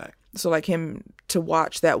 That's a fact. So like, him to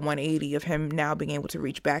watch that 180 of him now being able to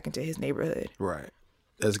reach back into his neighborhood. Right.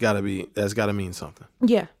 That's gotta mean something.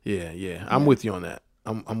 Yeah. Yeah. I'm with you on that.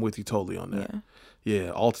 I'm with you totally on that.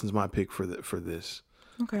 Yeah. Alton's my pick for this.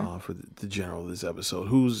 Okay. For the general of this episode.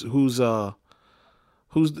 Who's the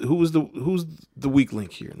weak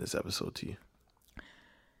link here in this episode to you?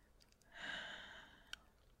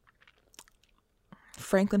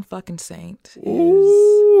 Franklin fucking Saint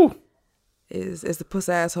Ooh. is the puss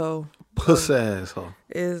asshole. Puss asshole.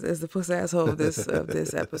 Is the puss asshole of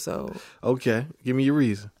this episode. Okay. Give me your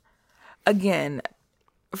reason. Again,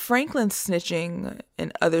 Franklin's snitching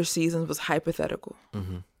in other seasons was hypothetical.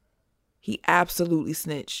 He absolutely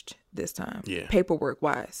snitched this time. Yeah. Paperwork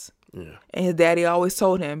wise. Yeah. And his daddy always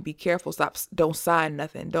told him, be careful, don't sign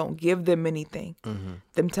nothing. Don't give them anything.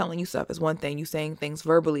 Them telling you stuff is one thing. You saying things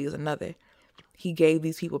verbally is another. He gave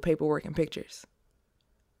these people paperwork and pictures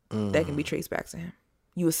that can be traced back to him.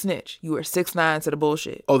 You a snitch. You were 6'9" to the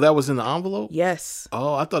bullshit. Oh, that was in the envelope? Yes.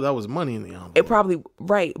 Oh, I thought that was money in the envelope. It probably,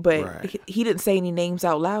 right. But Right. He didn't say any names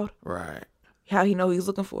out loud. Right. How he know he's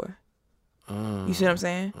looking for? You see what I'm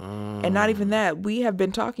saying? And not even that. We have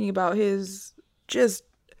been talking about his just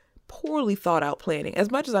poorly thought out planning.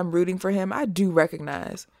 As much as I'm rooting for him, I do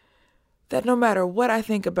recognize that no matter what I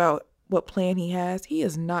think about what plan he has, he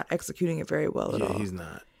is not executing it very well at all. Yeah, he's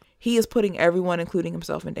not. He is putting everyone, including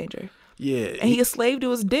himself, in danger. Yeah. And he a slave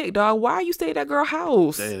to his dick, dog. Why are you staying at that girl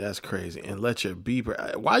house? Hey, that's crazy. And let your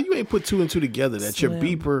beeper. Why you ain't put 2 and 2 together that your Slim.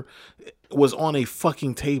 beeper was on a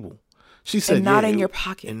fucking table? She said, And not yeah, in your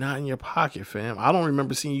pocket. And not in your pocket, fam. I don't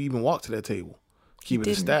remember seeing you even walk to that table. Keep it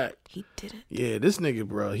a stack. He didn't. Yeah, this nigga,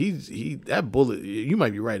 bro. He that bullet. You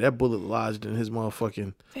might be right. That bullet lodged in his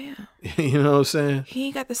motherfucking. Fam. You know what I'm saying? He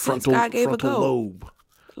ain't got the sense God gave a frontal goat. lobe.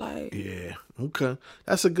 Like, Yeah. Okay.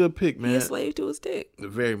 That's a good pick, man. he a slave to his dick.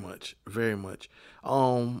 Very much. Very much.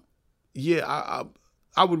 Yeah,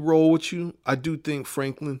 I would roll with you. I do think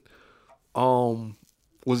Franklin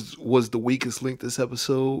was the weakest link this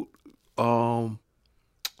episode. But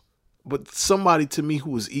somebody to me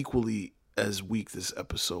who was equally as weak this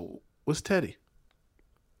episode was Teddy.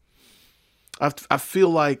 I feel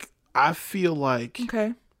like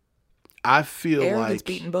Okay. Arrogance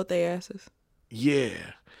beating both their asses.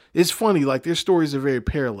 Yeah. It's funny, like their stories are very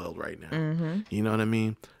paralleled right now. You know what I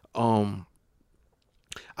mean?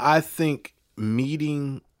 I think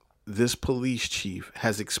meeting this police chief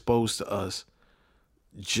has exposed to us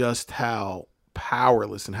just how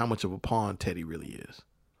powerless and how much of a pawn Teddy really is.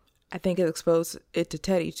 I think it exposed it to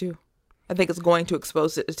Teddy too. I think it's going to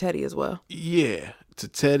expose it to Teddy as well. Yeah, to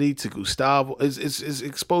Teddy, to Gustavo, it's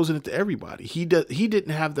exposing it to everybody. He didn't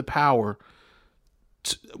have the power.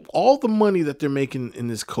 All the money that they're making in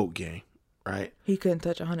this coke game, right? He couldn't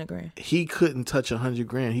touch $100 grand. He couldn't touch $100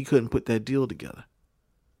 grand. He couldn't put that deal together.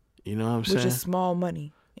 You know what I'm saying? Which is small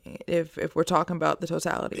money, if we're talking about the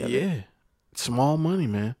totality of it. Yeah, small money,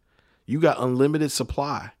 man. You got unlimited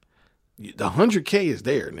supply. The $100K is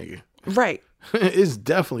there, nigga. Right. It's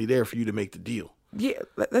definitely there for you to make the deal. Yeah,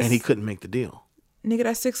 And he couldn't make the deal. Nigga,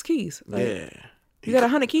 that's 6 keys. Like, Yeah. You got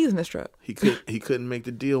 100 keys in this truck. He couldn't make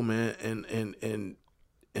the deal, man, and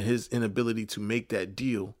his inability to make that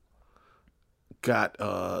deal got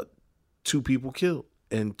 2 people killed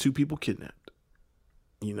and 2 people kidnapped.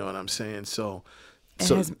 You know what I'm saying? So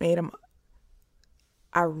has made him.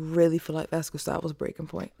 I really feel like that's Gustavo's breaking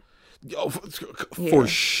point. For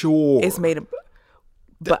sure, it's made him.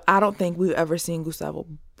 But I don't think we've ever seen Gustavo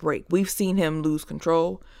break. We've seen him lose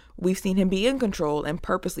control. We've seen him be in control and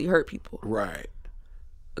purposely hurt people. Right.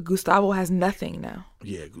 Gustavo has nothing now.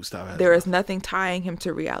 Yeah, Gustavo has There is nothing tying him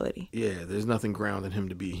to reality. Yeah, there's nothing grounding him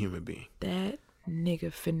to be a human being. That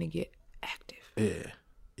nigga finna get active.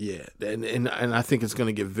 Yeah. And I think it's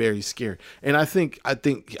gonna get very scary. And I think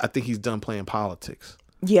he's done playing politics.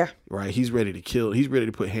 Yeah. Right. He's ready to kill. He's ready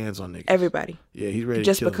to put hands on niggas. Everybody. Yeah, he's ready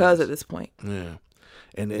just to kill because niggas. at this point. Yeah.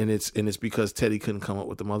 And it's because Teddy couldn't come up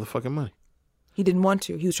with the motherfucking money. He didn't want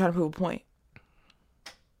to. He was trying to prove a point.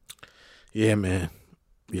 Yeah, man.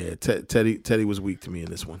 Yeah, Teddy was weak to me in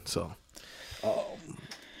this one. So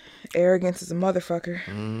arrogance is a motherfucker.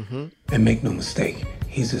 Mm-hmm. And make no mistake,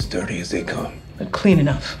 he's as dirty as they come. But clean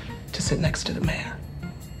enough to sit next to the mayor.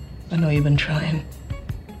 I know you've been trying,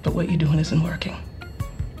 but what you're doing isn't working.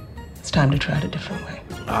 It's time to try it a different way.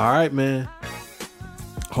 All right, man.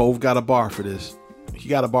 Hove got a bar for this. He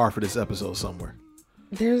got a bar for this episode somewhere.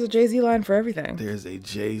 There's a Jay-Z line for everything. There's a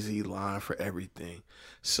Jay-Z line for everything.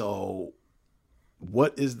 So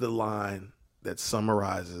what is the line that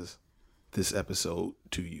summarizes this episode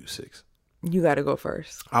to you, Six? You got to go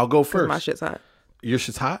first. I'll go first. My shit's hot. Your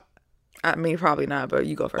shit's hot? I mean, probably not, but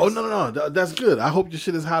you go first. Oh, no. That's good. I hope your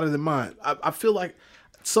shit is hotter than mine. I feel like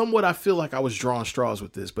I was drawing straws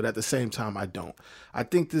with this, but at the same time, I don't. I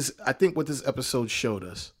think what this episode showed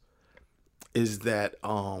us is that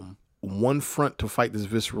one front to fight this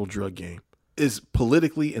visceral drug game is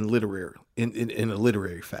politically and literary in a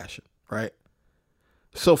literary fashion, right?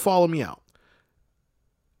 So follow me out.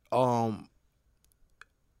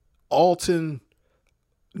 Alton,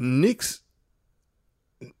 Nix,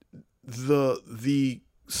 the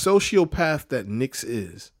sociopath that Nix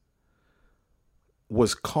is,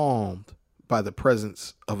 was calmed by the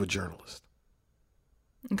presence of a journalist.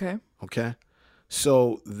 Okay.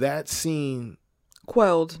 So that scene,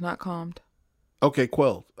 quelled, not calmed. Okay,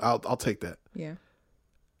 quelled. I'll take that. Yeah.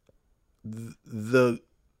 The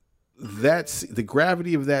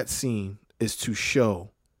gravity of that scene is to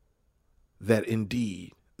show that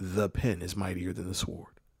indeed the pen is mightier than the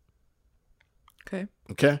sword.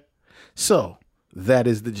 Okay. So that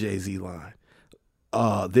is the Jay-Z line.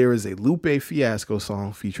 There is a Lupe Fiasco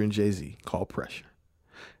song featuring Jay-Z called Pressure,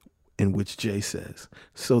 in which Jay says,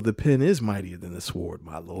 "So the pen is mightier than the sword,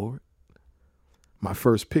 my lord. My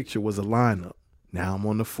first picture was a lineup. Now I'm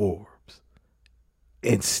on the Forbes.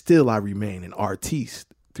 And still I remain an artiste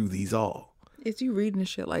through these all. It's you reading the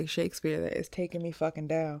shit like Shakespeare that is taking me fucking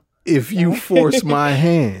down. If you force my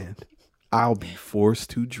hand, I'll be forced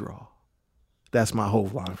to draw." That's my whole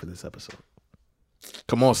line for this episode.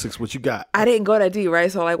 Come on, Six, what you got? I didn't go that deep, right?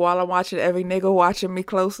 So like while I'm watching every nigga watching me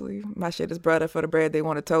closely, my shit is brother for the bread they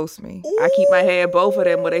want to toast me. Ooh. I keep my head both of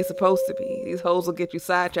them where they supposed to be. These hoes will get you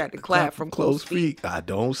sidetracked and clap from close feet. I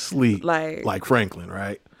don't sleep. Like Franklin,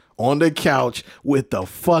 right? On the couch with the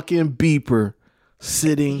fucking beeper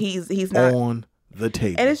sitting he's not on the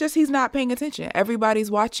table. And it's just he's not paying attention.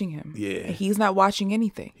 Everybody's watching him. Yeah. And he's not watching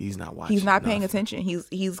anything. He's not watching. He's not paying attention.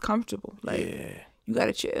 He's comfortable. Like, yeah. You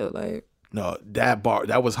gotta chill. Like, no, that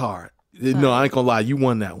was hard. No, I ain't gonna lie. You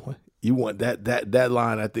won that one. You won that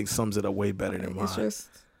line. I think sums it up way better than mine. It's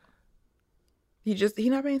just he's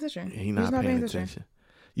not paying attention. He's not paying attention.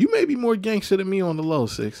 You may be more gangster than me on the low,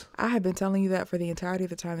 Six. I have been telling you that for the entirety of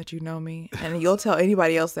the time that you know me, and you'll tell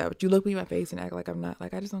anybody else that. But you look me in my face and act like I'm not.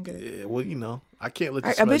 Like I just don't get it. Yeah, well, I can't let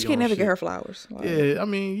you. A bitch can't never get her flowers. Like, yeah, I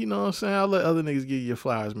mean, you know what I'm saying. I'll let other niggas give you your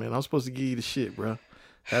flowers, man. I'm supposed to give you the shit, bro.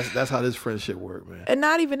 That's how this friendship work, man. And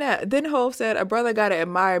not even that. Then Hov said, "A brother gotta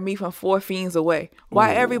admire me from 4 fiends away.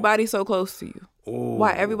 Why everybody so close to you? Ooh.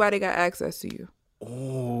 Why everybody got access to you?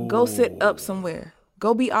 Ooh. Go sit up somewhere.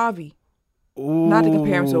 Go be Avi." Ooh. Not to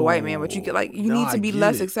compare him to a white man, but you need to be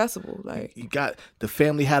less accessible. Like you got the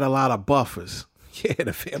family had a lot of buffers. Yeah,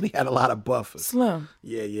 the family had a lot of buffers. Slim.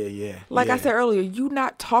 Yeah. Like yeah. I said earlier, you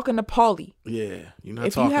not talking to Paulie. Yeah, you're not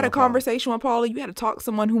If talking you had a about conversation with Paulie, you had to talk to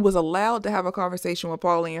someone who was allowed to have a conversation with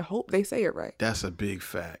Paulie and hope they say it right. That's a big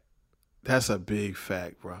fact. That's a big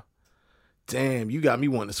fact, bro. Damn, you got me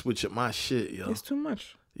wanting to switch up my shit, yo. It's too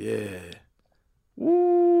much. Yeah.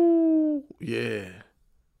 Woo. Yeah.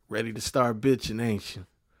 Ready to start bitching, ain't you?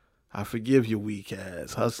 I forgive your weak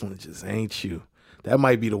ass. Hustling just ain't you. That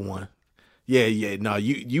might be the one. Yeah. No,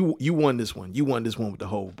 you won this one. You won this one with the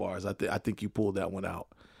whole bars. I think you pulled that one out,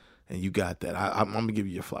 and you got that. I'm gonna give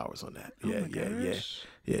you your flowers on that.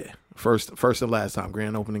 Yeah. First and last time.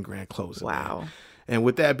 Grand opening, grand closing. Wow. Man. And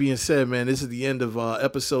with that being said, man, this is the end of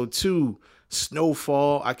episode 2,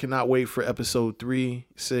 Snowfall. I cannot wait for episode 3,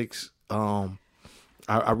 6.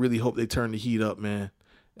 I really hope they turn the heat up, man.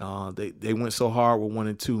 They went so hard with 1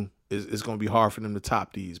 and 2. It's gonna be hard for them to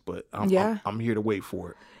top these, but I'm here to wait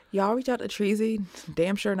for it. Y'all reach out to Treasy.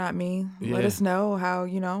 Damn sure not me. Yeah. Let us know how,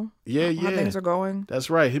 how things are going. That's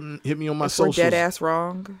right. Hit me on my if socials. We're dead ass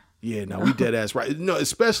wrong. Yeah, no, we dead ass right. No,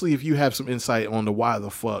 especially if you have some insight on the why the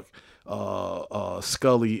fuck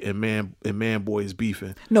Scully and Man Boy is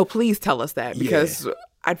beefing. No, please tell us that, because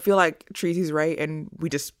I feel like Treasy's right and we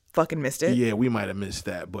just fucking missed it. Yeah, we might have missed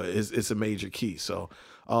that, but it's a major key. So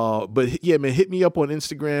but yeah, man, hit me up on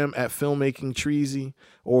Instagram at Filmmaking Treasy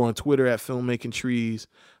or on Twitter at Filmmaking Trees.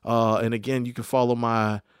 And again, you can follow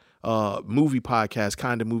my movie podcast,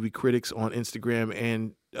 Kinda Movie Critics, on Instagram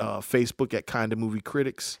and Facebook at Kinda Movie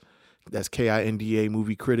Critics. That's KINDA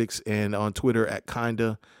Movie Critics, and on Twitter at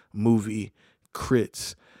Kinda Movie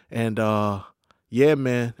Crits. And yeah,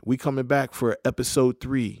 man, we coming back for episode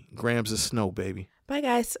 3, Grams of Snow, baby. Bye,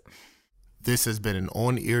 guys. This has been an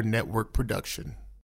On Air Network production.